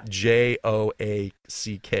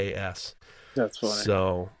 Joacks. That's funny.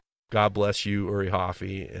 So, God bless you, Uri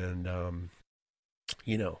Hoffy. And,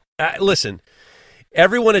 listen,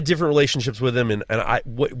 everyone had different relationships with him. And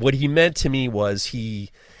what he meant to me was he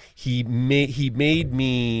made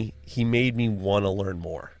me want to learn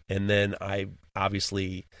more. And then I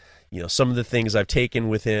obviously, some of the things I've taken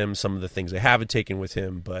with him, some of the things I haven't taken with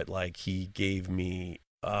him, but like he gave me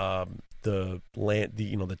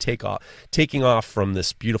taking off from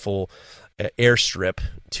this beautiful airstrip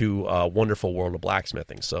to a wonderful world of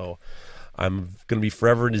blacksmithing. So I'm going to be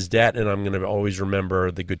forever in his debt, and I'm going to always remember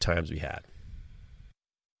the good times we had.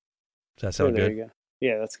 Does that sound good? You go.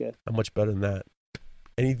 Yeah, that's good. How much better than that?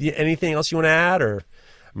 Anything else you want to add? Or,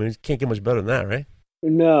 I mean, it can't get much better than that, right?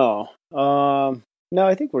 No. No,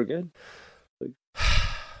 I think we're good.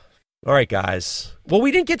 All right, guys. Well, we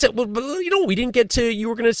didn't get to. You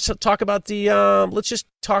were going to talk about the. Let's just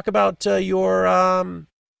talk about the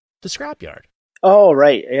scrapyard. Oh,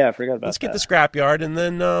 right. Yeah, I forgot about that. Let's get the scrapyard, and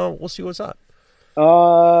then we'll see what's up.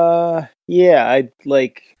 Yeah,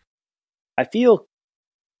 I feel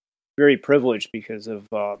very privileged because of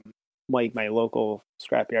like my local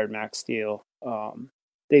scrapyard, Max Steel.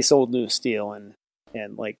 They sold new steel and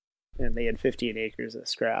they had 15 acres of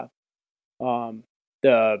scrap.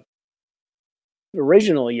 The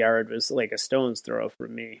original yard was like a stone's throw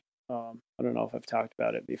from me. I don't know if I've talked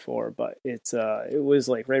about it before, but it was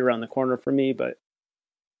like right around the corner for me, but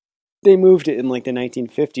they moved it in like the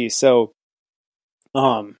 1950s. So,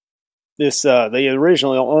 the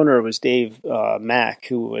original owner was Dave Mack,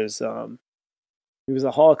 who was he was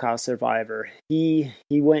a Holocaust survivor. He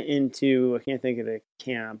went into, I can't think of the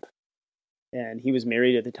camp, and he was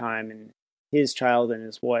married at the time, and his child and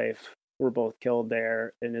his wife were both killed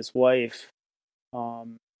there, and his wife,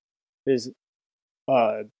 the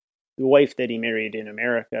wife that he married in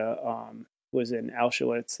America, was in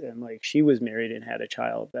Auschwitz, and like she was married and had a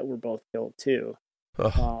child that were both killed too.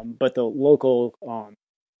 But the local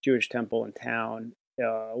Jewish temple in town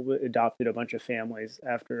adopted a bunch of families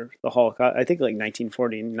after the Holocaust. I think like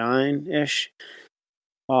 1949-ish.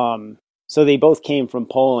 So they both came from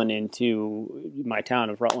Poland into my town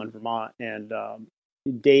of Rutland, Vermont, and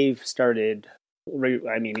Dave started.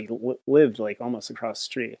 I mean, he lived like almost across the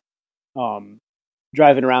street,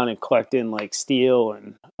 driving around and collecting like steel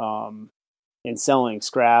and selling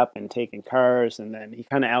scrap and taking cars. And then he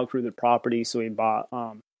kind of outgrew the property, so he bought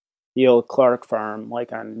the old Clark farm,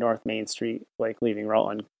 like on North Main Street, like leaving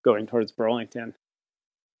Rutland, going towards Burlington.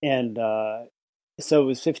 And so it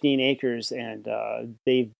was 15 acres, and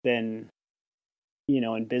they've been,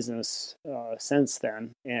 in business since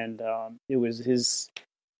then. And it was his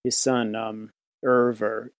son, Irv,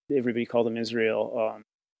 or everybody called him Israel,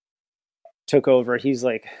 took over. He's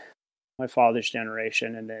like my father's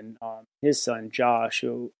generation. And then his son, Josh,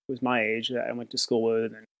 who was my age, that I went to school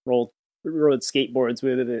with and rode skateboards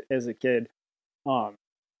with it as a kid.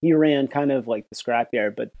 He ran kind of like the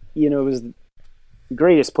scrapyard, but it was the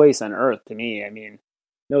greatest place on earth to me. I mean,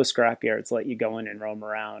 no scrapyards let you go in and roam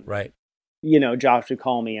around. Right. Josh would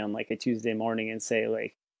call me on like a Tuesday morning and say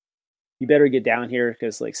like, you better get down here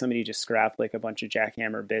because like somebody just scrapped like a bunch of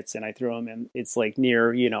jackhammer bits and I threw them in. It's like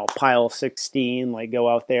near, pile 16, like go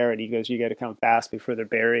out there. And he goes, you got to come fast before they're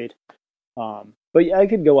buried. But I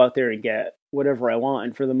could go out there and get whatever I want.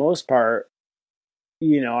 And for the most part,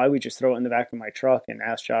 I would just throw it in the back of my truck and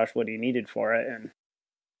ask Josh what he needed for it. And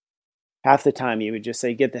half the time he would just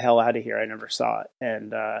say, get the hell out of here. I never saw it.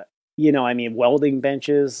 And, welding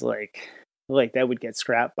benches, like that would get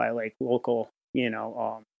scrapped by like local, I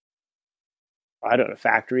don't know,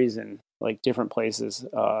 factories and like different places.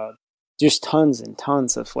 Just tons and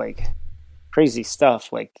tons of like crazy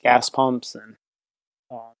stuff, like gas pumps and,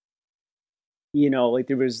 like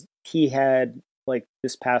he had like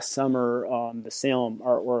this past summer, the Salem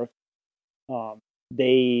artwork,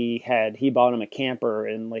 he bought him a camper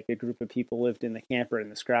and like a group of people lived in the camper in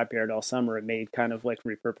the scrapyard all summer and made kind of like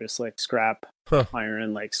repurposed like scrap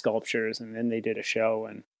iron, like sculptures. And then they did a show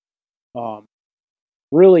and,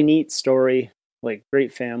 really neat story, like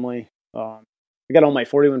great family. I got all my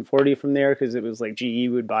 4140 from there because it was like GE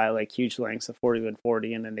would buy like huge lengths of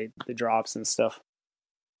 4140 and then the drops and stuff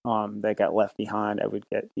that got left behind, I would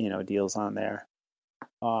get, deals on there.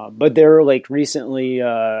 But they're like recently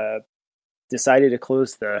decided to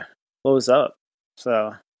close up.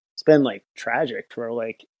 So it's been like tragic for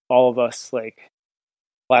like all of us, like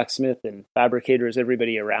blacksmith and fabricators,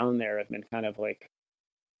 everybody around there have been kind of like,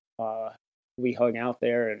 we hung out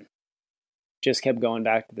there and just kept going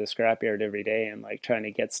back to the scrapyard every day and like trying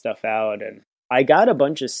to get stuff out. And I got a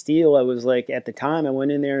bunch of steel. I was like, at the time I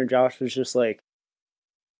went in there and Josh was just like,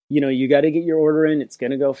 you got to get your order in. It's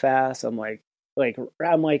going to go fast. I'm like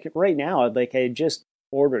right now, like I just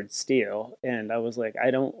ordered steel and I was like,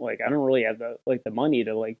 I don't really have the money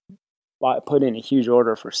to like put in a huge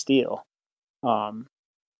order for steel.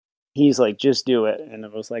 He's like, just do it. And I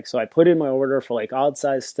was like, so I put in my order for like odd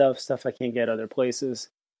size stuff I can't get other places.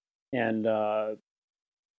 And,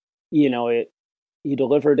 he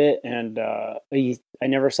delivered it and, I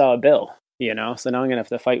never saw a bill, so now I'm going to have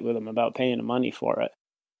to fight with him about paying the money for it.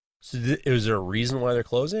 So is there a reason why they're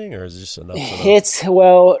closing or is it just enough? His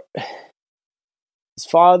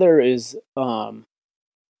father is,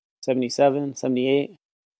 77, 78.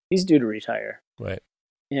 He's due to retire. Right.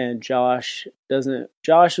 And Josh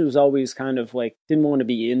was always kind of like, didn't want to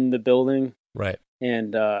be in the building. Right.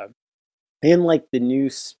 And, he didn't like the new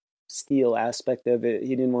steel aspect of it. He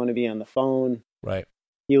didn't want to be on the phone. Right.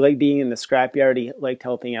 He liked being in the scrapyard. He liked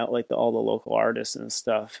helping out like all the local artists and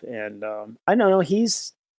stuff. And, I don't know,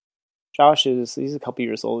 he's a couple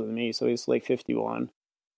years older than me. So he's like 51.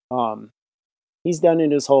 He's done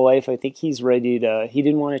it his whole life. I think he's ready he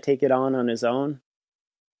didn't want to take it on his own.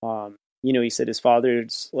 he said his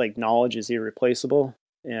father's like knowledge is irreplaceable,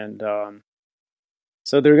 and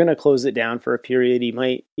so they're going to close it down for a period. He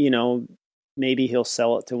might, maybe he'll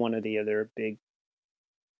sell it to one of the other big,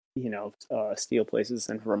 steel places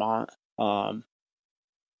in Vermont.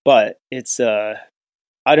 But it's, I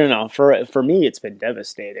don't know. For me, it's been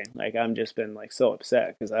devastating. Like, I'm just been like so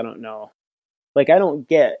upset because I don't know. Like, I don't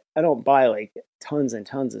buy like tons and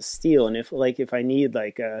tons of steel. And if I need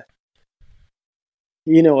like a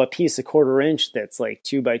piece of 1/4 inch that's like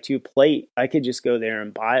 2x2 plate, I could just go there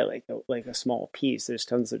and buy like a small piece. There's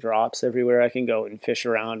tons of drops everywhere. I can go and fish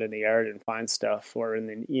around in the yard and find stuff, or in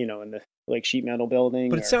the in the like sheet metal building.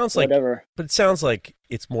 But it sounds whatever. But it sounds like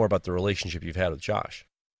it's more about the relationship you've had with Josh.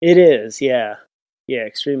 It is, yeah,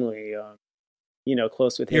 extremely,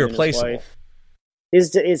 close with him and his wife.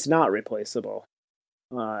 It's not replaceable.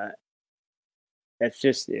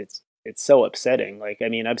 It's so upsetting. Like, I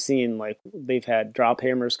mean, I've seen like they've had drop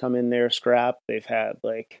hammers come in there, scrap. They've had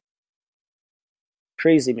like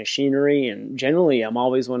crazy machinery, and generally, I'm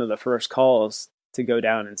always one of the first calls to go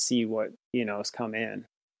down and see what has come in.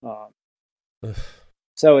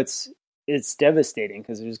 So it's devastating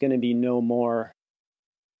because there's going to be no more.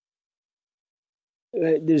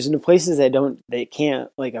 There's no places they can't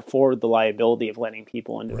like afford the liability of letting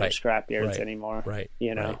people into their scrap yards anymore. Right.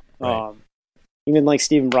 Even like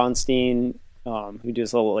Stephen Bronstein, who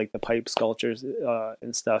does all like the pipe sculptures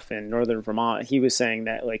and stuff in northern Vermont, he was saying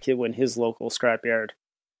that like when his local scrapyard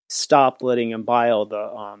stopped letting him buy all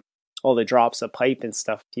the drops of pipe and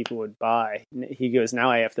stuff people would buy, he goes, now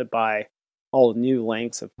I have to buy all new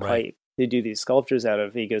lengths of pipe to do these sculptures out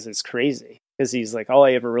of. He goes, it's crazy, because he's like, all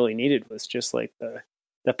I ever really needed was just like the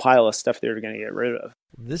pile of stuff they were going to get rid of.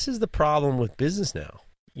 This is the problem with business now.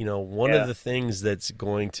 One of the things that's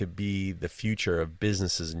going to be the future of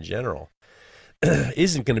businesses in general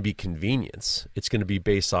isn't going to be convenience. It's going to be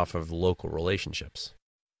based off of local relationships.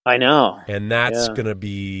 I know. And that's going to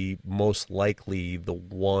be most likely the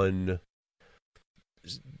one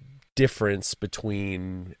difference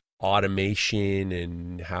between automation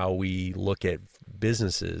and how we look at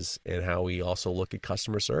businesses and how we also look at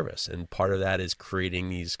customer service. And part of that is creating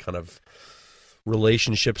these kind of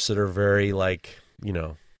relationships that are very like,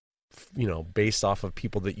 based off of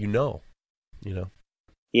people that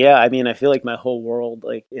Yeah, I mean, I feel like my whole world,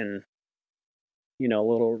 like in,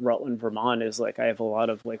 little Rutland, Vermont, is like I have a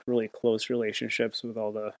lot of like really close relationships with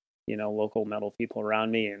all the, local metal people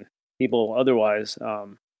around me and people otherwise.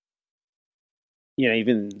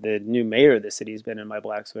 Even the new mayor of the city's been in my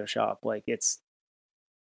blacksmith shop. Like that's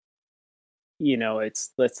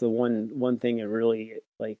the one thing I really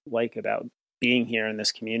like about being here in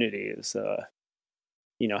this community is,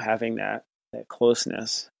 having that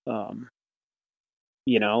closeness.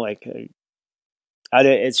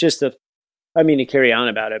 It's just I mean, to carry on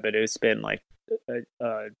about it, but it's been like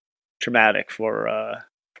traumatic for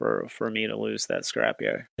me to lose that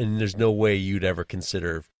scrapyard. And there's no way you'd ever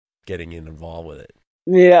consider getting involved with it.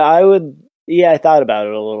 Yeah, I would. Yeah, I thought about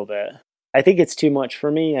it a little bit. I think it's too much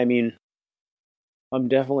for me. I mean, I'm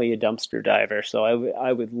definitely a dumpster diver, so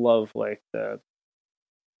I would love like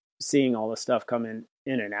seeing all the stuff come in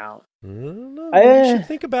and out. I don't know. Maybe you should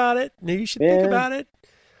think about it.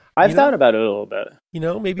 I've thought about it a little bit.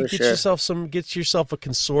 Maybe get yourself a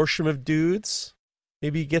consortium of dudes.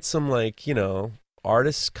 Maybe get some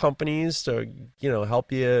artist companies to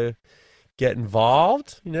help you get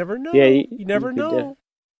involved. You never know. Yeah, you never know.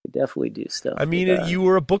 You definitely do stuff. I mean, you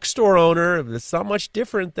were a bookstore owner. It's not much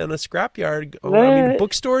different than a scrapyard. I mean,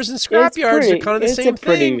 bookstores and scrapyards are kind of the same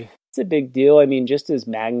thing. It's a big deal. I mean, just as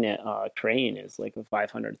Magnet Crane is like a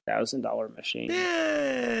 $500,000 machine.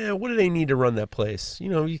 Yeah, what do they need to run that place?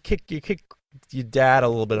 You kick your dad a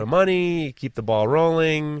little bit of money, you keep the ball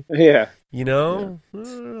rolling. Yeah. I don't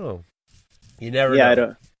know. You never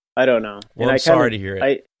know. I don't know. Well, I'm sorry to hear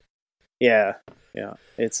it.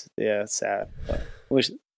 It's sad.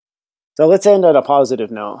 So let's end on a positive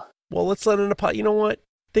note. Well, let's end on you know what?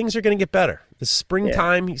 Things are going to get better. The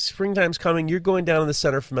springtime's coming. You're going down to the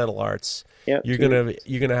Center for Metal Arts. Yep, you're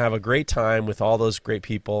gonna have a great time with all those great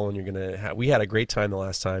people, and we had a great time the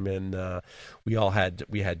last time, and we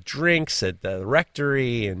had drinks at the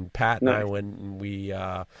rectory, and Pat and I went and we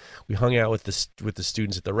hung out with the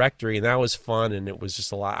students at the rectory, and that was fun, and it was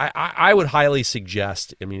just a lot. I would highly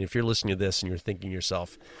suggest. I mean, if you're listening to this and you're thinking to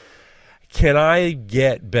yourself, can I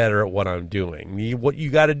get better at what I'm doing? What you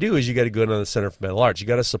got to do is you got to go down to the Center for Mental Arts. You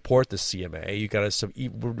got to support the CMA. You got to,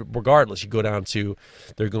 regardless, you go down to,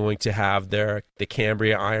 they're going to have the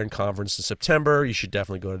Cambria Iron Conference in September. You should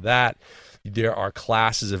definitely go to that. There are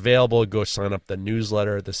classes available. Go sign up the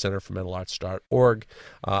newsletter at the centerformentalarts.org.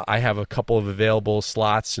 I have a couple of available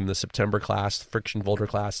slots in the September class, the friction folder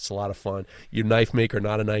class. It's a lot of fun. You're a knife maker,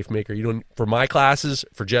 not a knife maker. You don't. For my classes,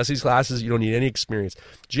 for Jesse's classes, you don't need any experience.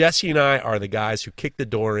 Jesse and I are the guys who kick the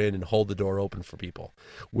door in and hold the door open for people.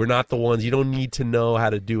 We're not the ones. You don't need to know how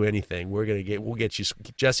to do anything. We'll get you.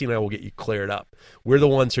 Jesse and I will get you cleared up. We're the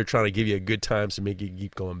ones who are trying to give you a good time to make you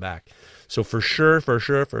keep going back. So for sure.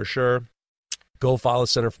 Go follow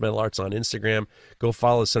Center for Mental Arts on Instagram. Go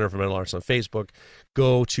follow Center for Mental Arts on Facebook.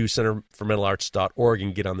 Go to centerformentalarts.org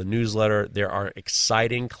and get on the newsletter. There are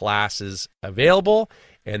exciting classes available,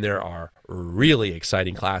 and there are really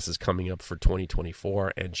exciting classes coming up for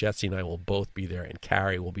 2024, and Jesse and I will both be there, and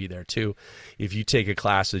Carrie will be there too. If you take a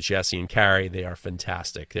class with Jesse and Carrie, they are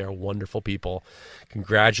fantastic. They are wonderful people.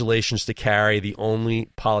 Congratulations to Carrie, the only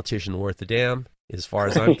politician worth a damn. As far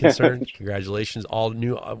as I'm concerned, congratulations. All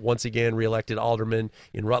new, once again, reelected alderman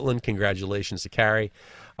in Rutland. Congratulations to Carrie.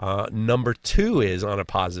 Number 2 is, on a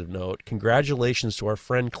positive note, congratulations to our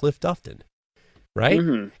friend Cliff Dufton, right?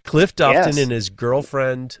 Mm-hmm. Cliff Dufton and his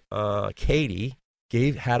girlfriend, Katie,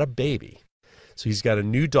 had a baby. So he's got a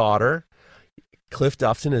new daughter. Cliff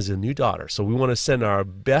Dufton is a new daughter. So we want to send our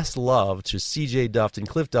best love to CJ Dufton,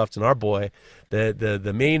 Cliff Dufton, our boy,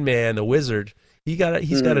 the main man, the wizard. He's got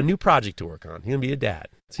a new project to work on. He's going to be a dad.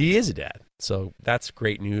 So he is a dad. So that's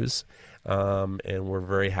great news, and we're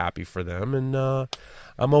very happy for them. And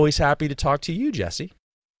I'm always happy to talk to you, Jesse.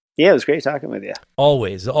 Yeah, it was great talking with you.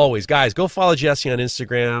 Always. Guys, go follow Jesse on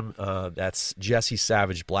Instagram. That's Jesse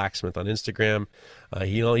Savage Blacksmith on Instagram.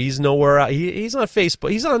 He's nowhere. He's on Facebook.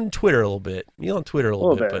 He's on Twitter a little bit. He's on Twitter a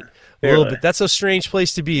little bit, but a little bit. That's a strange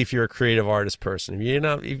place to be if you're a creative artist person. If you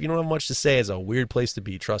don't have much to say, it's a weird place to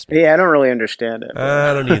be. Trust me. Yeah, I don't really understand it.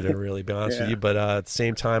 I don't either, really, be honest with you. But at the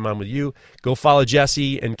same time, I'm with you. Go follow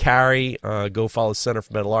Jesse and Carrie. Go follow Center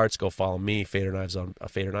for Mental Arts. Go follow me, Fader Knives on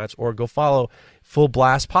Fader Knives, or go follow Full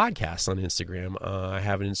Blast Podcast on Instagram. I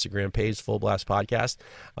have an Instagram page, Full Blast Podcast.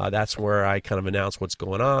 That's where I kind of announce what's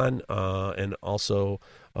going on, and also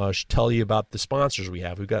tell you about the sponsors we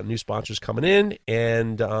have. We've got new sponsors coming in,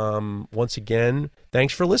 and once again,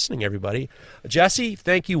 thanks for listening, everybody. Jesse,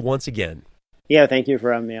 thank you once again. Yeah, thank you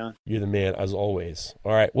for having me on. You're the man, as always.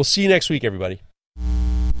 All right, we'll see you next week, everybody.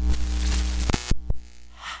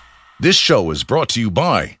 This show is brought to you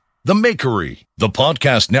by The Makery, the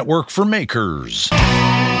podcast network for makers.